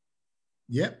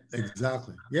 Yep,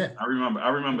 exactly, yeah. I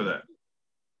remember that.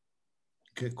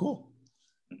 Okay, cool.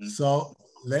 Mm-hmm. So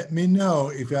let me know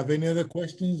if you have any other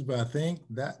questions, but I think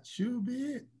that should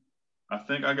be it. I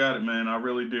think I got it, man. I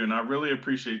really do. And I really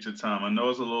appreciate your time. I know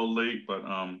it's a little late, but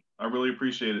I really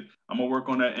appreciate it. I'm gonna work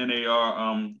on that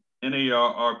RPR.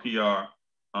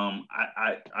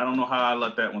 I don't know how I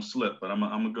let that one slip, but I'm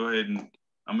gonna go ahead and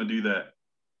I'm gonna do that.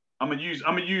 I'm gonna use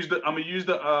the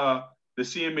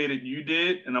CMA that you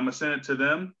did, and I'm gonna send it to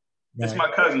them. Right. It's my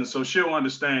cousin, so she'll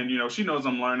understand. You know, she knows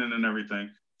I'm learning and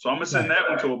everything. So I'm gonna send that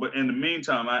one to her. But in the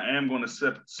meantime, I am gonna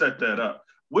set that up.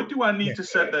 What do I need to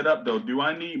set that up though? Do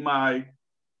I need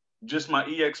just my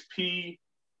EXP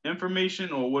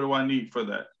information, or what do I need for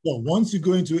that? So once you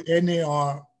go into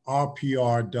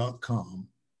NARRPR.com,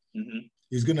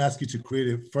 it's gonna ask you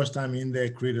to first time in there,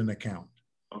 create an account.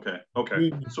 Okay.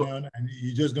 And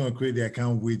you're just gonna create the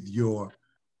account with your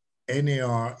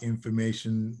NAR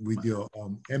information, with your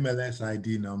MLS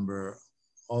ID number,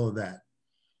 all of that.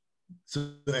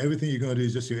 So everything you're gonna do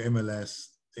is just your MLS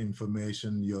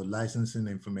information, your licensing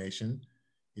information,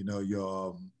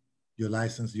 your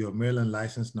license, your Maryland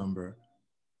license number.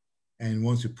 And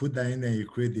once you put that in there, you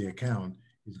create the account,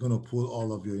 it's gonna pull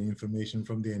all of your information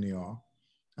from the NAR.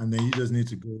 And then you just need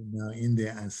to go now in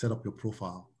there and set up your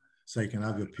profile. So you can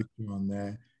have your picture on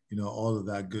there, all of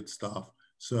that good stuff.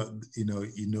 So,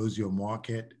 it knows your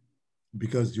market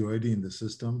because you're already in the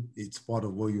system. It's part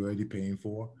of what you're already paying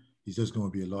for. It's just going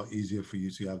to be a lot easier for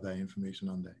you to have that information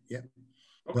on there. Yep.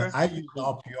 Okay. But I use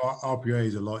RPR. RPR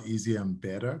is a lot easier and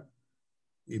better,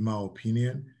 in my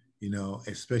opinion,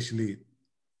 especially,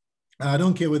 I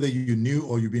don't care whether you knew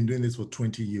or you've been doing this for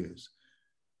 20 years.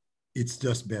 It's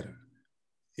just better.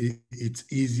 It's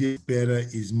easier, better,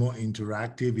 is more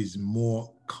interactive, is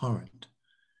more current.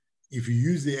 If you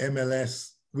use the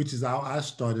MLS, which is how I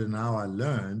started and how I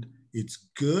learned, it's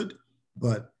good,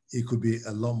 but it could be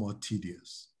a lot more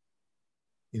tedious,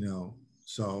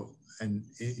 so, and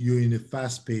you're in a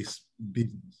fast-paced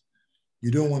business.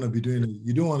 You don't want to be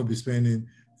spending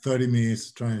 30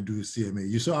 minutes trying to do a CMA.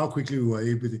 You saw how quickly we were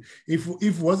able to, if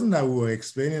it wasn't that we were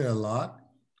explaining a lot,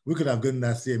 we could have gotten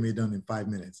that CMA done in 5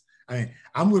 minutes. I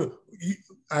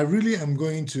really am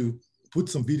going to put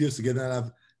some videos together, and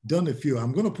I've done a few.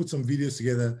 I'm going to put some videos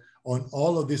together on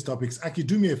all of these topics. Actually,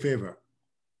 do me a favor.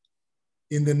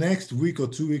 In the next week or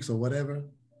 2 weeks or whatever,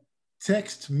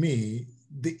 text me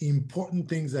the important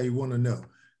things that you want to know,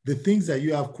 the things that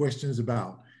you have questions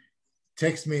about.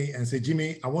 Text me and say,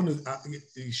 Jimmy, I want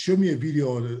to show me a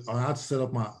video on how to set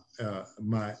up my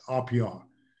RPR.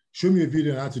 Show me a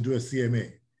video on how to do a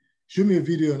CMA. Show me a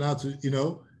video on how to,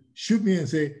 shoot me and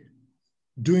say,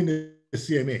 doing the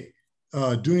CMA,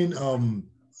 doing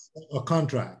a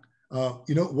contract,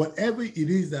 whatever it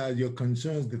is that your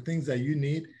concerns, the things that you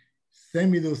need,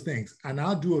 send me those things and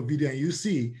I'll do a video, and you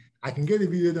see, I can get a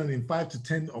video done in 5 to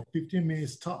 10 or 15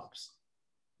 minutes tops,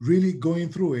 really going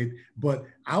through it. But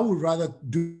I would rather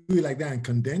do it like that and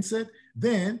condense it.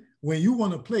 Then when you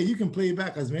want to play, you can play it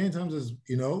back as many times as,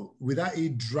 you know, without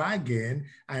it dragging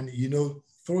and, you know,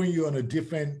 throwing you on a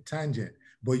different tangent.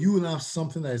 But you will have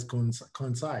something that is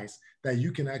concise that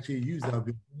you can actually use that will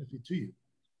be a benefit to you.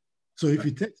 So if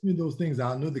you text me those things,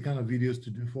 I'll know the kind of videos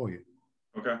to do for you.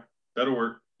 Okay, that'll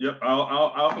work. Yep,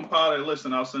 I'll compile that list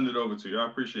and I'll send it over to you. I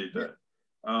appreciate that.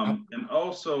 And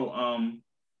also,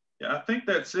 yeah, I think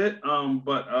that's it.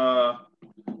 But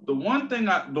the one thing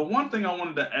I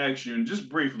wanted to ask you, and just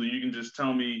briefly, you can just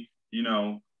tell me, you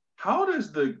know, how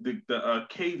does the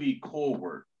KV core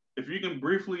work? If you can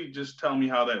briefly just tell me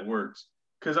how that works,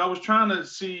 because I was trying to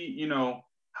see, you know,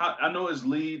 how I know it's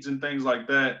leads and things like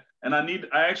that, and I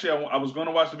was going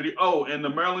to watch the video. Oh, and the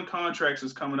Maryland contracts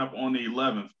is coming up on the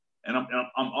 11th, and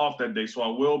I'm off that day, so I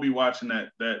will be watching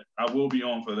that. I will be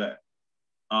on for that.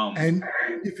 And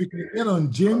if you can get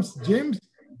on Jim,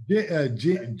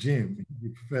 he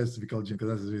prefers to be called Jim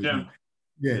because that's his name.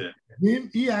 Yeah. Jim,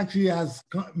 he actually has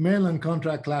Maryland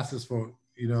contract classes for,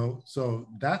 you know, so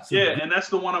that's and that's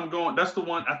the one I'm going. That's the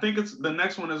one. I think it's the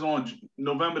next one is on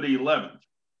November the 11th.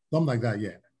 Something like that,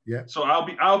 yeah. Yeah. So I'll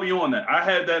be on that. I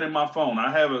had that in my phone.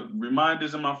 I have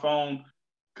reminders in my phone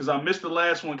because I missed the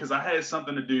last one because I had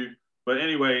something to do. But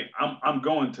anyway, I'm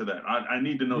going to that. I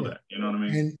need to know that. You know what I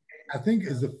mean? And I think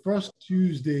it's the first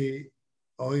Tuesday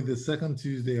or the second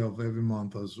Tuesday of every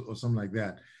month or something like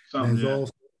that. There's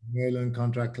also Maryland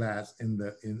contract class in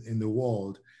the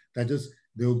world that just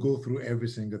they'll go through every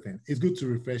single thing. It's good to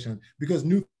refresh on because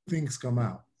new things come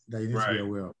out that you need to be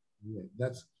aware of. Yeah,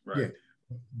 that's right.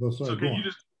 But sorry, so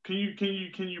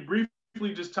can you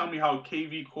briefly just tell me how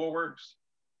KV Core works?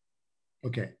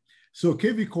 Okay, so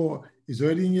KV Core is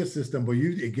already in your system, but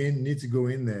you again need to go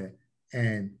in there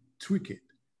and tweak it.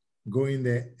 Go in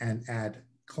there and add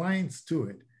clients to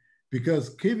it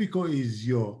because KV Core is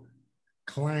your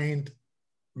client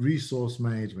resource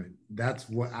management. That's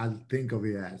what I think of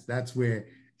it as. That's where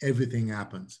everything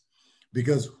happens.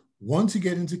 Because once you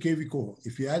get into KV Core,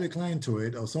 if you add a client to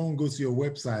it or someone goes to your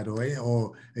website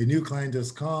or a new client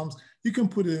just comes, you can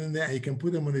put it in there. You can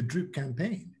put them on a drip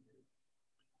campaign.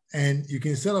 And you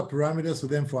can set up parameters for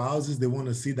them for houses they want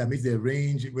to see that meets their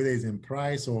range, whether it's in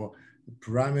price or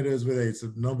parameters, whether it's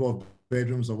a number of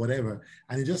bedrooms or whatever.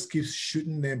 And it just keeps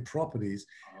shooting them properties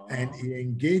and it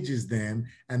engages them.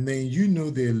 And then you know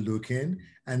they're looking,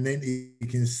 and then it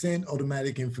can send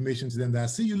automatic information to them that I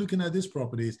see you looking at these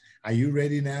properties. Are you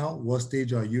ready now? What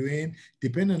stage are you in?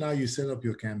 Depending on how you set up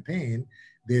your campaign,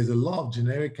 there's a lot of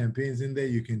generic campaigns in there.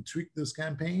 You can tweak those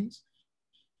campaigns.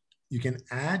 You can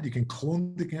add, you can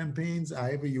clone the campaigns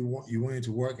however you want it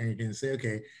to work, and you can say,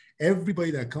 okay,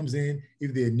 everybody that comes in,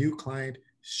 if they're a new client,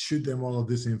 shoot them all of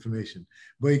this information.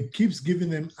 But it keeps giving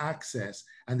them access,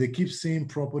 and they keep seeing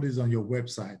properties on your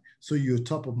website, so you're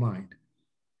top of mind.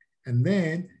 And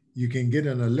then you can get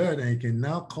an alert, and you can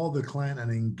now call the client and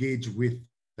engage with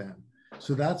them.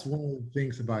 So that's one of the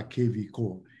things about KV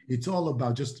Core. It's all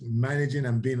about just managing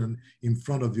and being in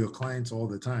front of your clients all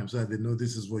the time so that they know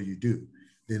this is what you do.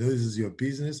 They know this is your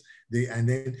business. And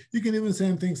then you can even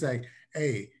send things like,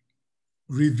 hey,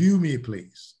 review me,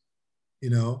 please. You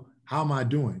know, how am I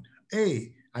doing?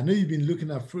 Hey, I know you've been looking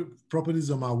at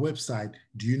properties on my website.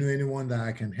 Do you know anyone that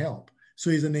I can help? So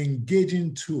it's an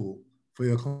engaging tool for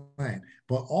your client.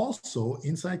 But also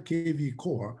inside KV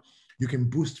Core, you can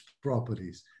boost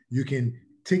properties. You can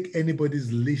take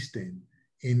anybody's listing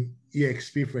in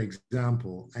EXP, for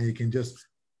example, and you can just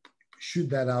shoot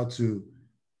that out to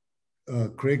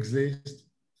Craigslist,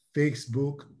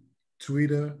 Facebook,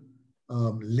 Twitter,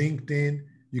 LinkedIn.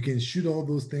 You can shoot all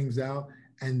those things out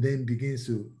and then begins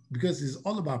to, because it's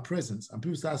all about presence, and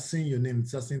people start seeing your name,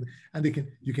 and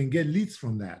you can get leads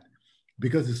from that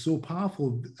because it's so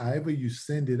powerful. However you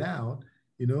send it out,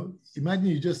 you know, imagine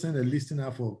you just send a listing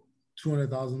out for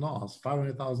 $200,000,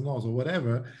 $500,000 or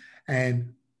whatever,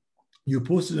 and you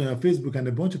post it on Facebook and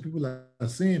a bunch of people are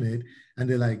seeing it and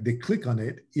they click on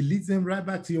it, it leads them right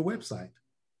back to your website.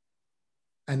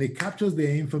 And it captures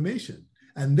their information.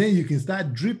 And then you can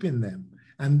start dripping them.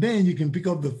 And then you can pick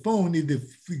up the phone if they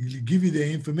give you their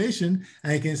information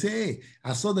and you can say, hey,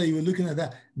 I saw that you were looking at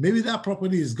that. Maybe that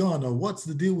property is gone, or what's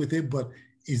the deal with it? But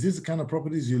is this the kind of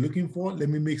properties you're looking for? Let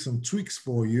me make some tweaks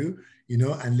for you, you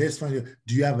know, and let's find out,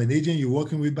 do you have an agent you're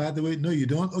working with, by the way? No, you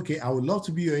don't? Okay, I would love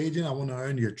to be your agent. I want to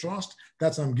earn your trust.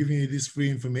 That's why I'm giving you this free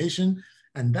information.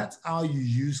 And that's how you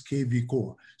use KV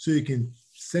Core. So you can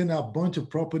send a bunch of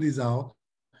properties out.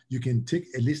 You can take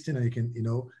a listing and you can, you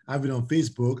know, have it on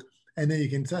Facebook, and then you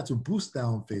can start to boost that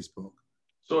on Facebook.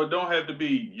 So it don't have to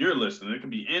be your listing. It can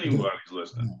be anybody's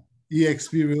listing.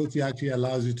 eXp Realty actually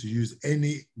allows you to use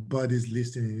anybody's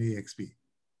listing in eXp.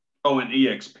 Oh, in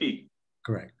eXp.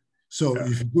 Correct. So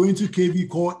if you go into KV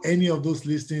Core, any of those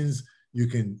listings, you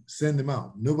can send them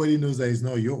out. Nobody knows that it's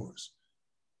not yours.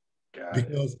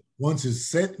 Because once it's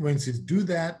set, once you do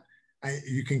that,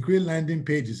 you can create landing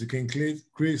pages, you can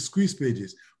create squeeze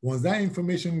pages. Once that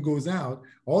information goes out,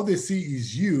 all they see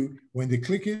is you. When they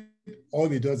click it,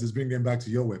 all it does is bring them back to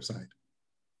your website.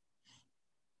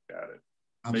 Got it.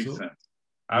 Absolutely. Makes sense.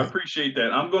 I appreciate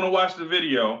that. I'm going to watch the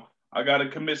video. I got to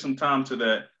commit some time to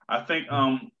that. I think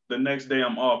the next day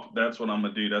I'm off. That's what I'm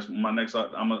gonna do. That's my next.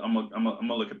 I'm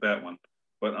gonna look at that one.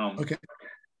 But okay.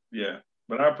 Yeah.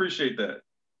 But I appreciate that.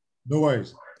 No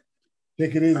worries.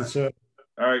 Take it easy, sir.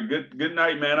 All right. Good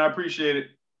night, man. I appreciate it.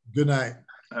 Good night.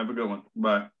 Have a good one.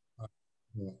 Bye.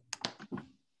 Yeah.